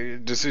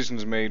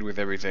decisions made with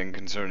everything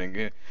concerning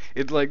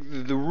it like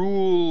the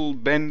rule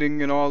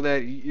bending and all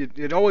that,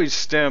 it always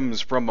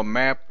stems from a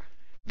map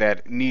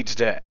that needs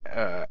to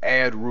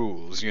add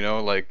rules, you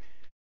know, like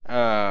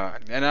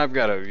and I've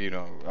got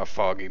a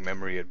foggy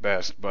memory at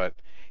best, but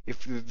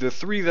if the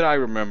 3 that I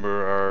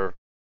remember are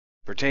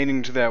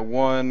pertaining to that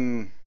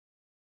one,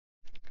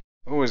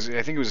 what was it?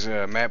 I think it was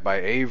a map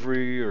by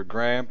Avery or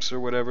Gramps or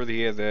whatever.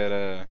 He had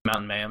that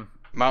Mountain Mayhem.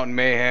 Mountain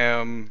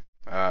Mayhem.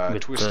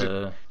 With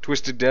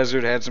Twisted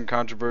Desert had some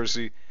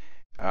controversy.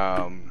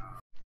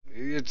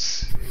 It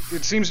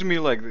seems to me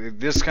like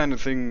this kind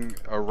of thing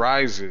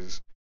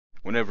arises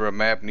whenever a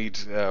map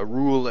needs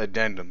rule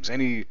addendums.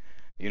 Any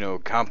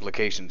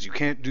complications. You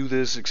can't do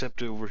this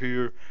except over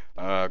here.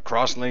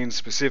 Cross lanes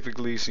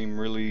specifically seem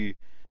really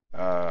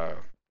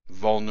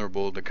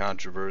vulnerable to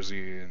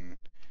controversy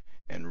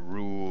and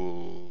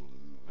rule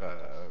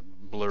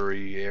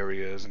blurry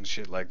areas and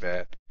shit like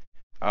that.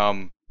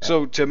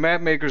 So to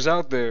map makers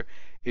out there,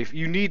 if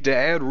you need to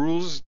add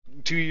rules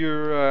to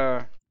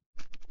your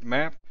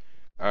map,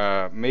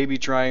 maybe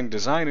try and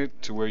design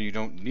it to where you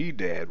don't need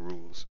to add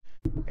rules.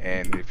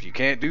 And if you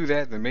can't do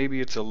that, then maybe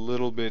it's a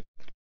little bit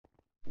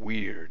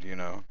weird, you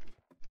know.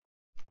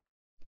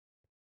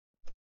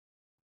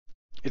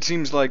 It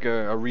seems like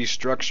a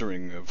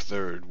restructuring of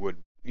third would,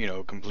 you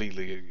know,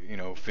 completely, you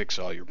know, fix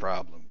all your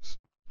problems.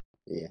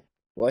 Yeah.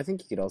 Well, I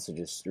think you could also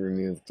just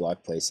remove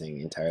block placing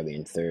entirely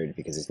in third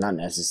because it's not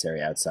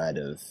necessary outside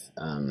of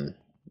the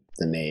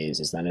maze.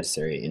 It's not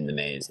necessary in the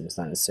maze, and it's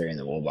not necessary in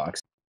the wall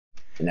box.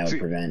 And that would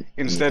prevent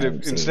instead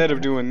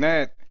of doing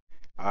that,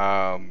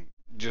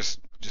 just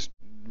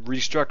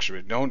restructure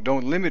it.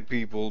 Don't limit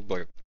people,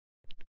 but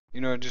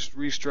you know, just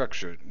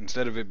restructure it.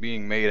 Instead of it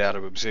being made out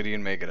of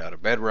obsidian, make it out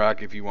of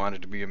bedrock if you want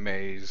it to be a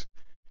maze.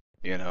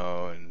 You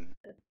know, and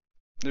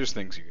there's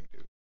things you can do.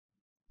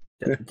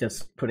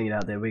 Just putting it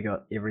out there, we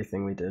got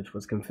everything we did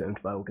was confirmed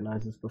by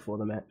organizers before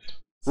the match.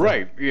 So.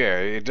 Right, yeah,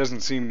 it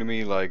doesn't seem to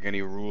me like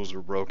any rules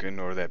were broken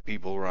or that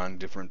people were on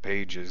different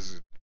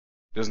pages.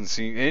 It doesn't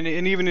seem, and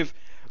even if,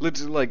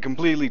 let's like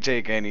completely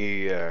take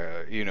any,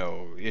 you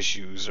know,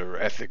 issues or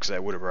ethics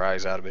that would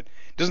arise out of it,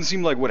 doesn't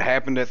seem like what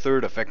happened at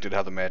third affected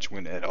how the match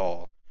went at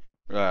all.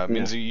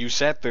 Means you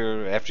sat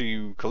there after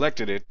you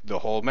collected it the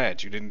whole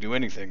match. You didn't do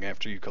anything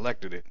after you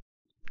collected it,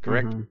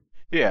 correct? Mm-hmm.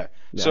 Yeah.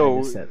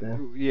 So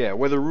yeah,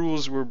 whether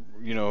rules were,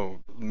 you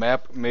know,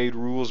 map made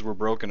rules were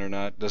broken or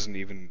not doesn't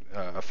even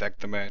affect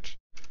the match.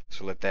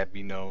 So let that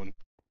be known.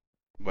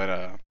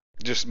 But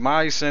just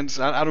my sense,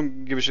 I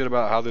don't give a shit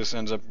about how this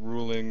ends up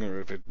ruling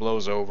or if it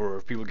blows over or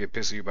if people get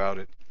pissy about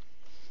it.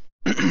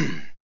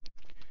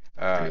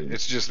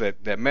 It's just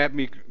that map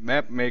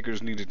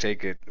makers need to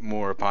take it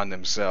more upon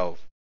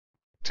themselves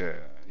to,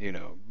 you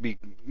know, be,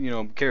 you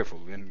know,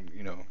 careful and,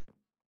 you know,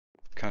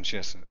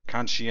 conscientious.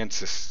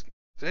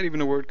 Is that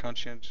even a word,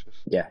 conscientious?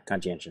 Yeah,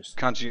 conscientious.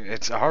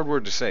 It's a hard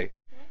word to say.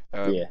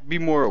 Yeah. Be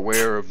more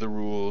aware of the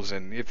rules,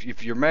 and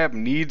if your map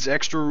needs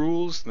extra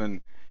rules,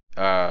 then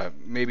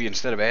maybe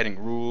instead of adding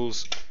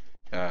rules,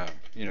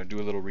 you know, do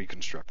a little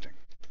reconstructing.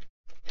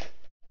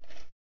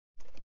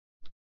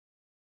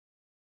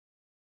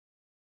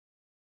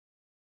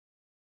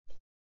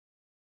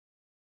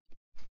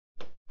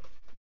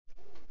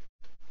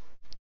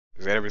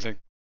 Is that everything?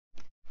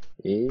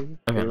 Yeah.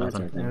 I got pretty much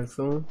nothing. everything. That's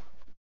all.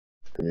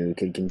 I mean, we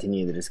could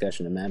continue the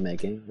discussion of map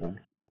making,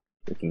 or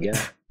we can go.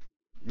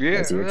 Yeah,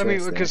 That's your I mean,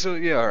 choice there. because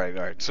yeah, all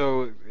right.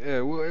 So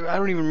I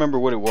don't even remember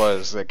what it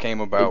was that came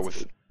about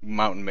with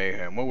Mountain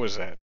Mayhem. What was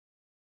that?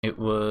 It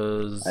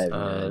was I have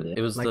no idea.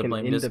 it was Like the an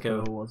Blame Ender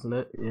Disco. Pearl, wasn't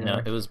it? Yeah.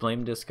 No, it was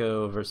Blame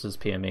Disco versus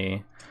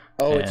PME.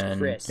 Oh, it's and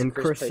Chris. And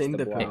Chris placed the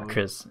Ender block. Pearl.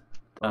 Chris.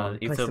 Oh,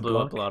 he placed Etho the blew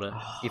up a block? lot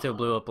of Etho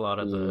blew up a lot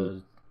of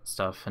the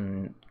stuff,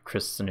 and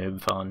Chris the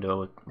noob fell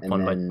into it And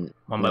one then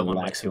by one by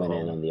Lax two went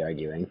in hole. on the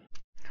arguing.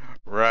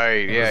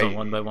 Right, It yeah. was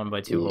a 1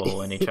 by 2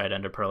 hole, and he tried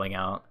ender pearling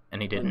out,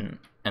 and he didn't.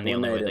 And the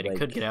one only way night that at, he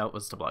could like- get out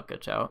was to block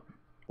glitch out.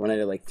 One night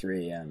at like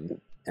 3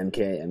 a.m.,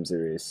 MK,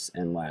 Mzarus,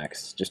 and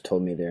Lax just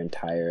told me their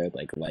entire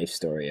like life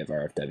story of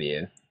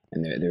RFW,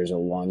 and there's a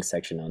long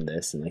section on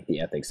this and like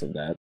the ethics of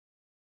that.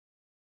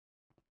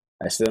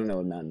 I still don't know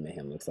what Mountain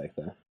Mayhem looks like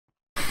though.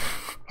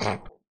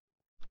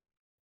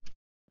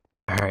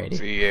 Alrighty.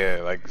 So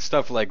yeah, like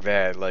stuff like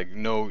that, like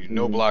no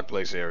block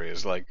place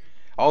areas, like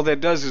all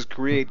that does is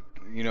create,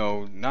 you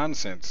know,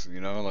 nonsense, you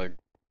know, like,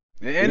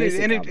 and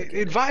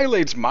it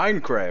violates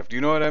Minecraft, you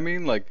know what I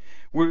mean? Like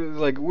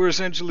we're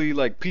essentially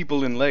like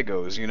people in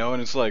Legos, you know,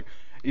 and it's like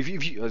if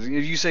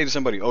you say to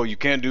somebody, oh, you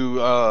can't do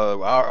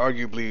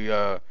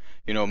arguably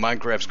you know,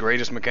 Minecraft's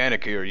greatest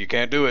mechanic here, you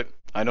can't do it.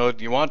 I know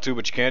you want to,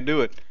 but you can't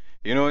do it.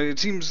 You know, it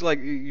seems like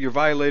you're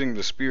violating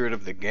the spirit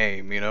of the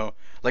game, you know?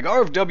 Like,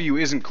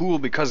 RFW isn't cool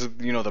because,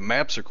 you know, the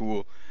maps are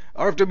cool.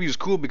 RFW is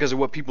cool because of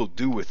what people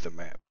do with the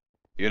map,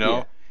 you know?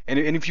 Yeah.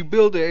 And if you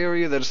build an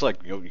area that's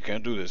like, you know, you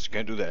can't do this, you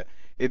can't do that,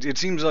 it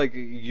seems like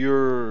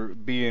you're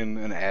being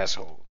an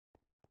asshole,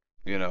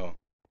 you know?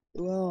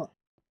 Well,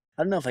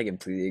 I don't know if I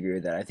completely agree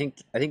with that. I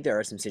think there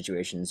are some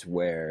situations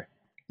where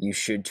you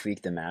should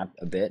tweak the map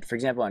a bit. For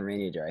example, on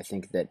RainEater, I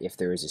think that if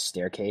there was a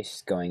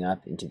staircase going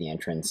up into the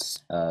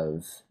entrance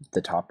of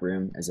the top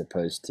room as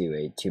opposed to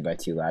a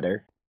 2x2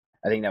 ladder,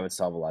 I think that would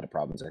solve a lot of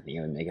problems. I think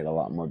it would make it a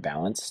lot more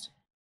balanced.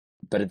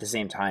 But at the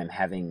same time,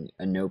 having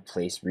a no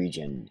place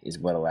region is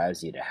what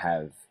allows you to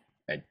have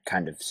a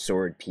kind of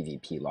sword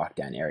PvP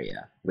lockdown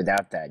area.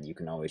 Without that, you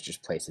can always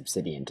just place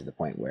obsidian to the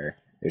point where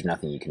there's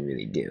nothing you can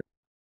really do.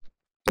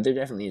 But there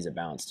definitely is a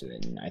balance to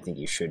it, and I think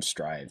you should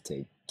strive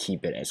to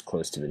keep it as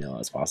close to vanilla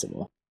as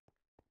possible.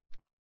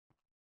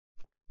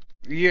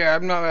 Yeah,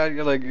 I'm not,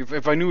 like,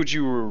 if I knew what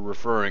you were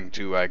referring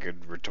to, I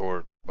could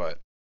retort, but,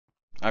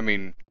 I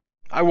mean,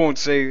 I won't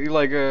say,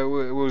 like, it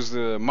was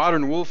the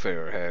Modern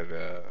Warfare had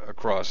a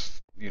cross,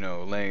 you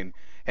know, lane,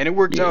 and it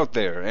worked out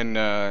there,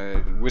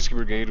 and Whiskey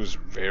Brigade was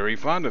very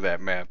fond of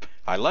that map.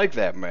 I like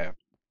that map.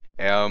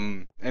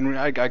 And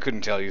I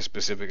couldn't tell you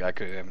specific,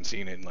 haven't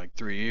seen it in like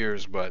 3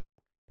 years, but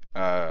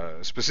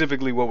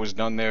specifically what was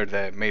done there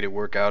that made it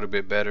work out a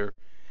bit better.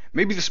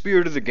 Maybe the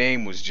spirit of the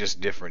game was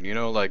just different, you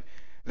know, like,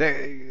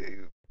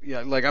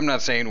 yeah, like, I'm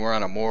not saying we're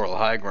on a moral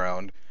high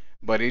ground,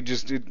 but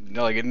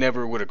it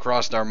never would have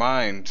crossed our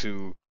mind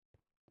to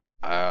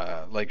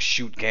like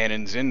shoot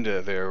cannons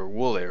into their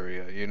wool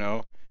area, you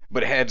know.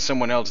 But had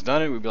someone else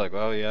done it, we'd be like,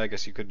 well, yeah, I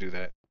guess you could do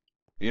that.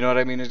 You know what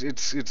I mean?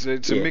 It's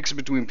a Yeah. mix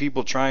between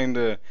people trying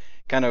to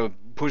kind of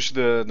push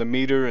the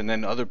meter, and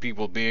then other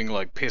people being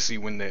like pissy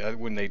when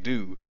they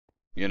do.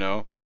 You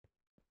know?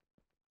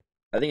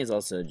 I think it's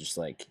also just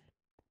like,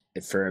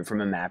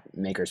 from a map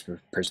maker's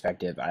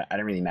perspective, I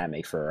don't really map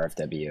make for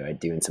RFW. I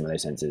do in some other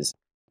senses.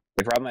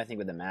 The problem I think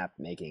with the map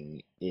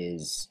making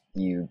is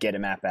you get a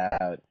map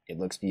out, it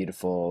looks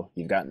beautiful,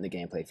 you've gotten the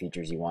gameplay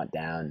features you want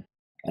down,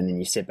 and then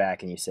you sit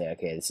back and you say,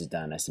 okay, this is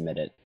done, I submit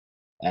it.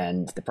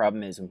 And the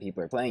problem is when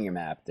people are playing your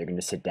map, they're going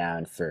to sit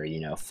down for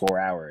 4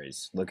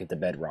 hours, look at the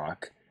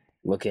bedrock,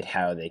 look at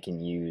how they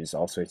can use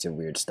all sorts of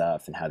weird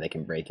stuff and how they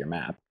can break your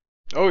map.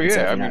 Oh And so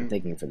yeah, if I you're not mean,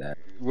 thinking for that.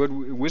 what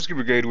Whiskey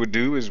Brigade would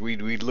do is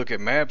we'd look at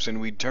maps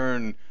and we'd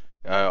turn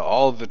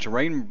all the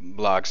terrain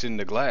blocks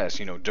into glass.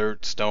 You know,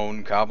 dirt,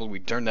 stone, cobble.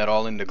 We'd turn that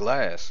all into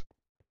glass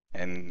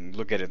and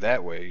look at it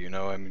that way. You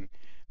know, I mean,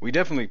 we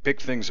definitely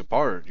pick things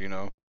apart. You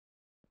know.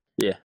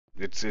 Yeah.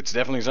 It's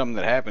definitely something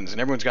that happens,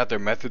 and everyone's got their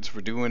methods for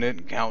doing it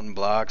and counting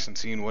blocks and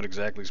seeing what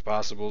exactly is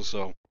possible.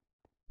 So,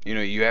 you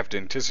know, you have to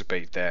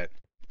anticipate that.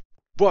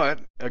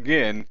 But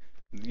again,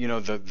 you know,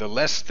 the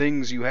less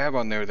things you have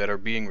on there that are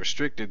being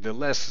restricted, the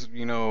less,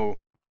 you know,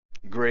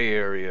 gray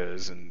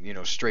areas and, you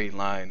know, straight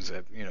lines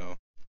that, you know,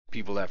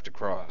 people have to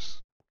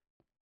cross.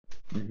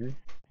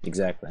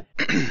 Exactly.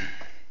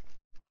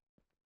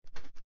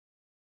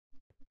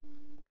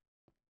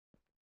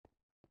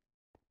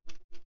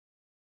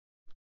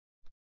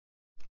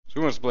 So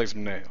who wants to play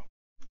some nail?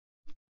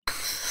 I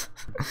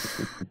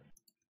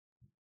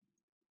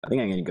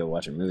think I'm gonna go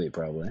watch a movie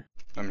probably.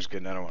 I'm just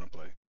kidding. I don't want to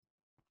play.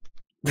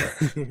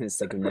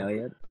 Sick of nail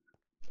yet?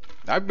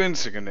 I've been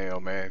sick of nail,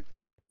 man.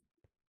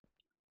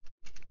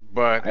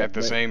 But at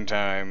the same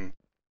time,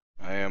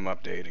 I am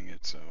updating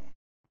it. So.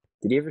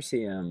 Did you ever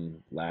see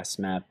Last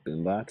Map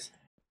Boombox?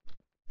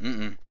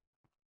 Mm-mm.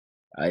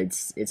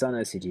 It's on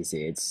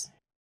OCTC.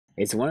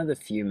 It's one of the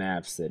few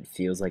maps that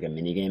feels like a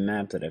minigame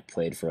map that I've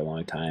played for a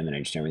long time, and I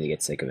just don't really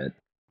get sick of it.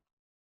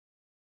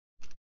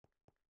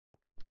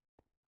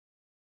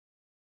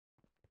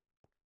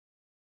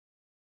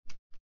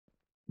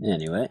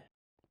 Anyway,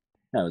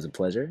 that was a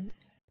pleasure.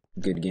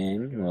 Good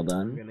game. Well I'm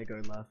done. gonna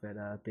go laugh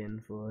at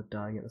Ben for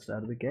dying at the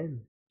start of the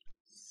game.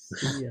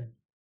 See ya.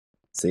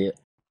 See it.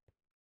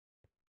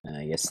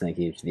 I guess thank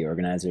you to the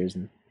organizers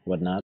and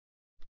whatnot.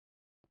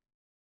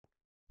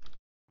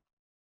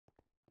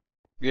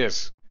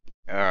 Yes.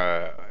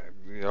 I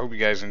hope you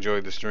guys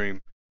enjoyed the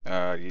stream.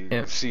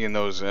 Seeing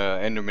those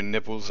Enderman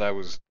nipples, I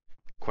was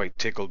quite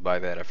tickled by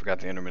that. I forgot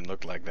the Enderman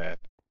looked like that.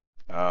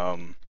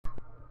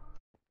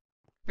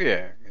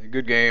 Yeah,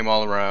 good game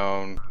all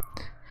around.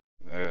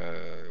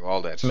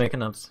 All that shit.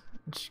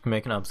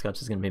 Jamaican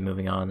Hopscotch is going to be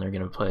moving on. They're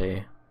going to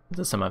play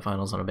the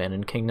semifinals on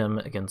Abandoned Kingdom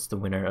against the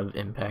winner of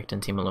Impact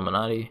and Team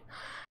Illuminati.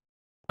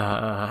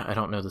 I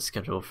don't know the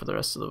schedule for the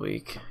rest of the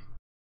week.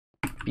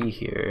 Be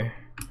here.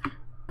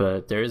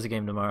 But there is a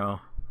game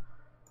tomorrow.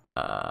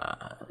 It's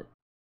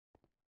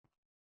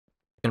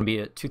going to be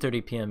at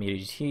 2:30 p.m.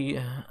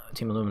 EDT.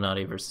 Team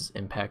Illuminati versus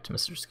Impact.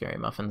 Mr. Scary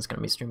Muffin is going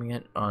to be streaming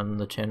it on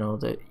the channel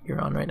that you're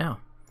on right now.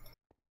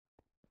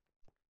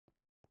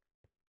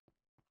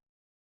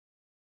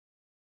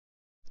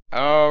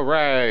 All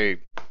right.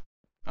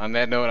 On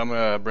that note, I'm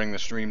gonna bring the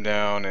stream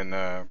down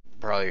and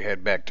probably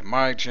head back to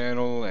my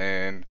channel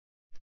and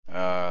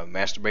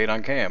masturbate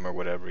on cam or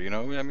whatever. You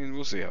know, I mean,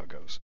 we'll see how it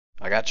goes.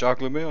 I got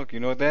chocolate milk. You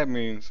know what that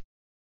means.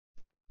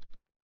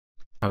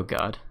 Oh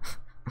God.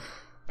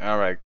 All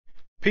right.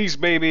 Peace,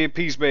 baby.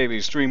 Peace,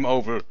 baby. Stream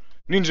over.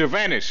 Ninja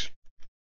vanish.